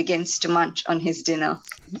coyote, begins to munch on his dinner.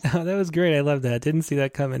 Oh, that was great. I love that. Didn't see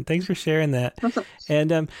that coming. Thanks for sharing that.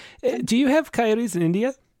 And do you have coyotes in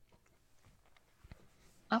India?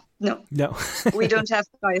 No. No. We don't have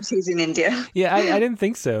coyotes in India. Yeah, I didn't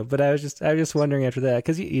think so, but I was just wondering after that,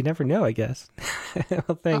 because you never know, I guess.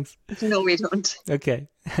 Well, thanks. No, we don't. Okay.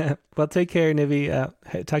 Well, take care, Nivi.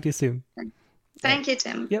 Talk to you soon. Thank you,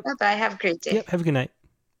 Tim. Yep. Bye-bye. Have a great day. Yep. Have a good night.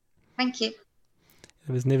 Thank you.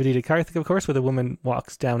 It was Nivedita Karthik, of course, with A Woman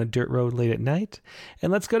Walks Down a Dirt Road Late at Night.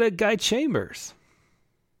 And let's go to Guy Chambers.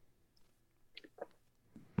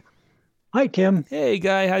 Hi, Tim. Hey,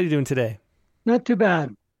 Guy. How you doing today? Not too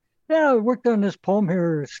bad. Yeah, I worked on this poem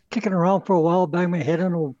here. It's kicking around for a while, banging my head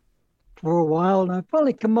on it for a while, and I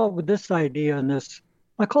finally come up with this idea on this.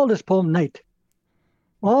 I call this poem Night.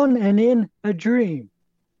 On and in a dream,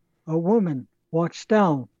 a woman walks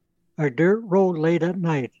down a dirt road late at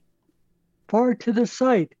night. Far to the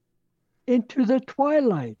sight, into the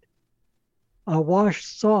twilight,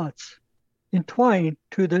 awash thoughts entwined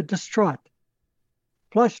to the distraught,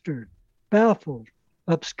 flustered, baffled,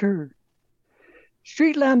 obscured.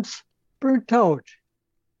 Street lamps burnt out,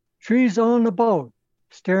 trees on about,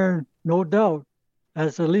 staring no doubt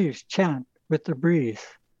as the leaves chant with the breeze.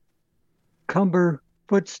 Cumber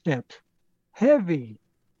footsteps, heavy,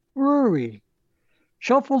 weary,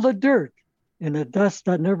 shuffle the dirt in the dust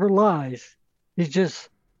that never lies. He's just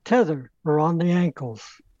tethered around the ankles.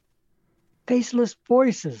 Faceless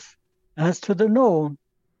voices, as to the known,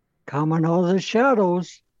 coming out of the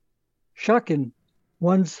shadows, shucking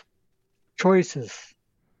one's choices.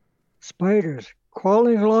 Spiders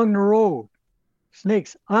crawling along the road,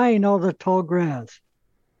 snakes eyeing all the tall grass,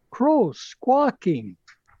 crows squawking,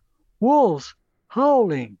 wolves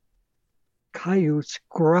howling, coyotes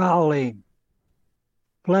growling,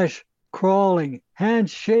 flesh crawling,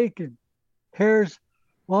 hands shaking, hairs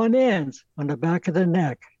on ends on the back of the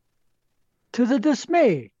neck. To the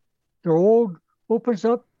dismay, the road opens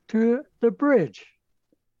up to the bridge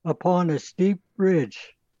upon a steep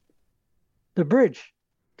ridge. The bridge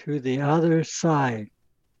to the other side.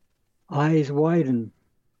 Eyes widen,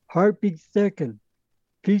 heartbeat thicken,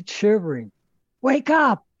 feet shivering. Wake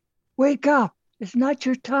up! Wake up! It's not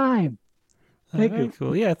your time. Thank you.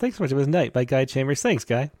 Cool. Yeah, thanks so much. It was Night by Guy Chambers. Thanks,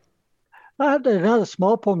 Guy. I have another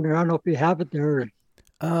small poem there. I don't know if you have it there.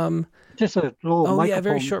 Just a little Oh, yeah, micropoem.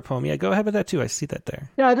 very short poem. Yeah, go ahead with that too. I see that there.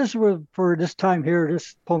 Yeah, this was for this time here.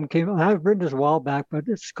 This poem came. I have written this a while back, but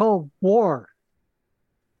it's called War.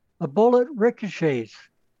 A bullet ricochets,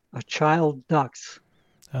 a child ducks.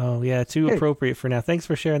 Oh, yeah, too Okay. appropriate for now. Thanks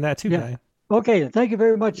for sharing that too, Yeah. Guy. Okay, thank you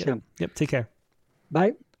very much, Tim. Yep, take care.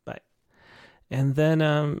 Bye. Bye. And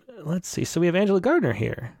then, let's see. So we have Angela Gardner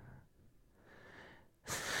here.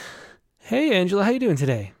 Hey, Angela, how you doing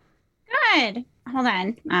today? Good. Hold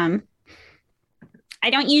on. I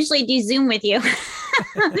don't usually do Zoom with you.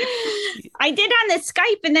 I did on the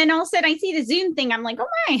Skype, and then all of a sudden I see the Zoom thing. I'm like, oh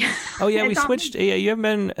my. Oh, yeah, we It's on- switched. Yeah, you haven't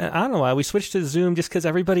been on in a while. We switched to Zoom just because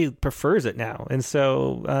everybody prefers it now. And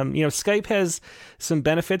so, Skype has some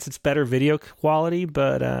benefits. It's better video quality,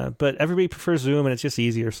 but everybody prefers Zoom, and it's just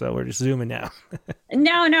easier. So we're just Zooming now.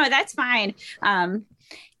 No, that's fine.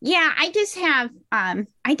 Yeah, I just have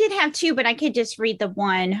I did have two, but I could just read the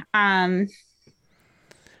one.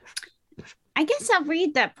 I guess I'll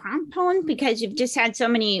read the prompt poem because you've just had so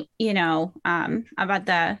many, about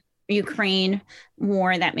the Ukraine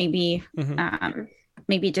war that maybe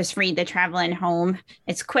maybe just read the Traveling Home.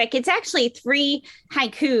 It's quick. It's actually 3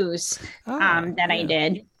 haikus that I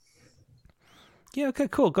did. Yeah, okay,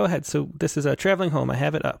 cool. Go ahead. So this is Traveling Home. I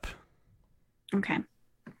have it up. Okay.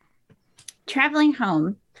 Traveling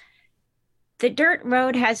home. The dirt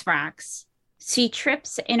road has rocks. She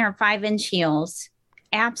trips in her 5-inch heels.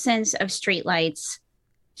 Absence of streetlights.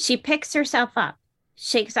 She picks herself up,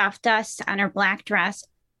 shakes off dust on her black dress.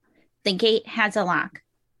 The gate has a lock.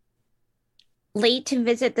 Late to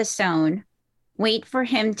visit the stone. Wait for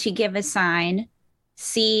him to give a sign.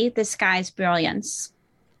 See the sky's brilliance.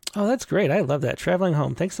 Oh, that's great. I love that. Traveling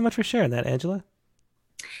Home. Thanks so much for sharing that, Angela.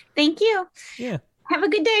 Thank you. Yeah. Have a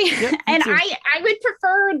good day. Yep, and too. I would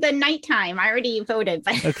prefer the nighttime. I already voted,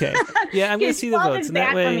 but Okay. Yeah, I'm going to see the 12 votes. is And that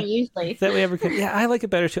bad way, for me usually. that way everyone can, yeah, I like it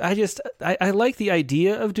better too. I like the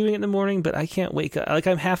idea of doing it in the morning, but I can't wake up. Like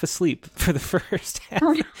I'm half asleep for the first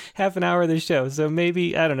half an hour of the show. So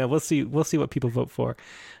maybe, I don't know. We'll see what people vote for.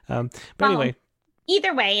 But anyway.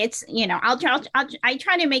 Either way, it's I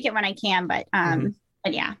try to make it when I can, but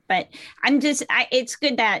but I'm just it's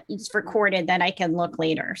good that it's recorded that I can look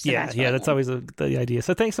later. So Yeah, that's always the idea.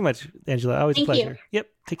 So thanks so much, Angela. Always Thank a you. pleasure. Yep,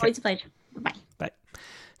 take care. Always a pleasure. Bye. Bye.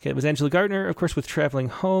 Okay, it was Angela Gardner, of course, with Traveling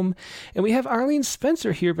Home. And we have Arlene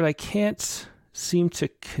Spencer here, but I can't seem to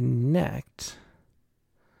connect.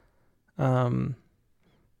 Let's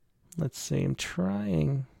see, I'm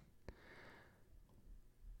trying.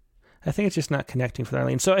 I think it's just not connecting with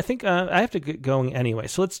Arlene. So I think I have to get going anyway.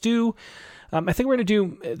 So let's do... I think we're going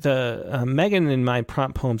to do the Megan and my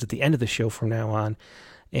prompt poems at the end of the show from now on.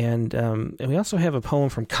 And we also have a poem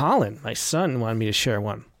from Colin. My son wanted me to share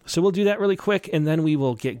one. So we'll do that really quick, and then we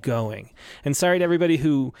will get going. And sorry to everybody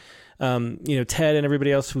who Ted and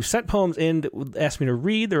everybody else who sent poems in that asked me to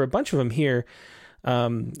read. There are a bunch of them here.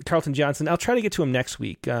 Carlton Johnson, I'll try to get to him next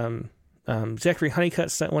week. Zachary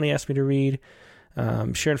Honeycutt sent one he asked me to read.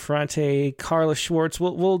 Sharon Ferrante, Carla Schwartz.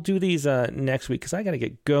 We'll do these next week because I got to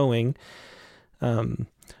get going.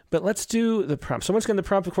 But let's do the prompt. So once again, the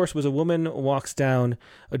prompt, of course, was a woman walks down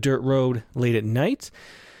a dirt road late at night.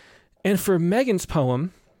 And for Megan's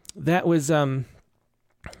poem, that was her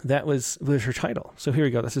title. So here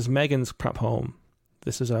we go. This is Megan's prompt poem.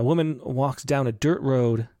 This is a woman walks down a dirt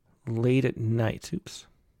road late at night. Oops.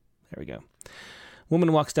 There we go.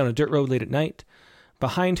 Woman walks down a dirt road late at night.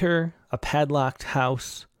 Behind her, a padlocked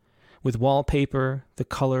house with wallpaper the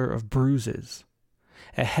color of bruises.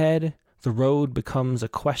 Ahead, the road becomes a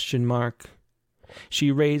question mark.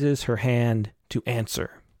 She raises her hand to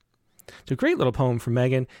answer. It's a great little poem from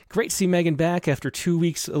Megan. Great to see Megan back after 2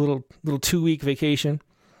 weeks, a little 2-week vacation.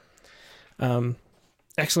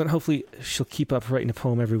 Excellent. Hopefully she'll keep up writing a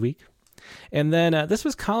poem every week. And then this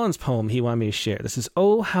was Colin's poem he wanted me to share. This is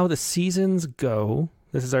Oh, How the Seasons Go.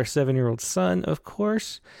 This is our 7-year-old son, of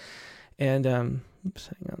course. And, oops,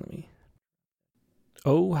 hang on, let me.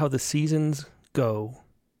 Oh, how the seasons go.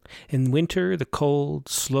 In winter, the cold,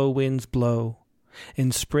 slow winds blow.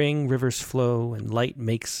 In spring, rivers flow, and light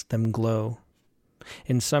makes them glow.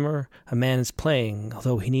 In summer, a man is playing,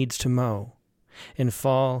 although he needs to mow. In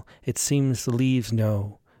fall, it seems the leaves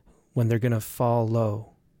know when they're gonna fall low.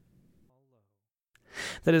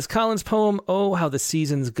 That is Colin's poem, Oh, How the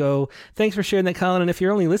Seasons Go. Thanks for sharing that, Colin. And if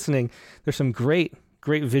you're only listening, there's some great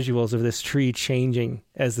visuals of this tree changing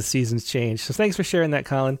as the seasons change. So thanks for sharing that,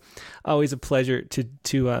 Colin. Always a pleasure to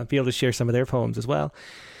be able to share some of their poems as well.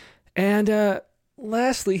 And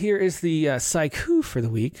lastly, here is the Saiku for the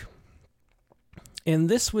week. And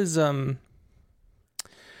this was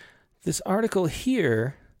this article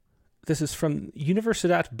here. This is from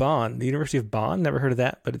Universitat Bonn, the University of Bonn. Never heard of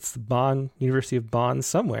that, but it's the Bonn, University of Bonn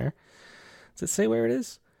somewhere. Does it say where it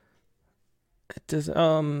is? It does.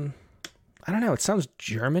 I don't know. It sounds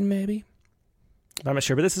German, maybe. I'm not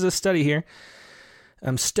sure, but this is a study here.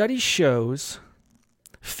 Study shows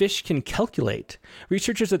fish can calculate.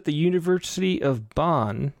 Researchers at the University of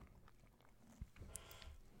Bonn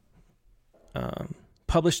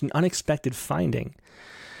published an unexpected finding.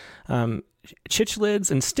 Cichlids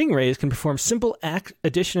and stingrays can perform simple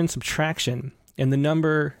addition and subtraction in the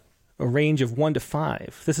number a range of 1 to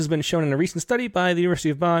 5. This has been shown in a recent study by the University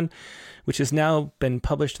of Bonn, which has now been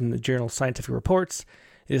published in the journal Scientific Reports.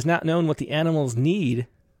 It is not known what the animals need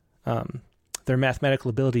their mathematical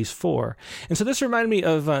abilities for. And so this reminded me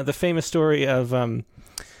of the famous story of, what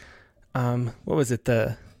was it,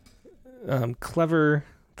 the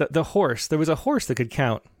horse. There was a horse that could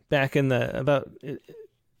count back in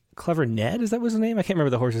Clever Ned, is that was his name? I can't remember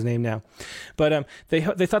the horse's name now. But they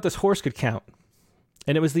thought this horse could count.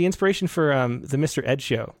 And it was the inspiration for the Mr. Ed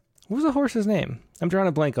show. What was the horse's name? I'm drawing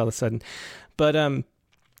a blank all of a sudden. But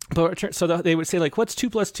so they would say, like, what's 2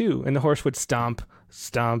 plus 2? And the horse would stomp,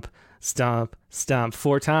 stomp, stomp, stomp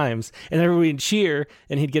 4 times. And everybody would cheer,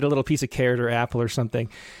 and he'd get a little piece of carrot or apple or something.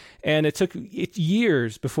 And it took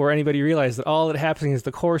years before anybody realized that all that happened is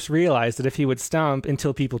the horse realized that if he would stomp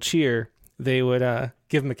until people cheer, they would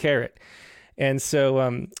give him a carrot. And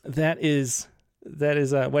so that is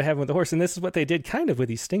what happened with the horse. And this is what they did kind of with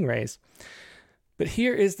these stingrays. But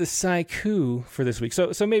here is the Saiku for this week.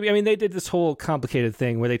 So maybe, I mean, they did this whole complicated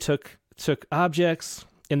thing where they took objects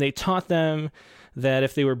and they taught them that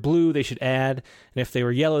if they were blue, they should add. And if they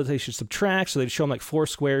were yellow, they should subtract. So they'd show them like 4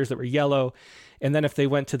 squares that were yellow. And then if they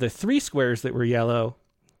went to the 3 squares that were yellow,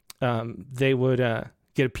 they would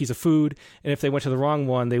get a piece of food. And if they went to the wrong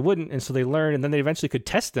one, they wouldn't. And so they learned, and then they eventually could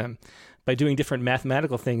test them by doing different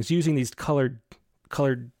mathematical things using these colored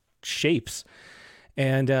shapes.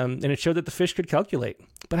 And it showed that the fish could calculate.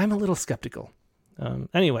 But I'm a little skeptical.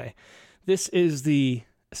 Anyway, this is the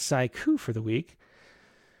Saiku for the week.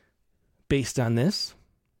 Based on this,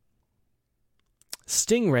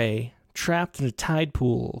 stingray trapped in a tide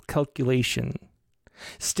pool calculation.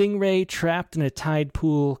 Stingray trapped in a tide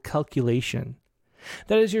pool calculation.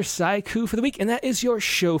 That is your Saiku for the week, and that is your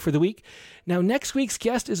show for the week. Now, next week's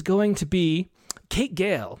guest is going to be Kate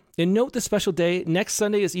Gale. And note the special day. Next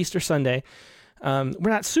Sunday is Easter Sunday. We're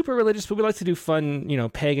not super religious, but we like to do fun,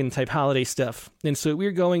 pagan-type holiday stuff. And so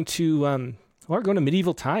we're going to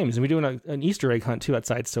medieval times, and we're doing an Easter egg hunt, too,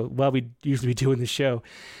 outside, so while we usually be doing the show.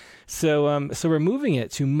 So we're moving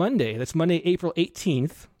it to Monday. That's Monday, April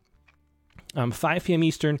 18th, 5 p.m.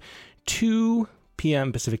 Eastern, 2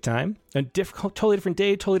 p.m. Pacific time. A totally different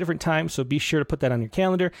day, totally different time, so be sure to put that on your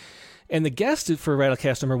calendar. And the guest for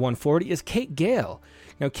Rattlecast number 140 is Kate Gale.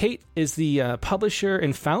 Now, Kate is the publisher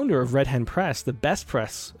and founder of Red Hen Press, the best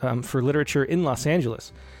press for literature in Los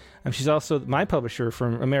Angeles. She's also my publisher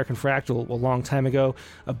from American Fractal a long time ago.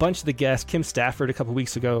 A bunch of the guests, Kim Stafford a couple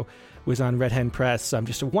weeks ago, was on Red Hen Press.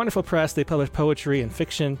 Just a wonderful press. They publish poetry and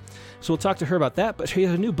fiction. So we'll talk to her about that. But she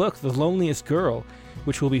has a new book, The Loneliest Girl,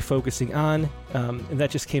 which we'll be focusing on. And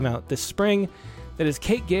that just came out this spring. That is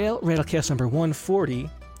Kate Gale, Rattlecast number 140.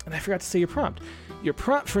 And I forgot to say your prompt. Your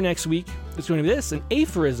prompt for next week is going to be this. An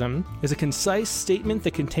aphorism is a concise statement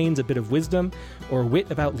that contains a bit of wisdom or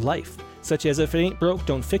wit about life, such as if it ain't broke,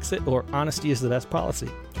 don't fix it, or honesty is the best policy.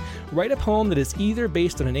 Write a poem that is either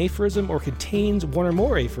based on an aphorism or contains one or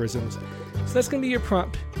more aphorisms. So that's going to be your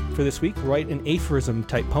prompt for this week. Write an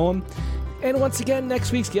aphorism-type poem. And once again,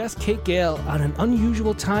 next week's guest, Kate Gale, on an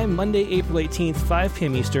unusual time, Monday, April 18th, 5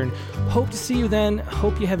 p.m. Eastern. Hope to see you then.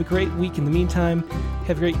 Hope you have a great week in the meantime.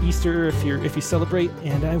 Have a great Easter if you celebrate,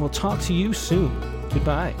 and I will talk to you soon.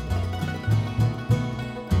 Goodbye.